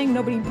anything,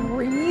 nobody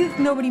breathe,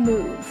 nobody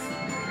move.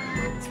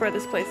 I swear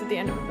this plays at the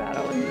end of a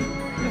battle in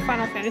the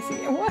Final Fantasy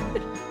game. What?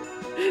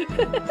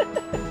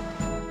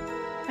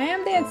 I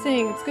am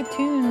dancing, it's good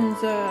tunes.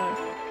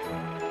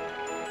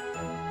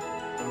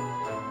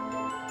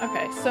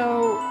 Okay,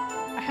 so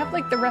I have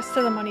like the rest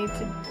of the money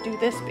to do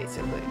this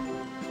basically.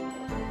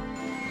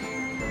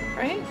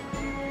 Right?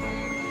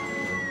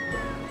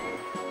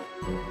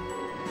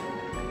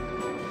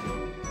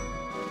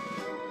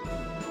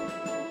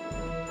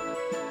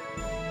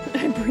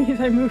 I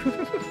breathe, I move.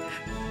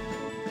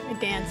 I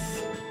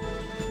dance.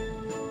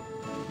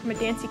 I'm a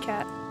dancy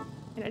cat.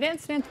 And I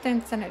dance, dance,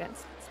 dance, and I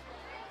dance.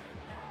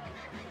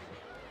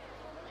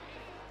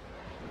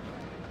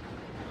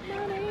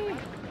 Money!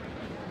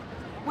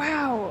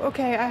 Wow,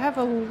 okay, I have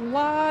a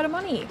lot of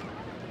money.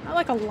 Not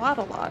like a lot,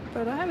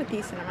 but I have a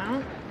decent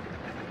amount.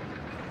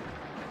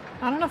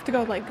 I don't have to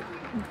go like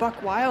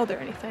buck wild or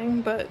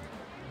anything, but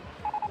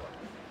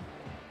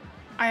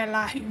I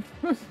alive.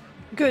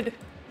 Good.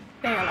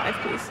 Stay alive,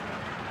 please.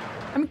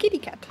 I'm a kitty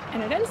cat,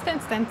 and I dance,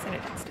 dance, dance, and I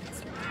dance,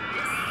 dance.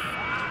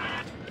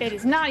 Yes. It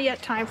is not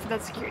yet time for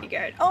that security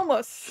guard.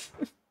 Almost.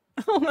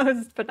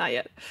 Almost, but not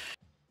yet.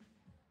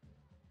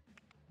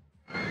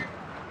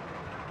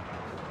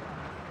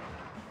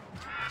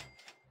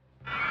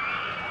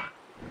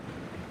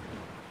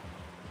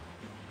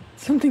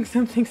 Something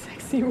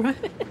sexy, what?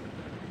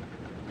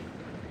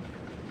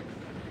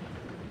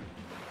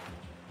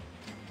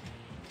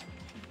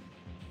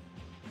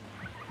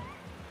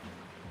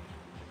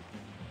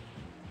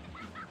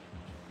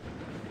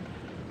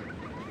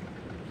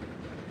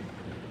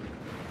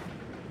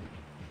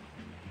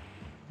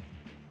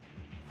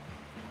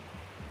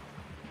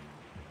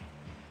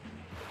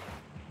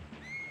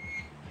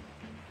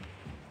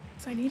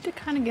 So I need to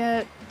kind of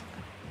get...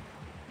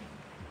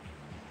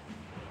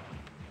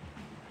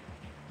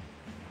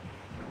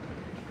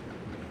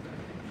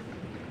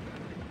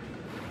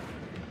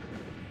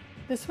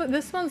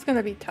 This one's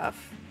gonna be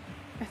tough.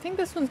 I think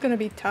this one's gonna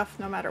be tough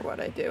no matter what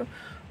I do.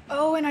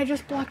 Oh, and I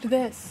just blocked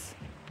this.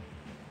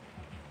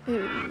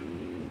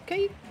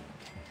 Okay.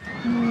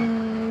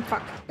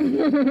 Fuck.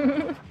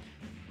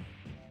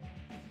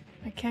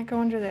 I can't go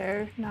under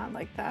there. Not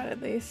like that,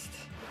 at least.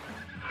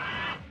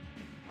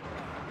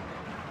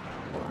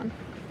 Hold on.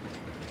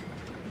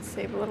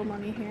 Save a little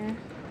money here.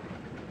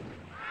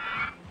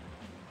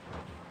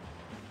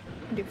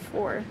 Do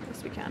 4.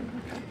 Yes, we can.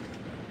 Okay.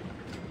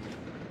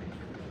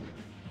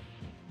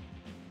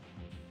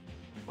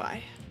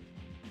 Why?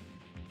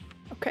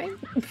 Okay.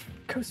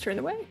 Coaster in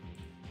the way.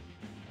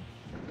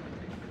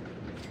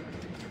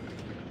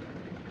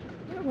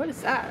 What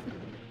is that?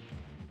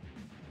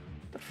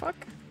 The fuck?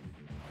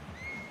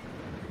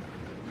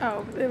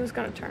 Oh, it was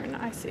gonna turn.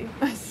 I see.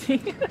 I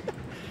see.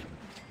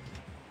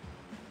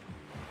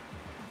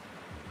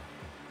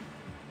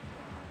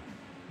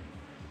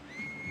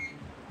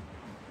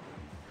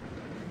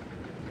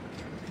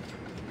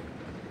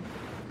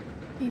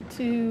 Need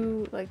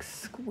to like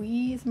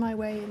squeeze my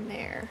way in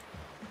there.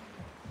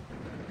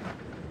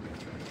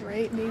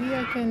 Right? Maybe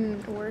I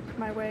can work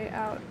my way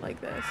out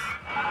like this.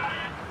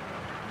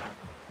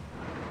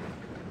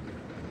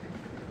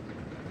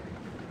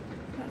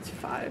 That's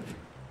 5.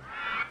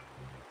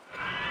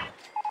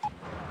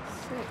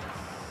 6.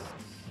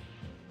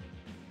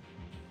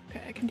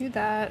 Okay, I can do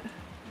that.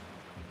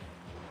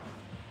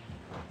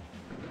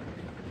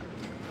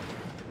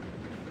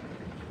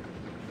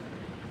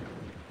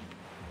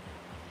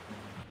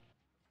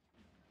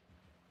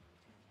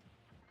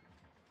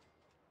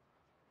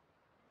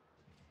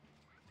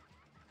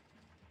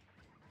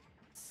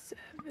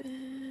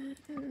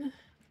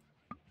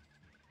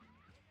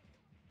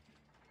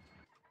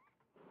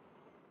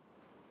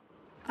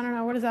 I don't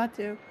know, what does that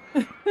do?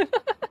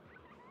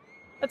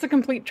 That's a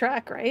complete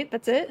track, right?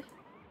 That's it?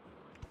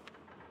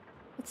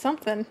 It's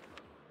something.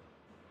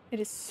 It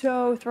is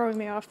so throwing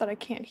me off that I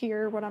can't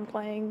hear what I'm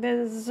playing.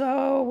 This is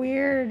so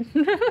weird.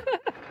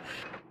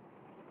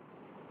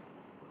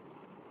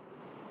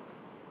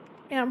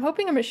 Yeah, I'm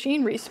hoping a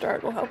machine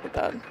restart will help with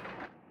that.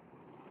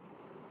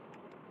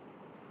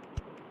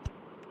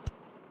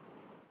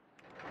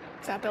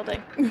 Stop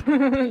building.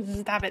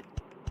 Stop it.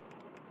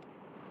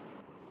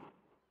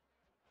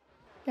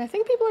 Yeah, I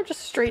think people are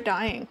just straight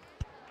dying.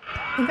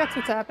 I think that's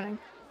what's happening.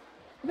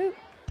 Boop.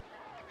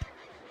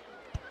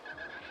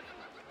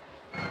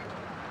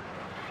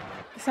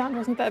 The sound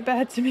wasn't that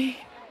bad to me.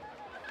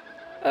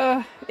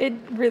 It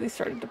really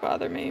started to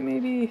bother me.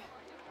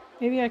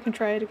 Maybe I can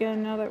try it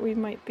again now that we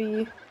might be...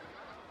 Did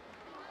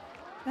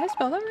I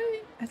spell that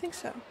right? I think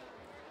so.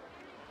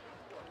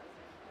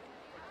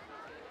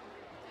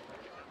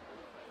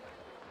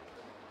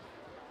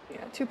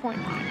 Yeah, 2.9.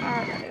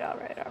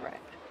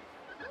 Alright.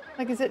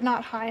 Like, is it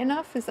not high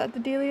enough? Is that the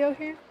dealio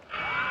here?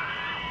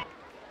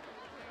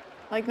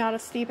 Like, not a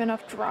steep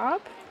enough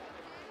drop?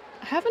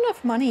 I have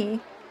enough money.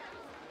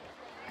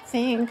 I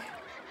think.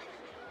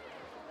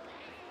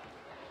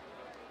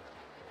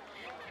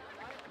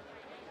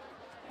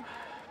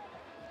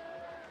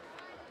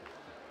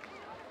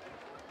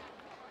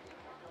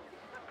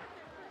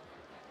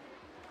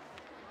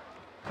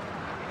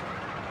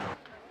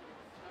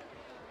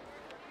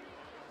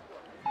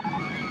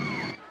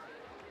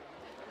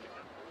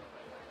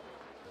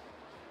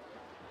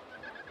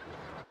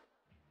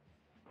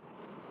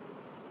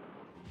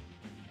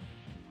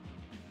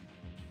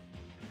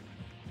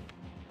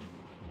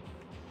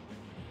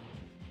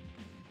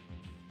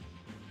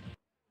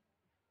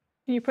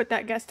 Can you put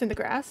that guest in the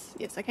grass?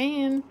 Yes, I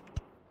can.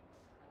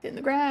 In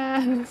the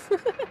grass.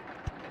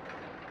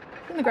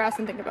 In the grass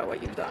and think about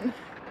what you've done.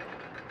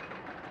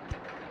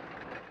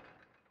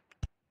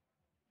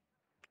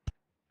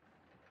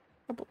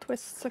 Couple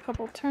twists, a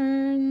couple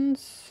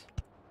turns.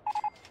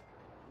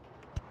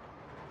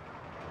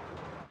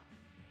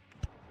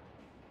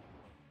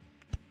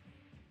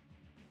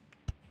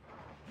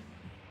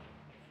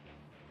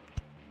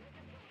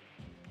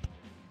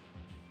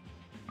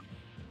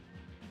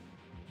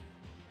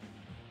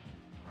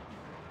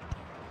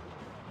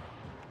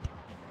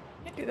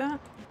 Can't do that.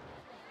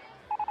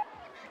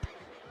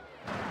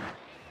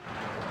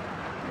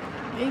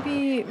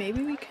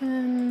 Maybe we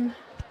can...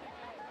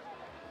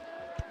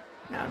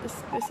 No,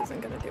 this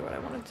isn't gonna do what I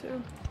wanted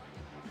to.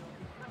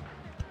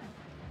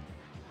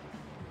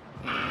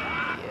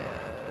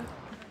 Yeah.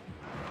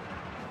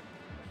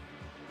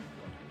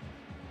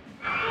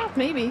 Well,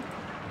 maybe.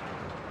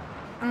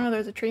 I don't know,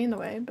 there's a tree in the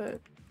way, but...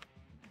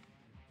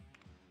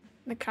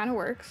 It kinda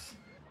works.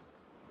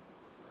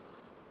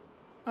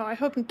 Oh, I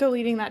hope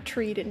deleting that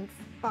tree didn't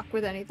fuck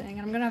with anything,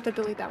 and I'm gonna have to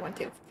delete that one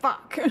too.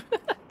 Fuck!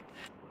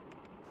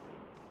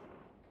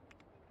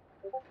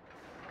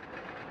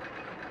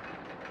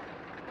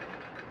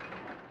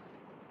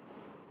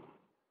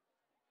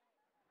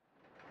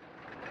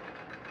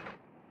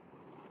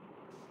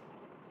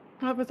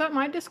 Was that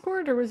my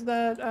Discord, or was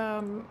that,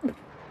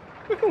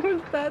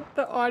 was that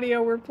the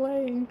audio we're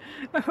playing?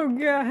 Oh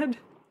god.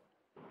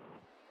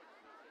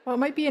 Well, it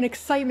might be an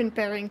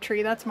excitement-bearing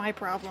tree, that's my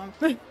problem.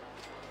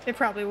 It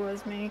probably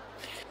was me.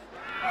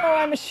 Oh,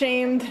 I'm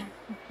ashamed.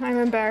 I'm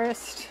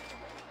embarrassed.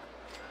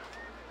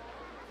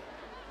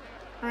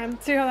 Alright,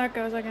 let's see how that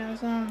goes, I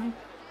guess.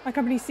 My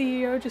company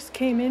CEO just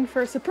came in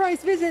for a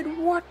surprise visit.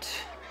 What?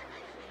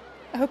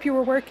 I hope you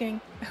were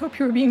working. I hope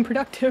you were being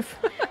productive.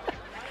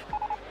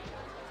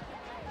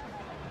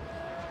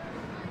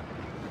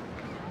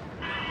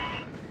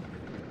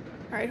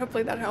 Alright,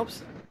 hopefully that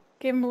helps.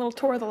 Gave him a little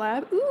tour of the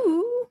lab.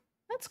 Ooh,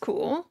 that's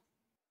cool.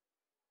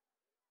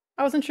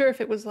 I wasn't sure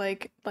if it was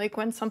like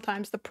when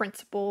sometimes the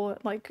principal,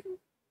 like,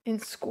 in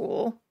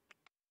school,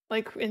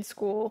 like,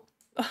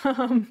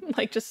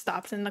 just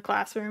stops in the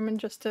classroom and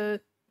just to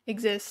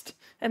exist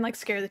and, like,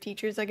 scare the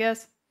teachers, I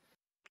guess.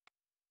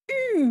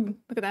 Ooh,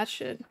 look at that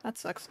shit. That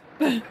sucks.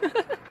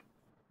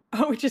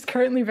 Oh, which is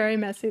currently very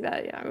messy,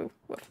 that, yeah, ooh,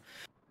 woof.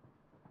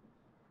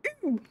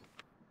 Ooh.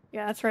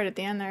 Yeah, that's right at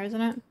the end there,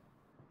 isn't it?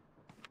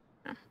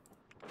 Yeah.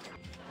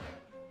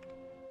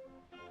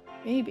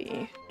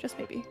 Maybe. Just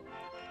maybe.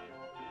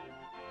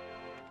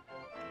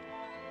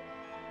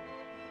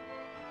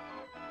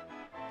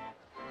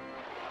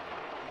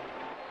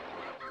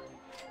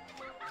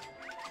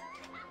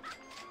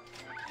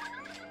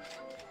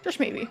 Just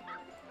maybe.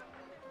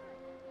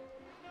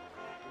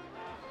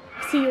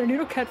 See, you're a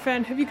Noodle Cat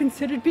fan. Have you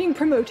considered being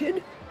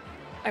promoted?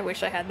 I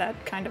wish I had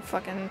that kind of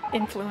fucking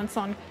influence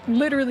on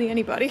literally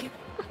anybody.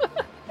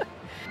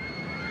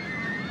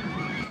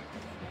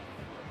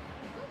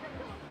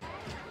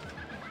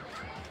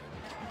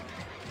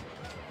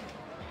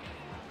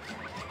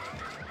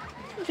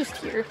 I'm just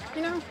here,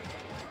 you know?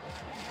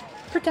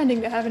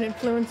 Pretending to have an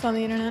influence on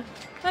the internet.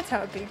 That's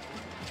how it be.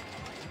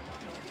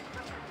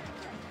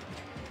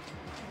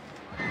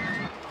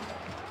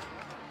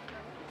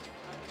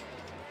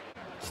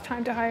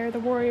 Time to hire the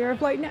Warrior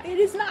of Light. Now, it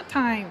is not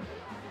time.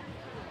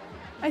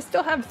 I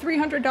still have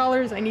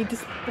 $300 I need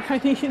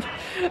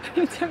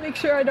to make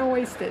sure I don't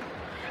waste it.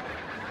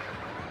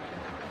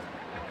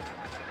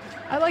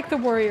 I like the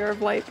Warrior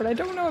of Light, but I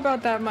don't know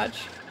about that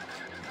much.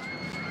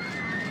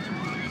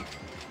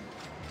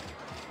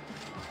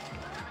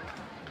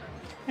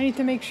 I need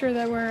to make sure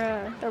that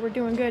we're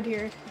doing good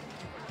here.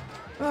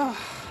 Ugh.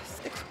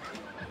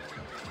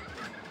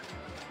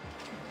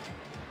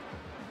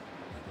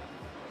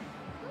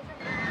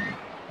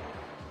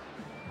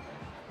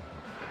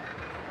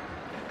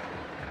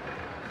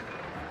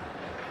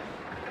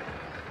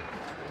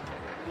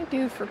 I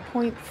do for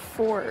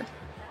 0.4?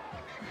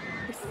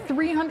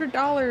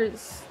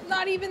 $300!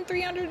 Not even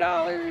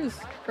 $300!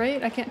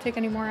 Right? I can't take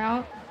any more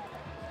out?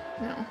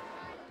 No.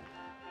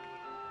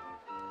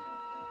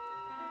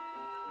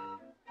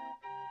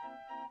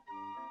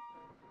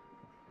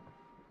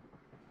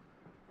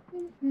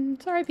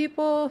 Sorry,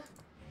 people.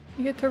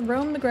 You get to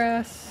roam the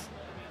grass.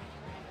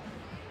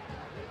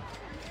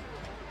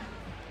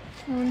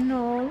 Oh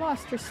no,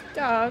 lost her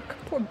stuck.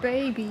 Poor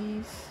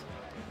babies.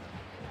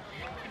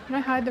 Can I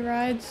hide the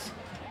rides?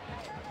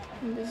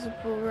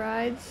 Invisible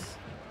rides.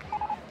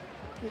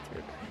 Ether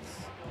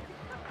rides.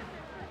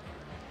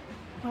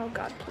 Oh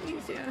god,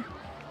 please, yeah.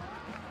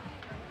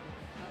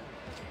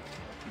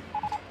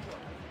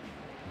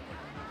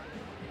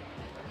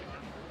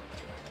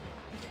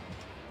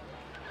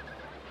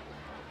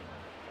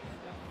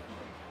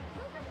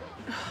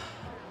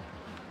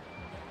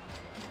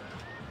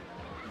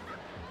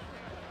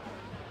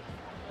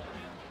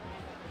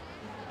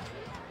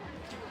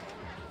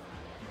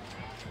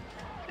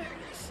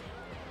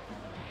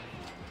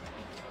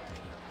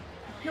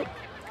 Nope.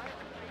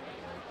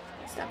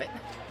 Stop it.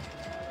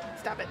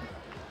 Stop it.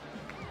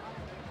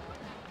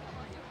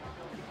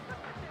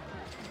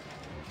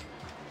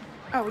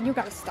 Oh, you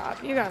gotta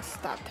stop. You gotta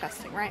stop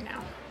testing right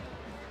now.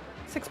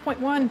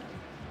 6.1.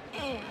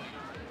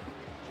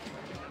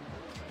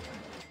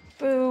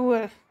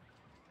 Boo.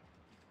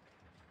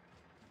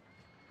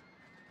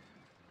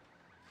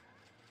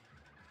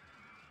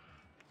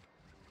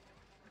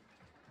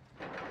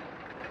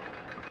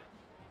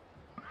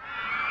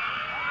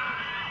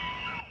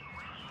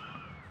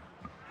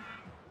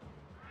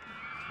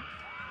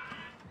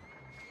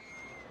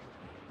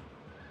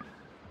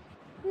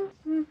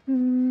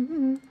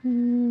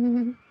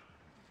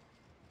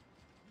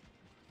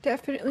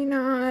 Definitely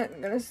not.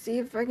 I'm gonna see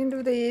if I can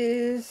do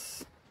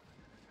this.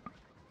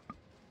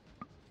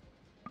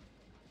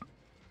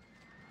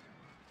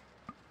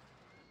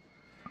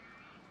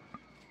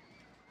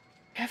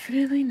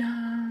 Definitely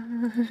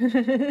not.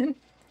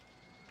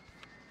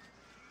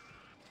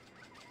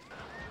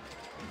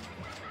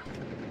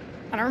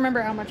 I don't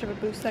remember how much of a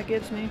boost that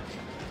gives me.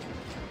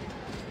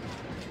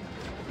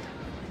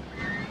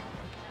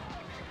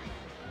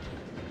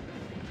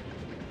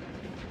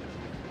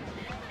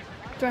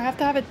 Do I have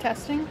to have it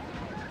testing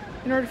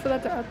in order for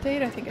that to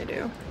update? I think I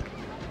do.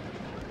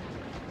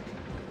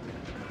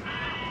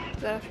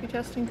 Does that have to be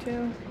testing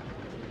too?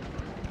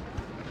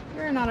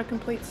 You're not a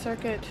complete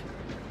circuit.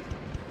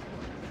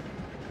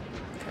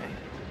 Okay.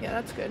 Yeah,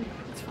 that's good.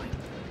 That's fine.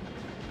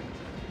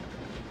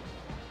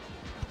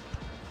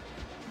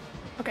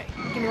 Okay,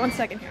 give me 1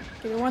 second here.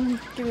 Give me one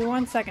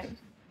second.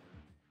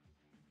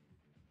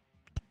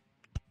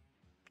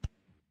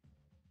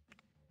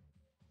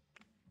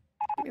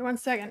 Give me 1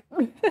 second.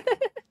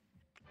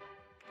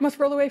 Must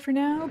roll away for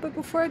now, but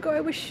before I go, I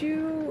wish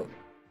you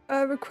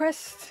a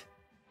request.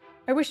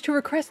 I wish to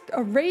request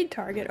a raid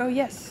target. Oh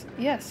yes,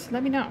 yes.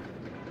 Let me know.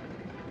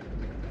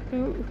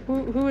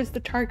 Who is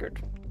the target?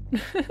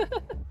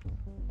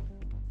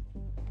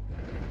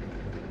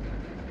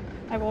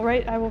 I will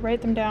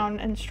write them down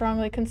and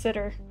strongly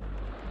consider.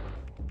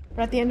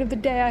 But at the end of the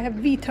day, I have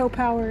veto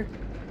power.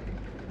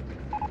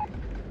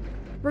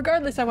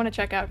 Regardless, I want to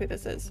check out who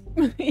this is,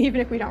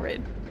 even if we don't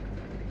raid.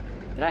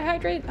 Did I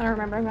hydrate? I don't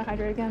remember. I'm gonna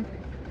hydrate again.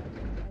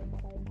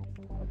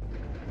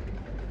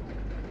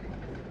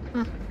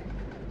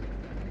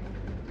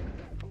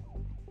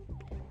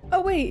 Oh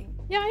wait,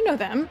 yeah, I know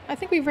them. I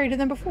think we've raided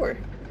them before.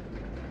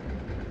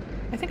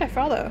 I think I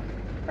follow.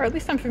 Or at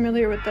least I'm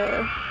familiar with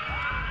the...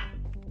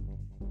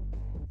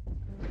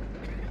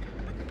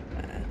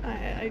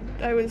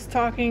 I was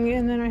talking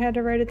and then I had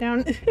to write it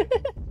down.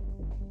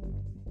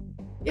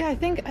 Yeah, I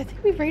think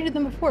we've raided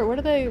them before. What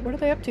are they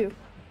up to?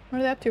 What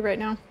are they up to right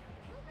now?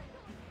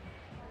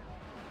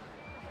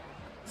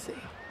 Let's see.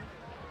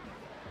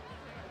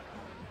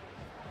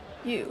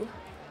 You.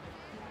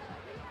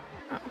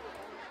 Oh.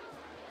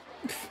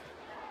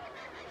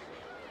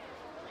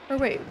 Or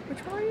wait, which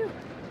one are you?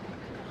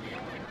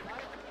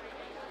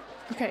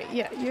 Okay,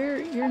 yeah,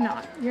 you're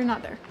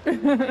not there.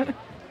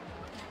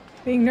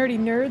 Being nerdy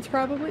nerds,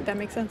 probably? That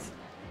makes sense.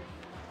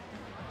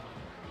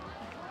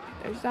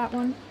 There's that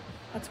one.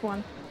 That's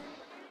one.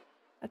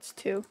 That's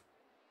two.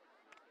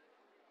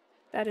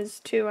 That is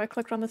two. I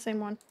clicked on the same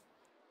one.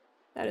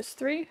 That is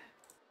three.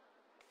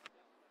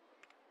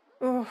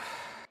 Oh,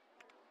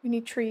 we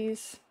need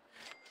trees.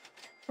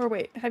 Or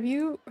wait, have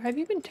you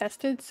been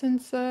tested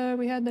since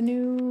we had the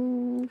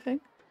new thing?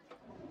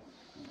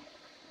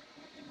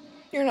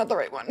 You're not the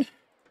right one. Is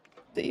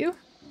it you?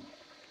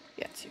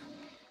 Yeah, it's you.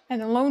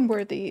 And the Lone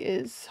Worthy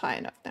is high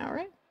enough now,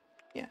 right?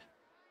 Yeah.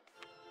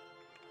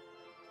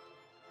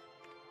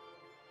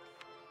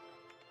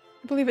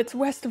 I believe it's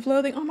west of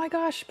Loathing. Oh my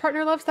gosh,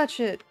 partner loves that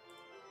shit.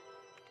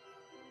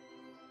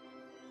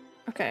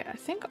 Okay, I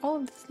think all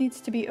of this needs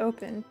to be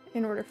open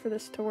in order for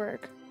this to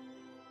work.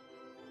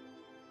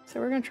 So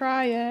we're gonna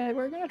try it.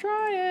 We're gonna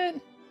try it.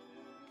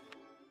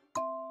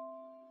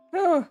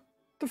 Oh,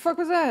 the fuck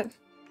was that?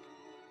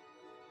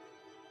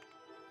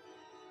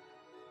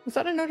 Was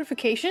that a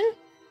notification?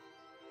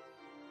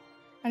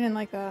 I didn't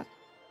like that.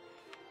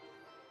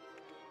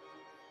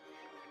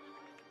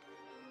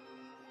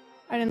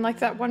 I didn't like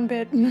that one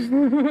bit.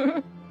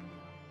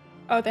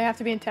 Oh, they have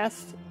to be in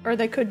test? Or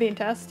they could be in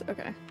test?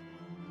 Okay.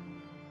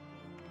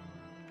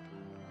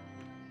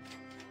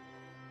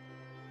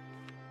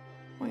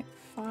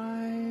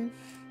 .5...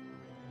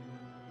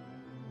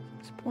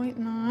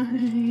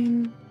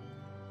 6.9...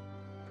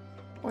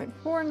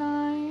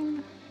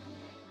 0.49...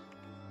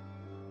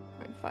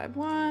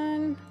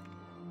 0.51...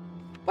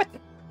 What?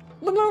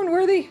 Lamone,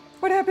 Worthy!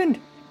 What happened?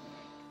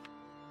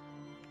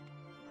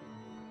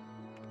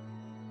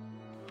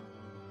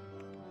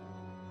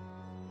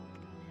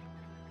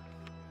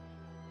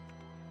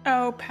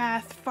 Oh,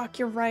 path. Fuck,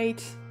 you're right.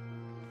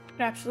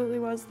 It absolutely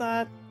was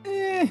that.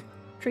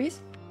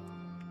 Trees?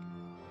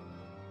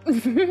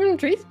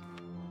 Trees?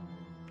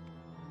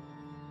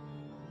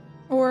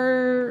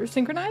 Or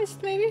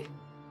synchronized, maybe?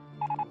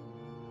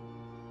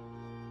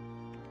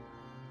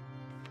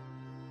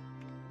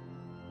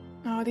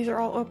 Oh, these are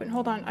all open.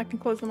 Hold on, I can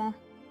close them all.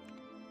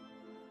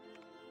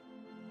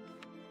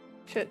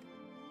 Shit.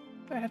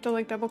 Do I have to,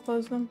 like, double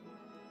close them?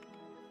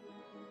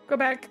 Go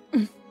back.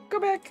 Go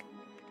back.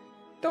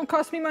 Don't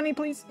cost me money,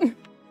 please.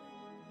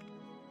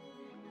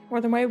 More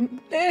than my...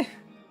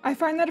 I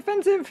find that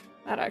offensive.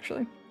 That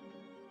actually.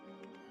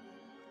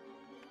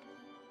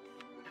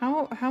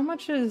 How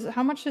much is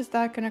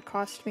that gonna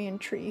cost me in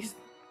trees?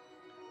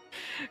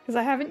 Because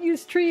I haven't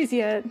used trees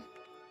yet.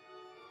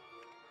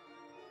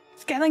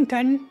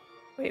 Skellington.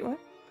 Wait, what?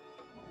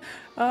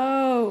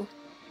 Oh,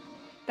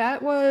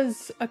 that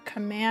was a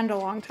command a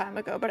long time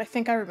ago, but I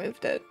think I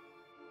removed it.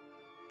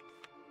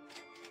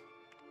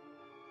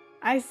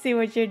 I see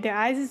what you're doing.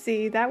 I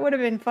see. That would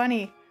have been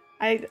funny.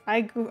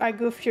 I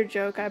goofed your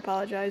joke. I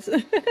apologize.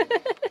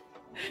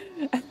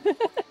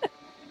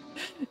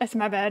 That's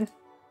my bad.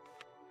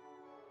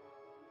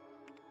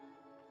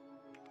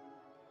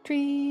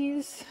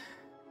 Trees.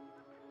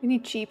 We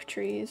need cheap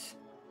trees.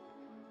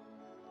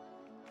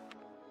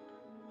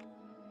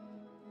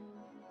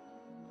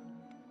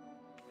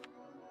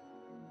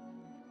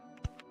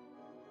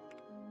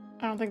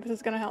 I don't think this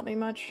is gonna help me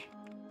much.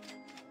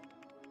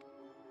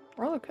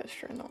 Roller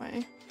coaster in the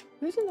way.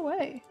 Who's in the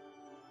way?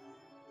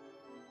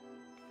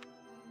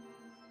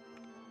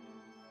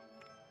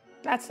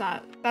 That's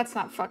not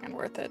fucking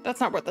worth it. That's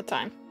not worth the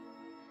time.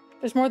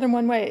 There's more than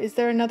one way. Is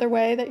there another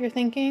way that you're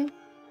thinking?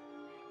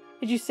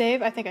 Did you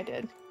save? I think I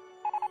did.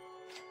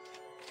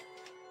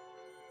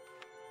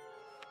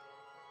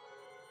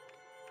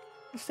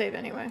 We'll save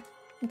anyway.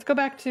 Let's go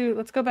back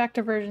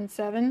to version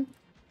 7.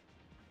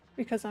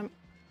 Because I'm...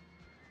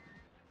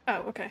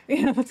 Oh, okay.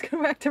 Yeah, let's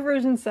go back to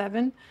version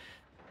 7.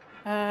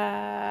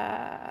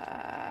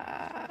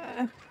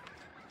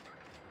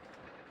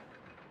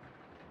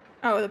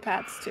 Oh, the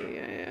paths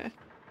too,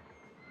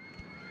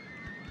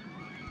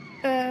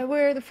 yeah.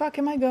 Where the fuck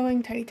am I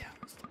going? Tiny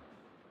Towers.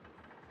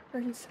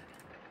 Version 7.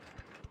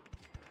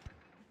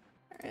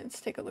 Alright,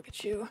 let's take a look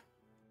at you.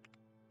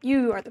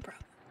 You are the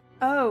problem.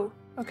 Oh,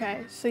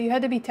 okay. So you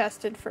had to be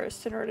tested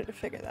first in order to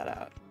figure that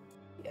out.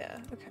 Yeah,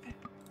 okay.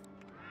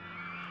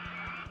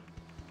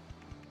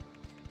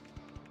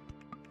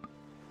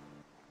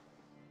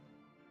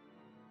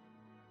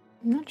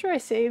 I'm not sure I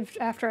saved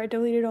after I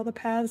deleted all the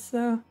paths,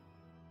 though.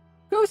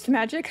 Ghost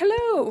magic,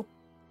 hello!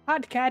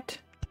 Hot cat.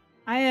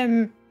 I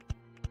am...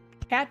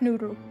 Cat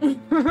Noodle.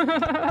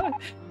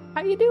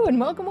 How you doing?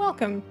 Welcome,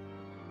 welcome.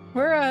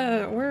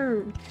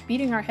 We're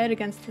beating our head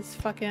against this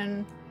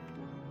fucking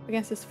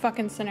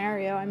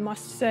scenario, I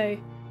must say.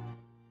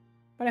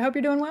 But I hope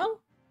you're doing well.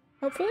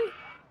 Hopefully.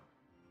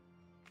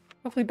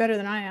 Hopefully better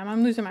than I am.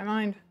 I'm losing my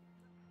mind.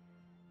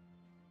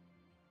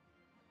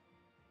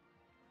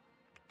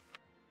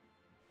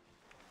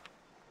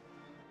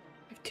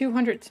 I have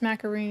 200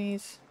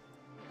 smackaroonies,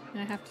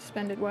 and I have to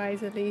spend it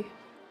wisely.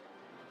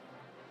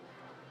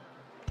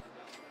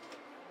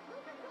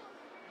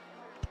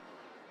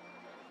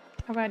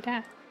 How about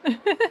that?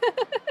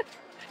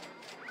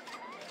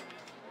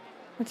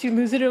 Once you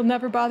lose it, it'll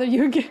never bother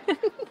you again.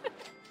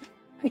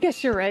 I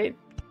guess you're right.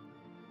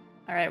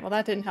 Alright, well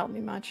that didn't help me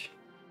much.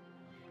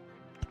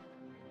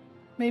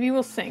 Maybe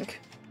we'll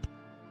sink.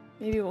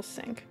 Maybe we'll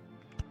sink.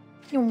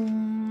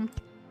 Tiny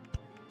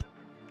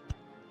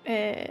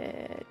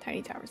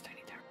towers,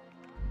 tiny tower.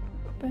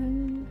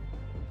 Open.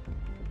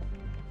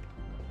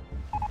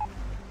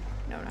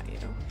 No, not you.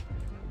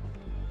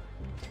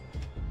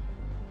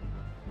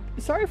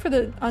 Sorry for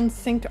the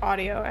unsynced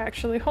audio,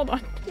 actually. Hold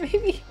on.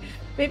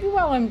 Maybe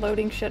while I'm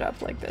loading shit up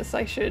like this,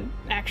 I should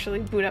actually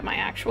boot up my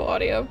actual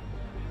audio.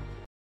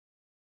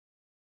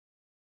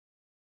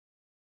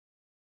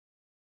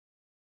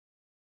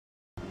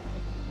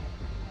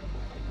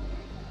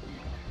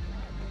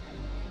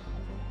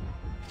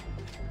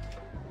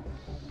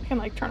 I can,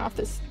 like, turn off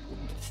this...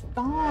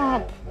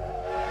 Stop!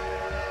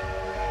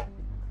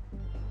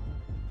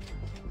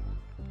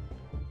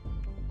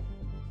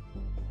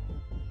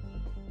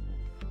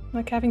 I'm,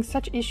 like, having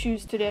such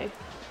issues today.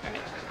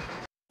 Alright.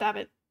 Stop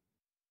it.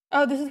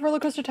 Oh, this is Roller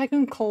Coaster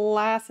Tycoon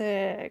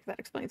Classic! That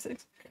explains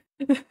things.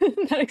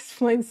 That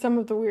explains some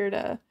of the weird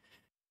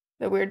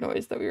the weird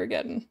noise that we were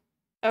getting.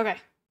 Okay.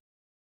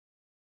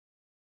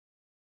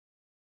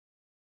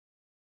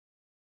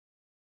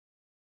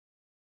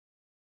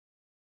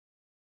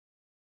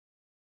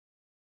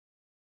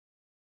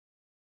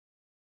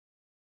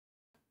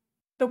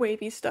 The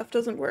wavy stuff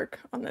doesn't work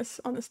on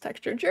this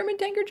texture. German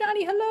Tanker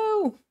Johnny,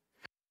 hello!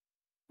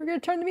 We're gonna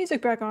turn the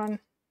music back on.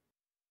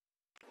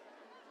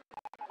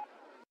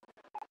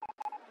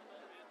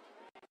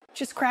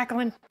 Just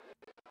crackling.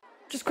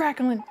 Just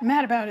crackling. I'm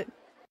mad about it.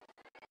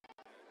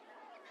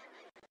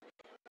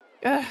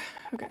 Ugh,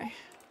 okay.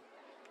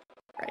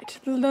 Right,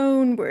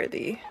 Lone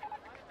Worthy.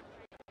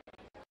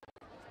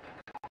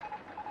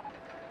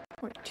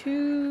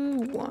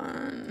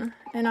 0.21.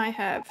 And I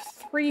have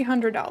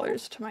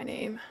 $300 to my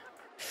name.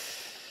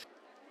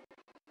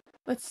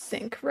 Let's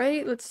sync,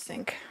 right? Let's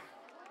sync.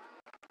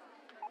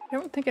 I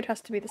don't think it has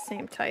to be the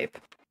same type,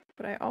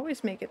 but I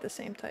always make it the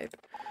same type.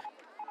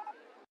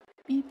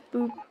 Beep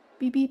boop,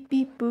 beep beep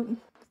beep boop.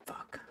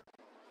 Fuck.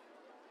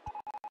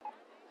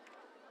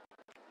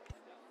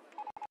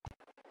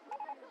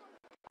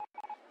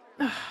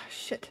 Ah,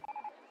 shit.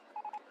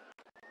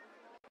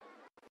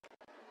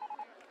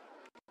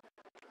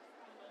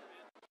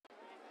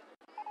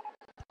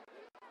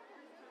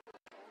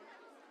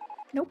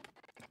 Nope.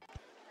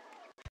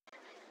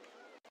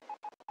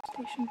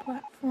 Station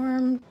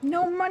platform.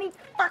 No money,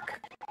 fuck!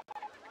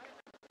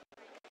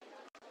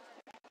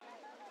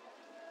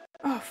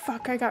 Oh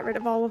fuck, I got rid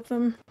of all of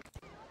them.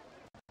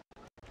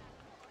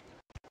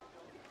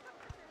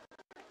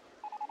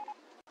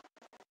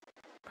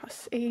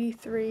 Costs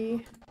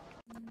 83.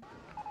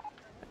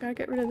 I gotta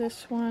get rid of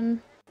this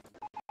one.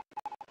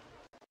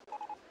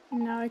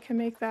 And now I can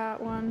make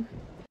that one.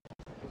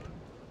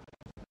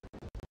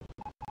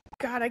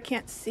 God, I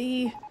can't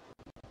see.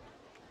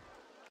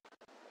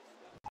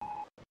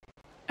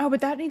 Oh,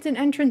 but that needs an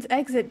entrance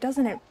exit,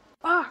 doesn't it?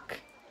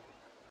 Fuck!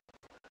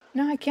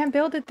 No, I can't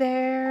build it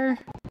there.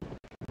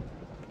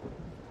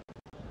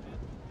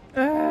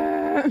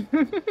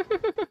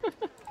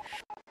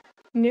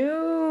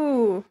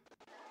 No!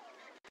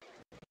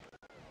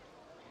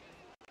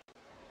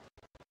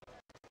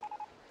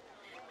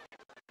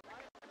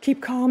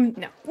 Keep calm.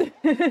 No.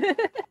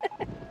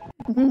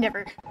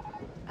 Never.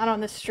 Not on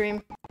this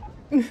stream.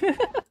 I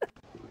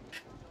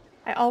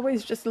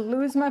always just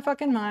lose my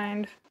fucking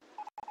mind.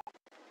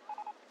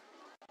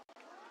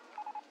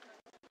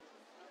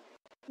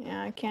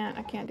 Yeah, I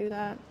can't do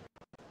that.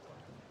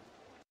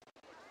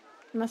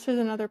 Unless there's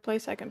another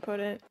place I can put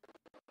it.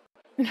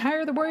 And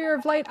hire the Warrior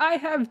of Light. I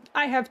have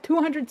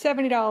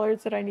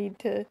 $270 that I need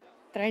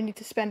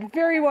to spend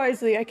very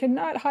wisely. I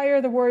cannot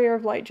hire the Warrior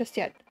of Light just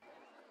yet.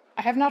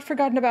 I have not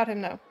forgotten about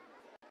him though.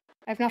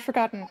 I have not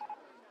forgotten.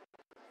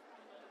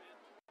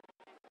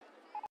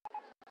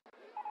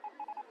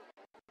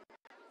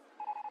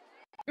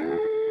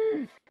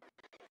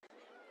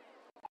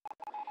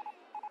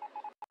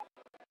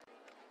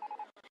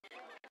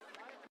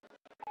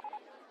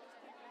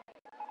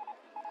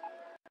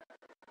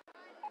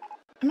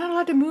 I'm not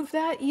allowed to move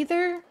that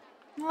either. I'm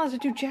not allowed to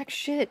do jack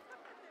shit.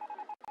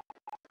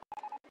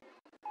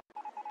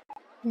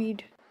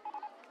 Need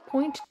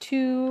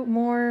 0.2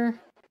 more.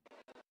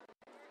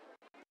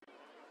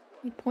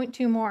 Need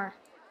 0.2 more.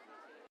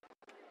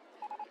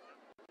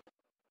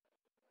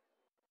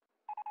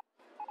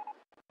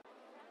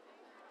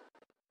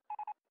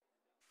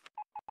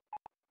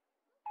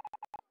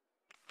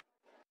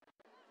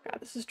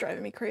 God, this is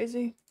driving me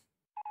crazy.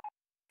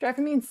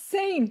 Driving me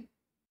insane!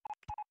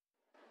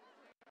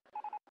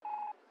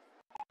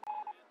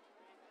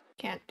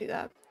 Can't do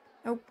that.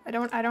 Nope, I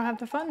don't have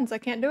the funds. I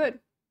can't do it.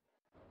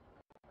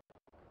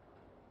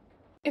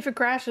 If it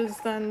crashes,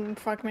 then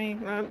fuck me.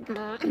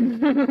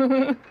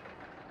 Oh,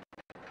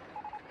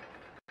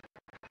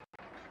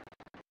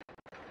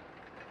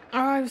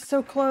 I was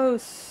so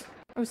close.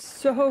 I was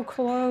so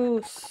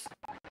close.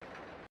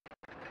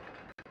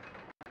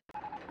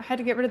 I had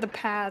to get rid of the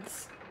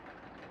paths.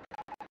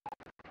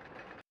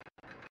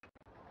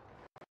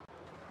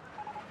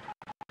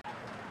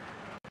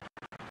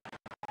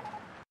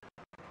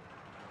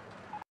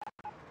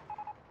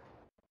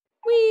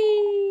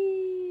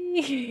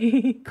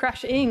 Whee!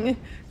 Crashing.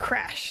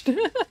 Crashed.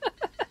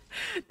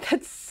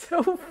 That's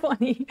so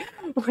funny.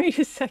 Wait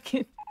a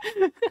second.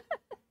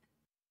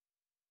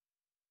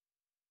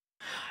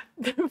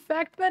 The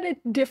fact that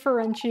it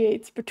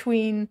differentiates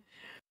between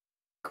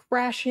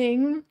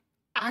crashing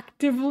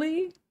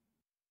actively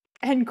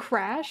and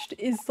crashed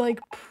is like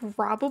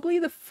probably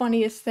the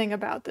funniest thing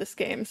about this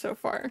game so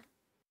far.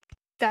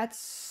 That's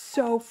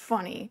so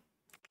funny.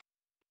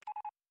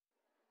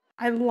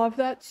 I love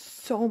that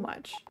so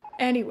much.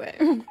 Anyway,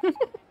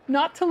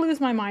 not to lose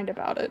my mind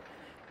about it,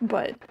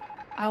 but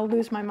I'll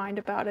lose my mind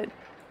about it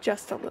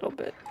just a little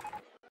bit.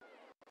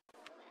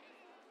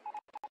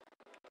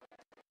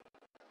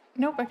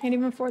 Nope, I can't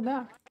even afford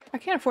that. I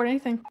can't afford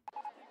anything.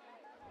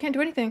 Can't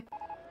do anything.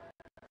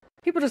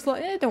 People just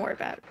like, don't worry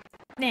about it.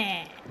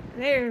 Nah,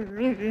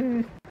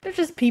 they're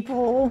just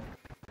people.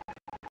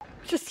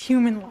 Just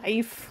human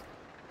life.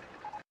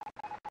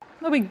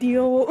 No big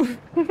deal.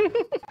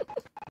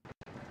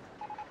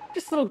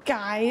 nice little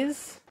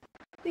guys.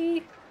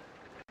 See?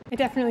 I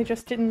definitely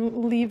just didn't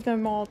leave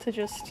them all to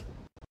just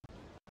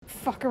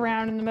fuck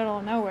around in the middle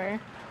of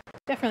nowhere.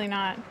 Definitely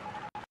not.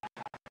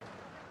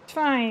 It's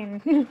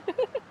fine.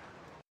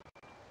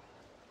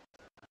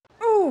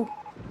 Ooh!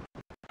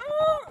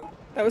 Oh!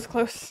 That was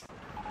close.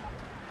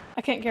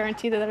 I can't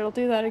guarantee that it'll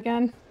do that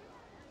again.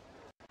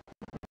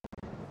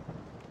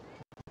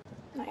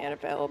 Not yet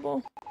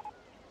available.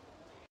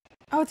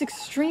 Oh, it's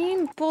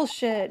extreme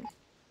bullshit.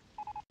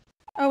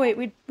 Oh wait,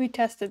 we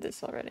tested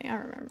this already. I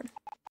remember.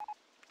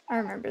 I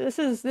remember. This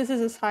is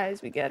as high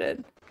as we get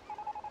it.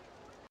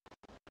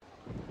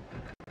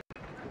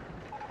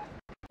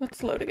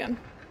 Let's load again.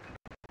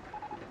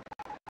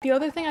 The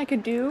other thing I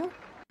could do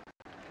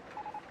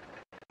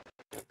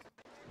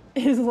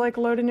is like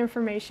load an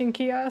information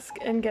kiosk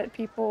and get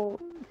people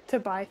to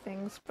buy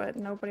things, but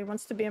nobody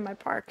wants to be in my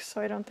park,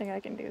 so I don't think I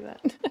can do that.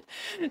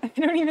 I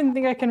don't even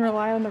think I can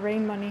rely on the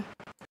rain money.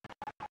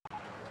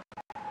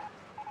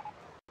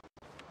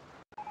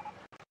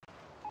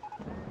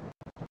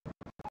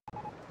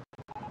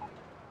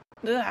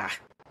 Ugh.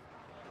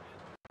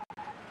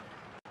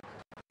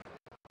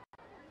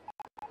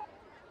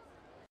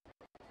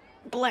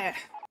 Blah.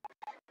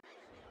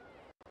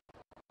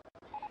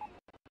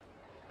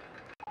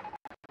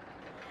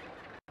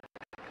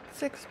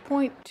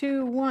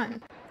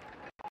 $6.21.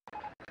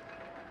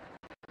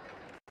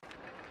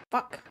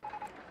 Fuck.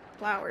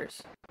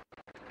 Flowers.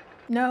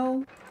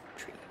 No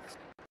trees.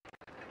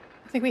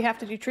 I think we have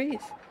to do trees.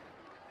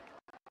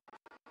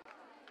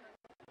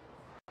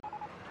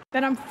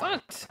 Then I'm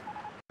fucked.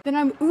 Then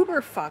I'm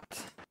uber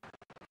fucked.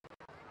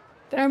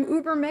 Then I'm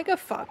uber mega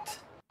fucked.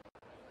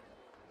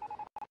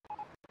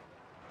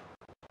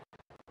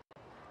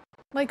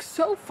 Like,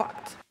 so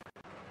fucked.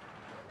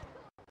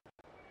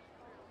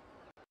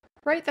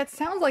 Right? That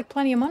sounds like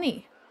plenty of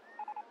money.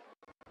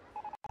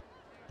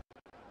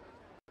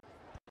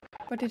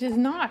 But it is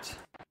not.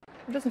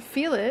 It doesn't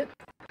feel it.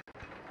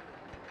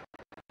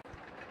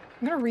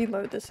 I'm gonna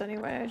reload this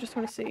anyway, I just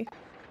want to see.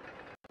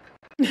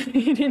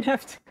 You didn't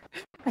have to.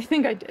 I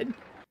think I did.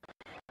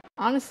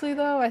 Honestly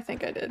though, I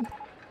think I did.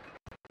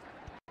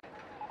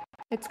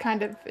 It's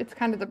kind of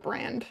the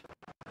brand.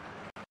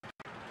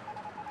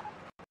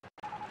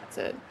 That's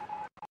it.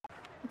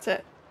 That's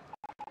it.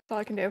 That's all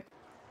I can do.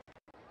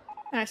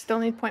 And I still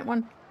need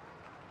 0.1.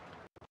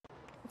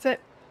 That's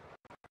it.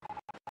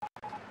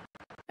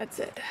 That's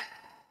it.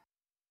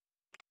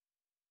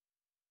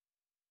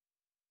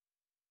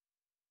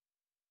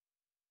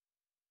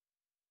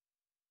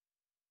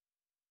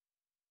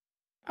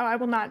 Oh, I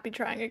will not be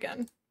trying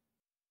again.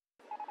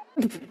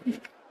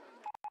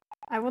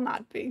 I will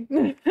not be.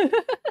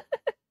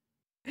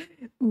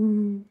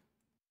 Ooh.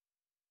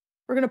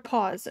 We're gonna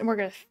pause and we're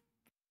gonna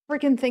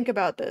freaking think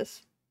about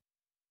this.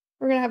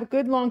 We're gonna have a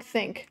good long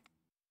think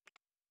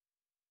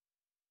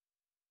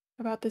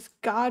about this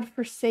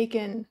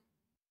godforsaken,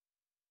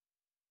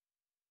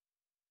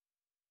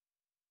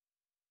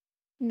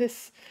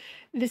 this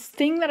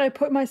thing that I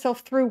put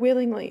myself through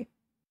willingly.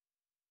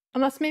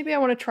 Unless maybe I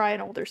want to try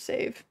an older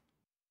save.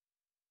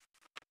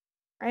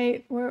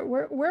 Right?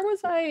 Where was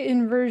I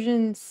in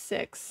version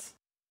 6?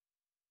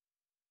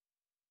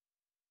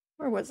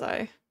 Where was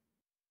I?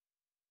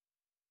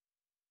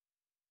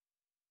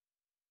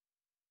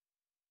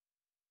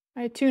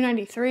 I had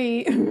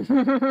 293.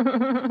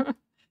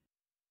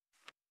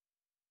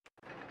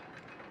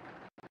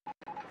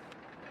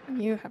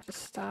 You have to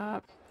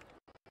stop.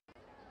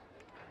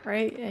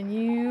 Right, and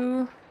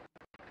you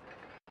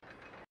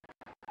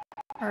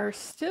are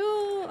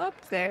still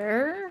up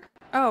there.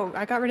 Oh,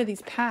 I got rid of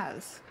these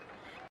paths.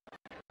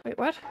 Wait,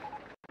 what?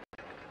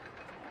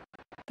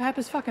 The app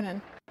is fucking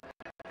in.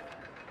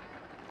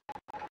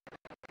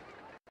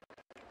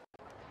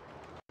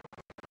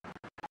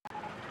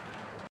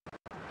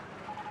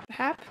 The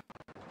hap?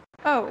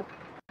 Oh.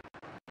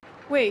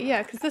 Wait,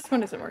 yeah, because this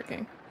one isn't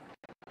working.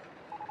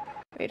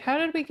 Wait, how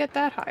did we get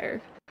that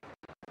higher?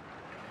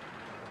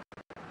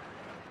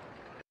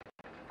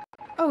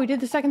 Oh, we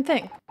did the second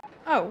thing.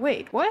 Oh,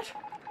 wait, what?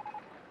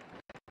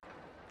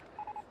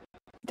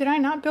 Did I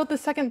not build the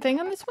second thing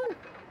on this one?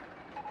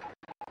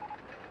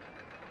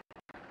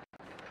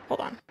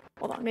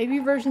 Hold on. Maybe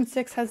version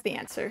 6 has the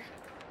answer.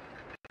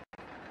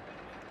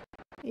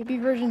 Maybe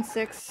version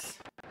 6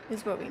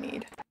 is what we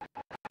need.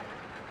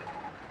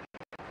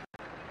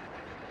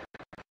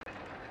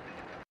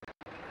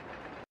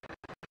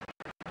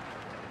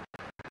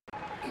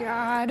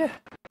 God,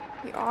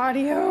 the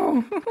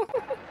audio.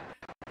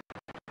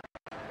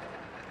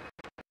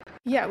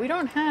 Yeah, we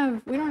don't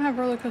have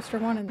Roller Coaster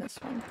 1 in this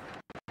one.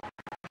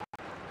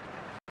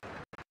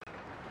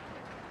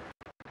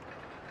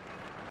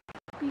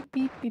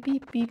 Beep beep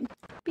beep beep beep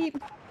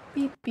beep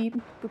beep beep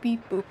boop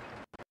beep boop.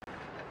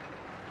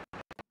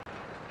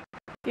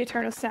 The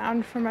eternal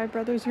sound from my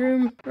brother's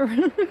room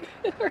around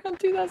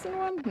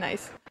 2001.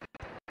 Nice.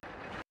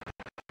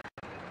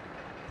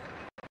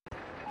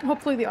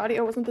 Hopefully the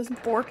audio wasn't this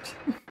borked.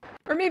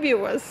 Or maybe it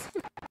was.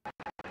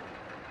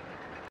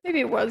 Maybe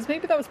it was.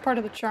 Maybe that was part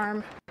of the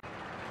charm.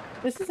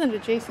 This isn't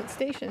adjacent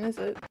station, is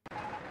it?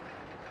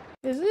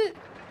 Is it?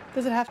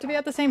 Does it have to be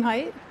at the same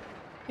height?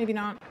 Maybe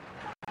not.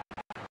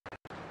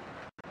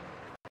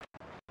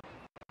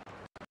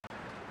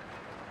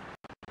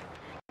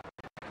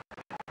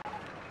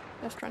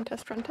 Test run,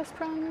 test run, test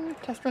run,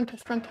 test run,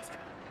 test run, test run.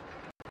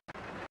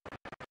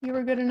 You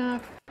were good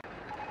enough.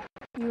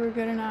 You were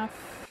good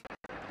enough.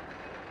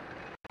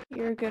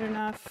 You're good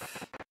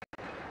enough.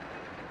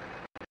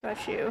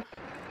 Got you.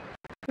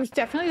 There's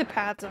definitely the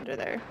paths under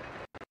there.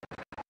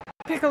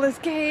 Pickle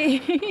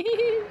cage!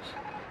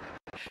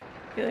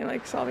 Feeling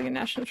like solving a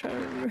national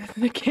treasure with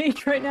the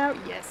cage right now?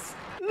 Yes!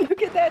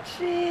 Look at that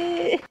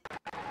shit!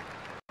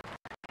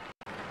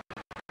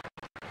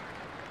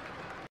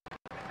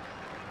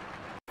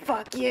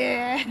 Fuck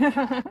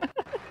yeah!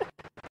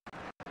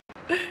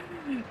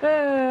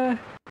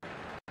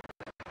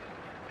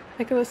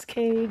 Pickle's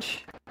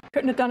cage.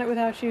 Couldn't have done it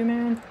without you,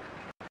 man.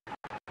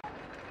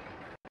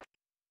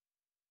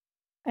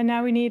 And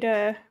now we need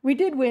we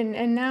did win,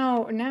 and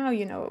now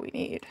you know what we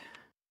need.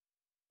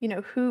 You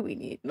know who we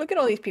need. Look at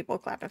all these people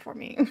clapping for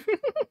me.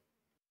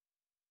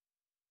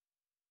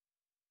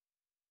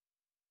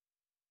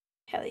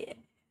 Hell yeah.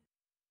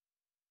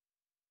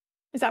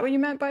 Is that what you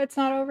meant by it's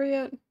not over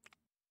yet?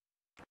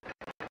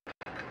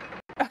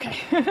 Okay.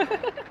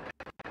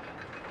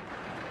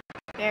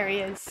 There he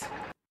is.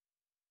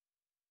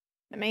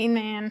 The main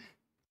man.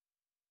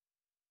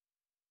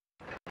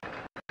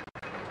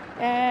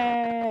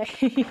 Hey,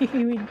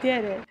 we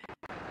did it.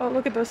 Oh,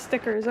 look at those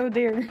stickers. Oh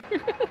dear.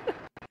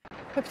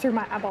 Flip through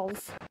my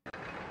eyeballs.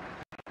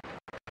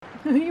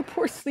 You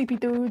poor sleepy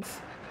dudes.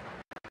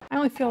 I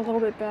only feel a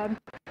little bit bad.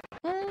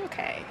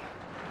 Okay.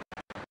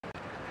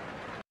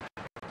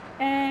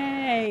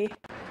 Hey.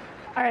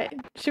 Alright,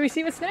 should we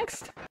see what's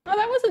next? Oh,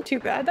 that wasn't too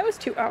bad. That was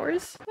 2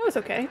 hours. That was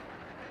okay.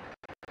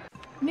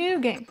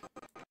 New game.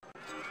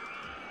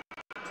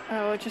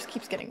 Oh, it just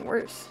keeps getting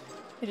worse.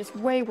 It is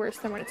way worse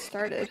than when it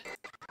started.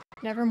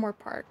 Nevermore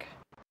Park.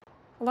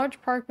 A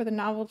large park with a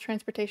novel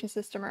transportation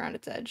system around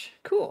its edge.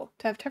 Cool.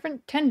 To have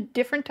 10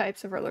 different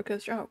types of roller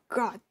coaster. Oh,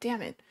 god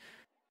damn it.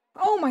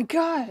 Oh my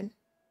god!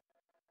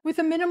 With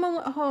a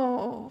minimum.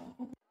 Oh,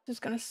 this is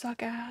gonna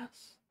suck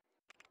ass.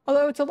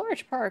 Although it's a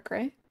large park,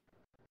 right?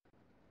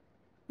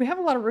 We have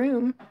a lot of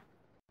room.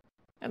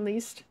 At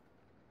least.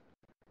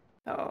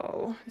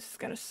 Oh, this is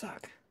gonna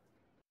suck.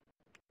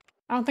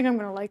 I don't think I'm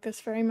gonna like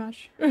this very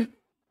much.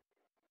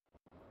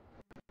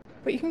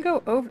 But you can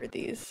go over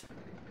these.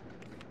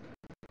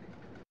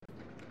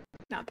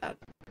 Not that.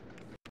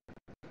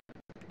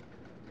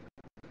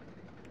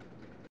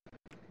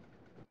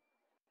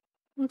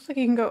 Looks like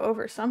you can go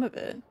over some of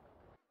it.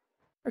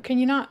 Or can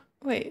you not?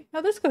 Wait,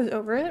 no, this goes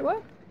over it.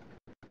 What?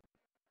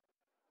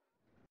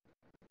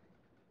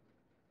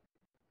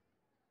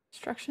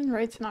 Instruction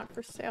rights not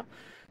for sale.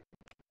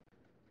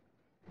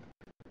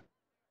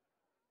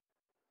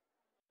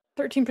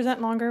 13%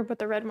 longer, but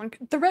the red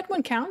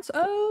one counts?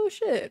 Oh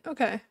shit,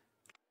 okay.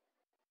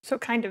 So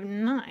kind of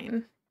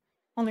 9.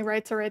 Only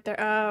rights are right there.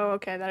 Oh,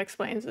 okay, that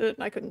explains it.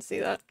 I couldn't see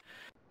that.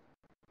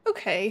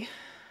 Okay.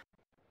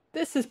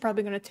 This is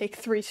probably going to take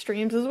 3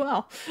 streams as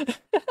well.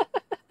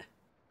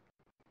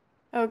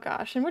 Oh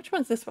gosh, and which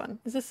one's this one?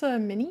 Is this a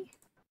mini?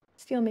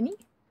 Steel mini?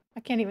 I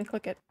can't even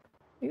click it.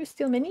 Are you a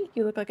steel mini?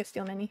 You look like a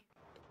steel mini.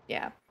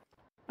 Yeah.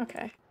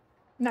 Okay.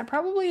 And that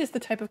probably is the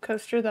type of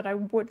coaster that I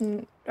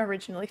wouldn't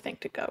originally think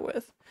to go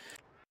with.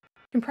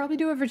 You can probably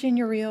do a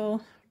Virginia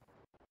reel.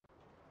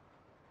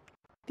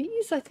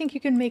 These I think you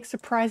can make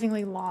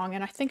surprisingly long,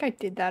 and I think I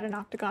did that in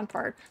Octagon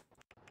Park.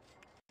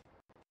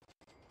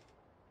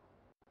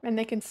 And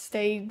they can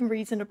stay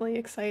reasonably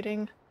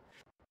exciting.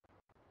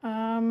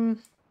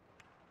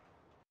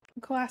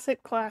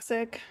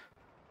 Classic.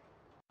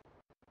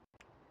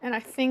 And I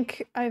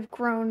think I've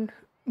grown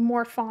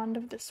more fond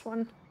of this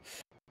one.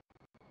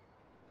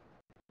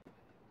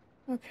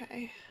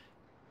 Okay.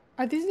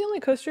 Are these the only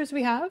coasters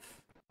we have?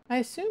 I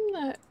assume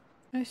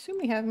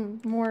we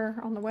have more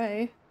on the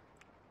way.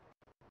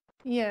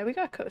 Yeah, we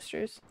got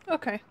coasters.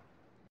 Okay.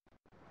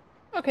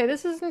 Okay,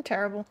 this isn't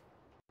terrible.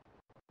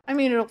 I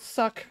mean, it'll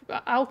suck.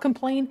 I'll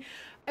complain.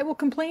 I will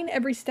complain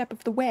every step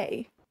of the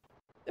way,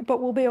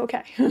 but we'll be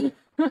okay.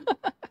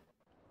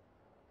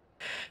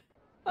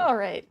 All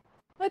right.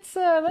 Let's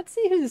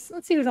see who's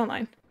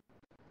online.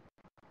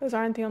 Those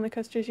aren't the only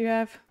coasters you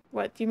have.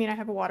 What, do you mean I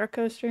have a water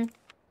coaster?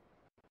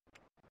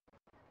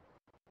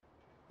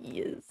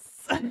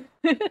 Yes.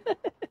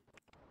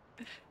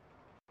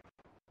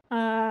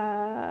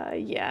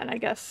 Yeah, and I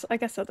guess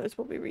others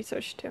will be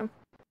researched too.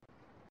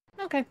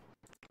 Okay.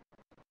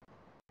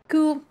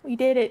 Cool, we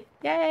did it.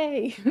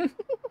 Yay!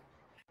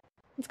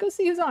 Let's go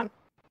see who's on.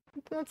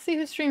 Let's see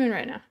who's streaming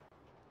right now.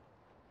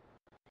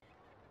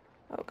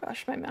 Oh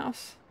gosh, my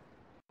mouse.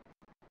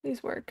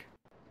 Please work.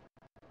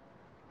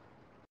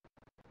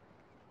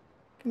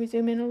 Can we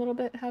zoom in a little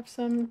bit? Have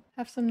some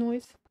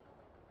noise?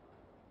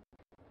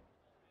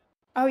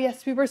 Oh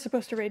yes, we were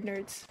supposed to raid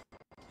nerds.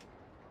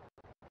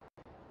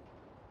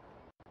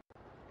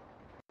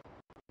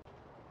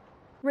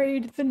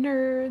 Raid the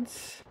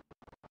nerds.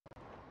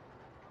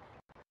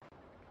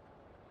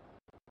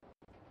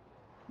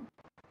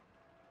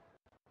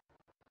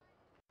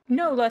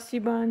 No, Lusty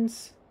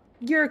Buns.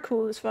 You're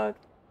cool as fuck.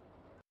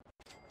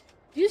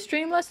 Do you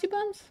stream, Lusty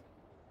Buns?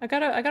 I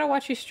gotta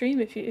watch you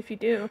stream if you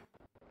do.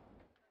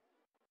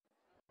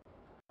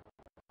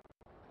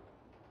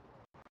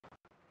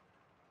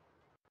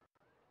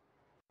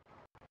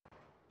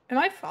 Am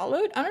I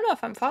followed? I don't know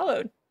if I'm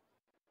followed.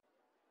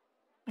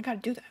 I gotta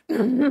do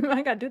that.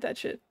 I gotta do that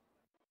shit.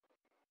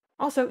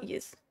 Also,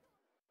 yes.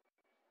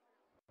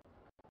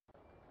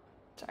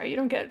 Sorry, you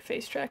don't get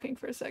face tracking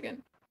for a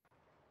second.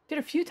 Did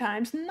a few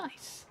times.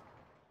 Nice.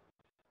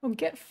 Well,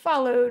 get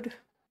followed.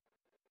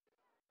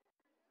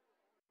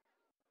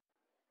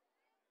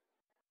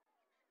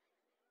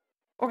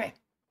 Okay,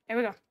 there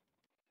we go.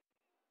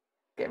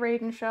 Get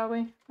raiding, shall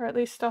we? Or at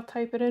least I'll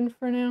type it in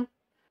for now.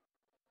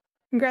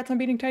 Congrats on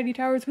beating Tiny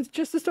Towers with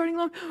just the starting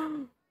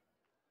loan.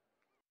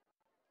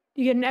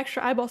 You get an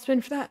extra eyeball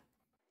spin for that.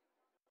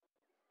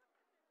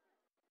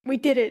 We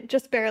did it,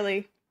 just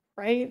barely,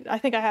 right? I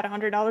think I had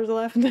 $100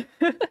 left.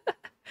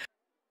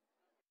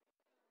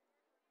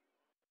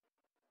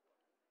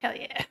 Hell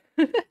yeah.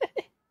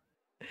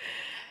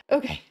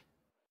 Okay.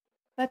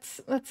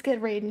 Let's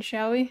get raiding,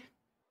 shall we?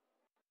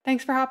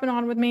 Thanks for hopping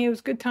on with me. It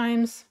was good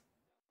times.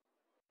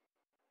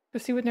 Go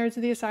see what Nerds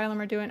of the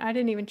Asylum are doing. I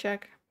didn't even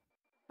check.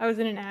 I was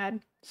in an ad,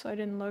 so I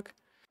didn't look.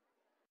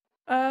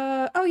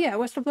 Oh yeah,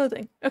 West of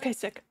Loathing. Okay,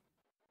 sick.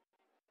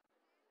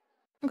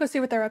 I'll go see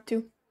what they're up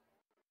to.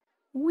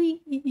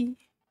 Wee.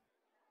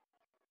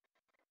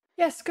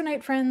 Yes, good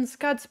night, friends.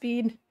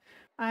 Godspeed.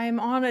 I'm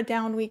on a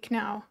down week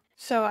now,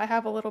 so I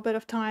have a little bit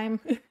of time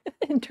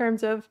in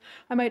terms of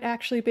I might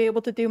actually be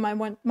able to do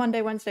my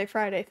Monday, Wednesday,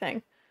 Friday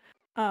thing.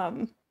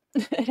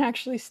 And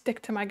actually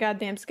stick to my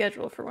goddamn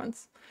schedule for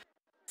once.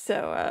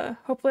 So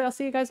hopefully I'll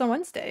see you guys on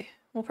Wednesday.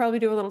 We'll probably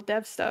do a little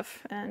dev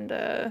stuff,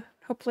 and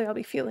hopefully I'll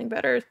be feeling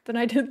better than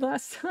I did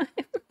last time,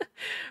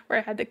 where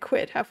I had to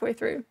quit halfway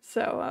through.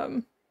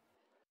 So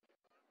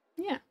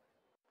yeah.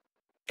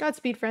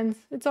 Godspeed, friends.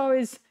 It's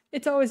always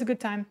a good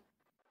time.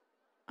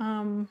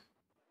 I've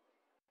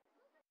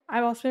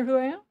all spent for the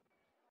way out.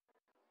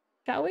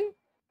 Shall we?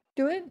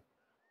 Do it?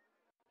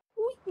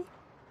 Whee.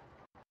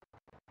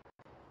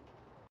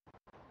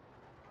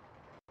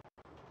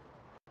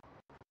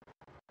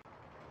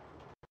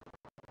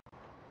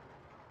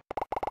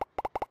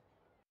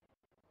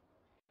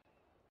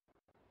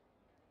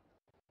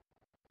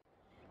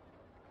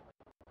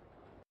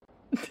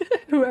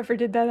 Whoever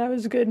did that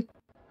was good.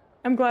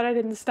 I'm glad I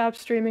didn't stop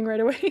streaming right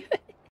away.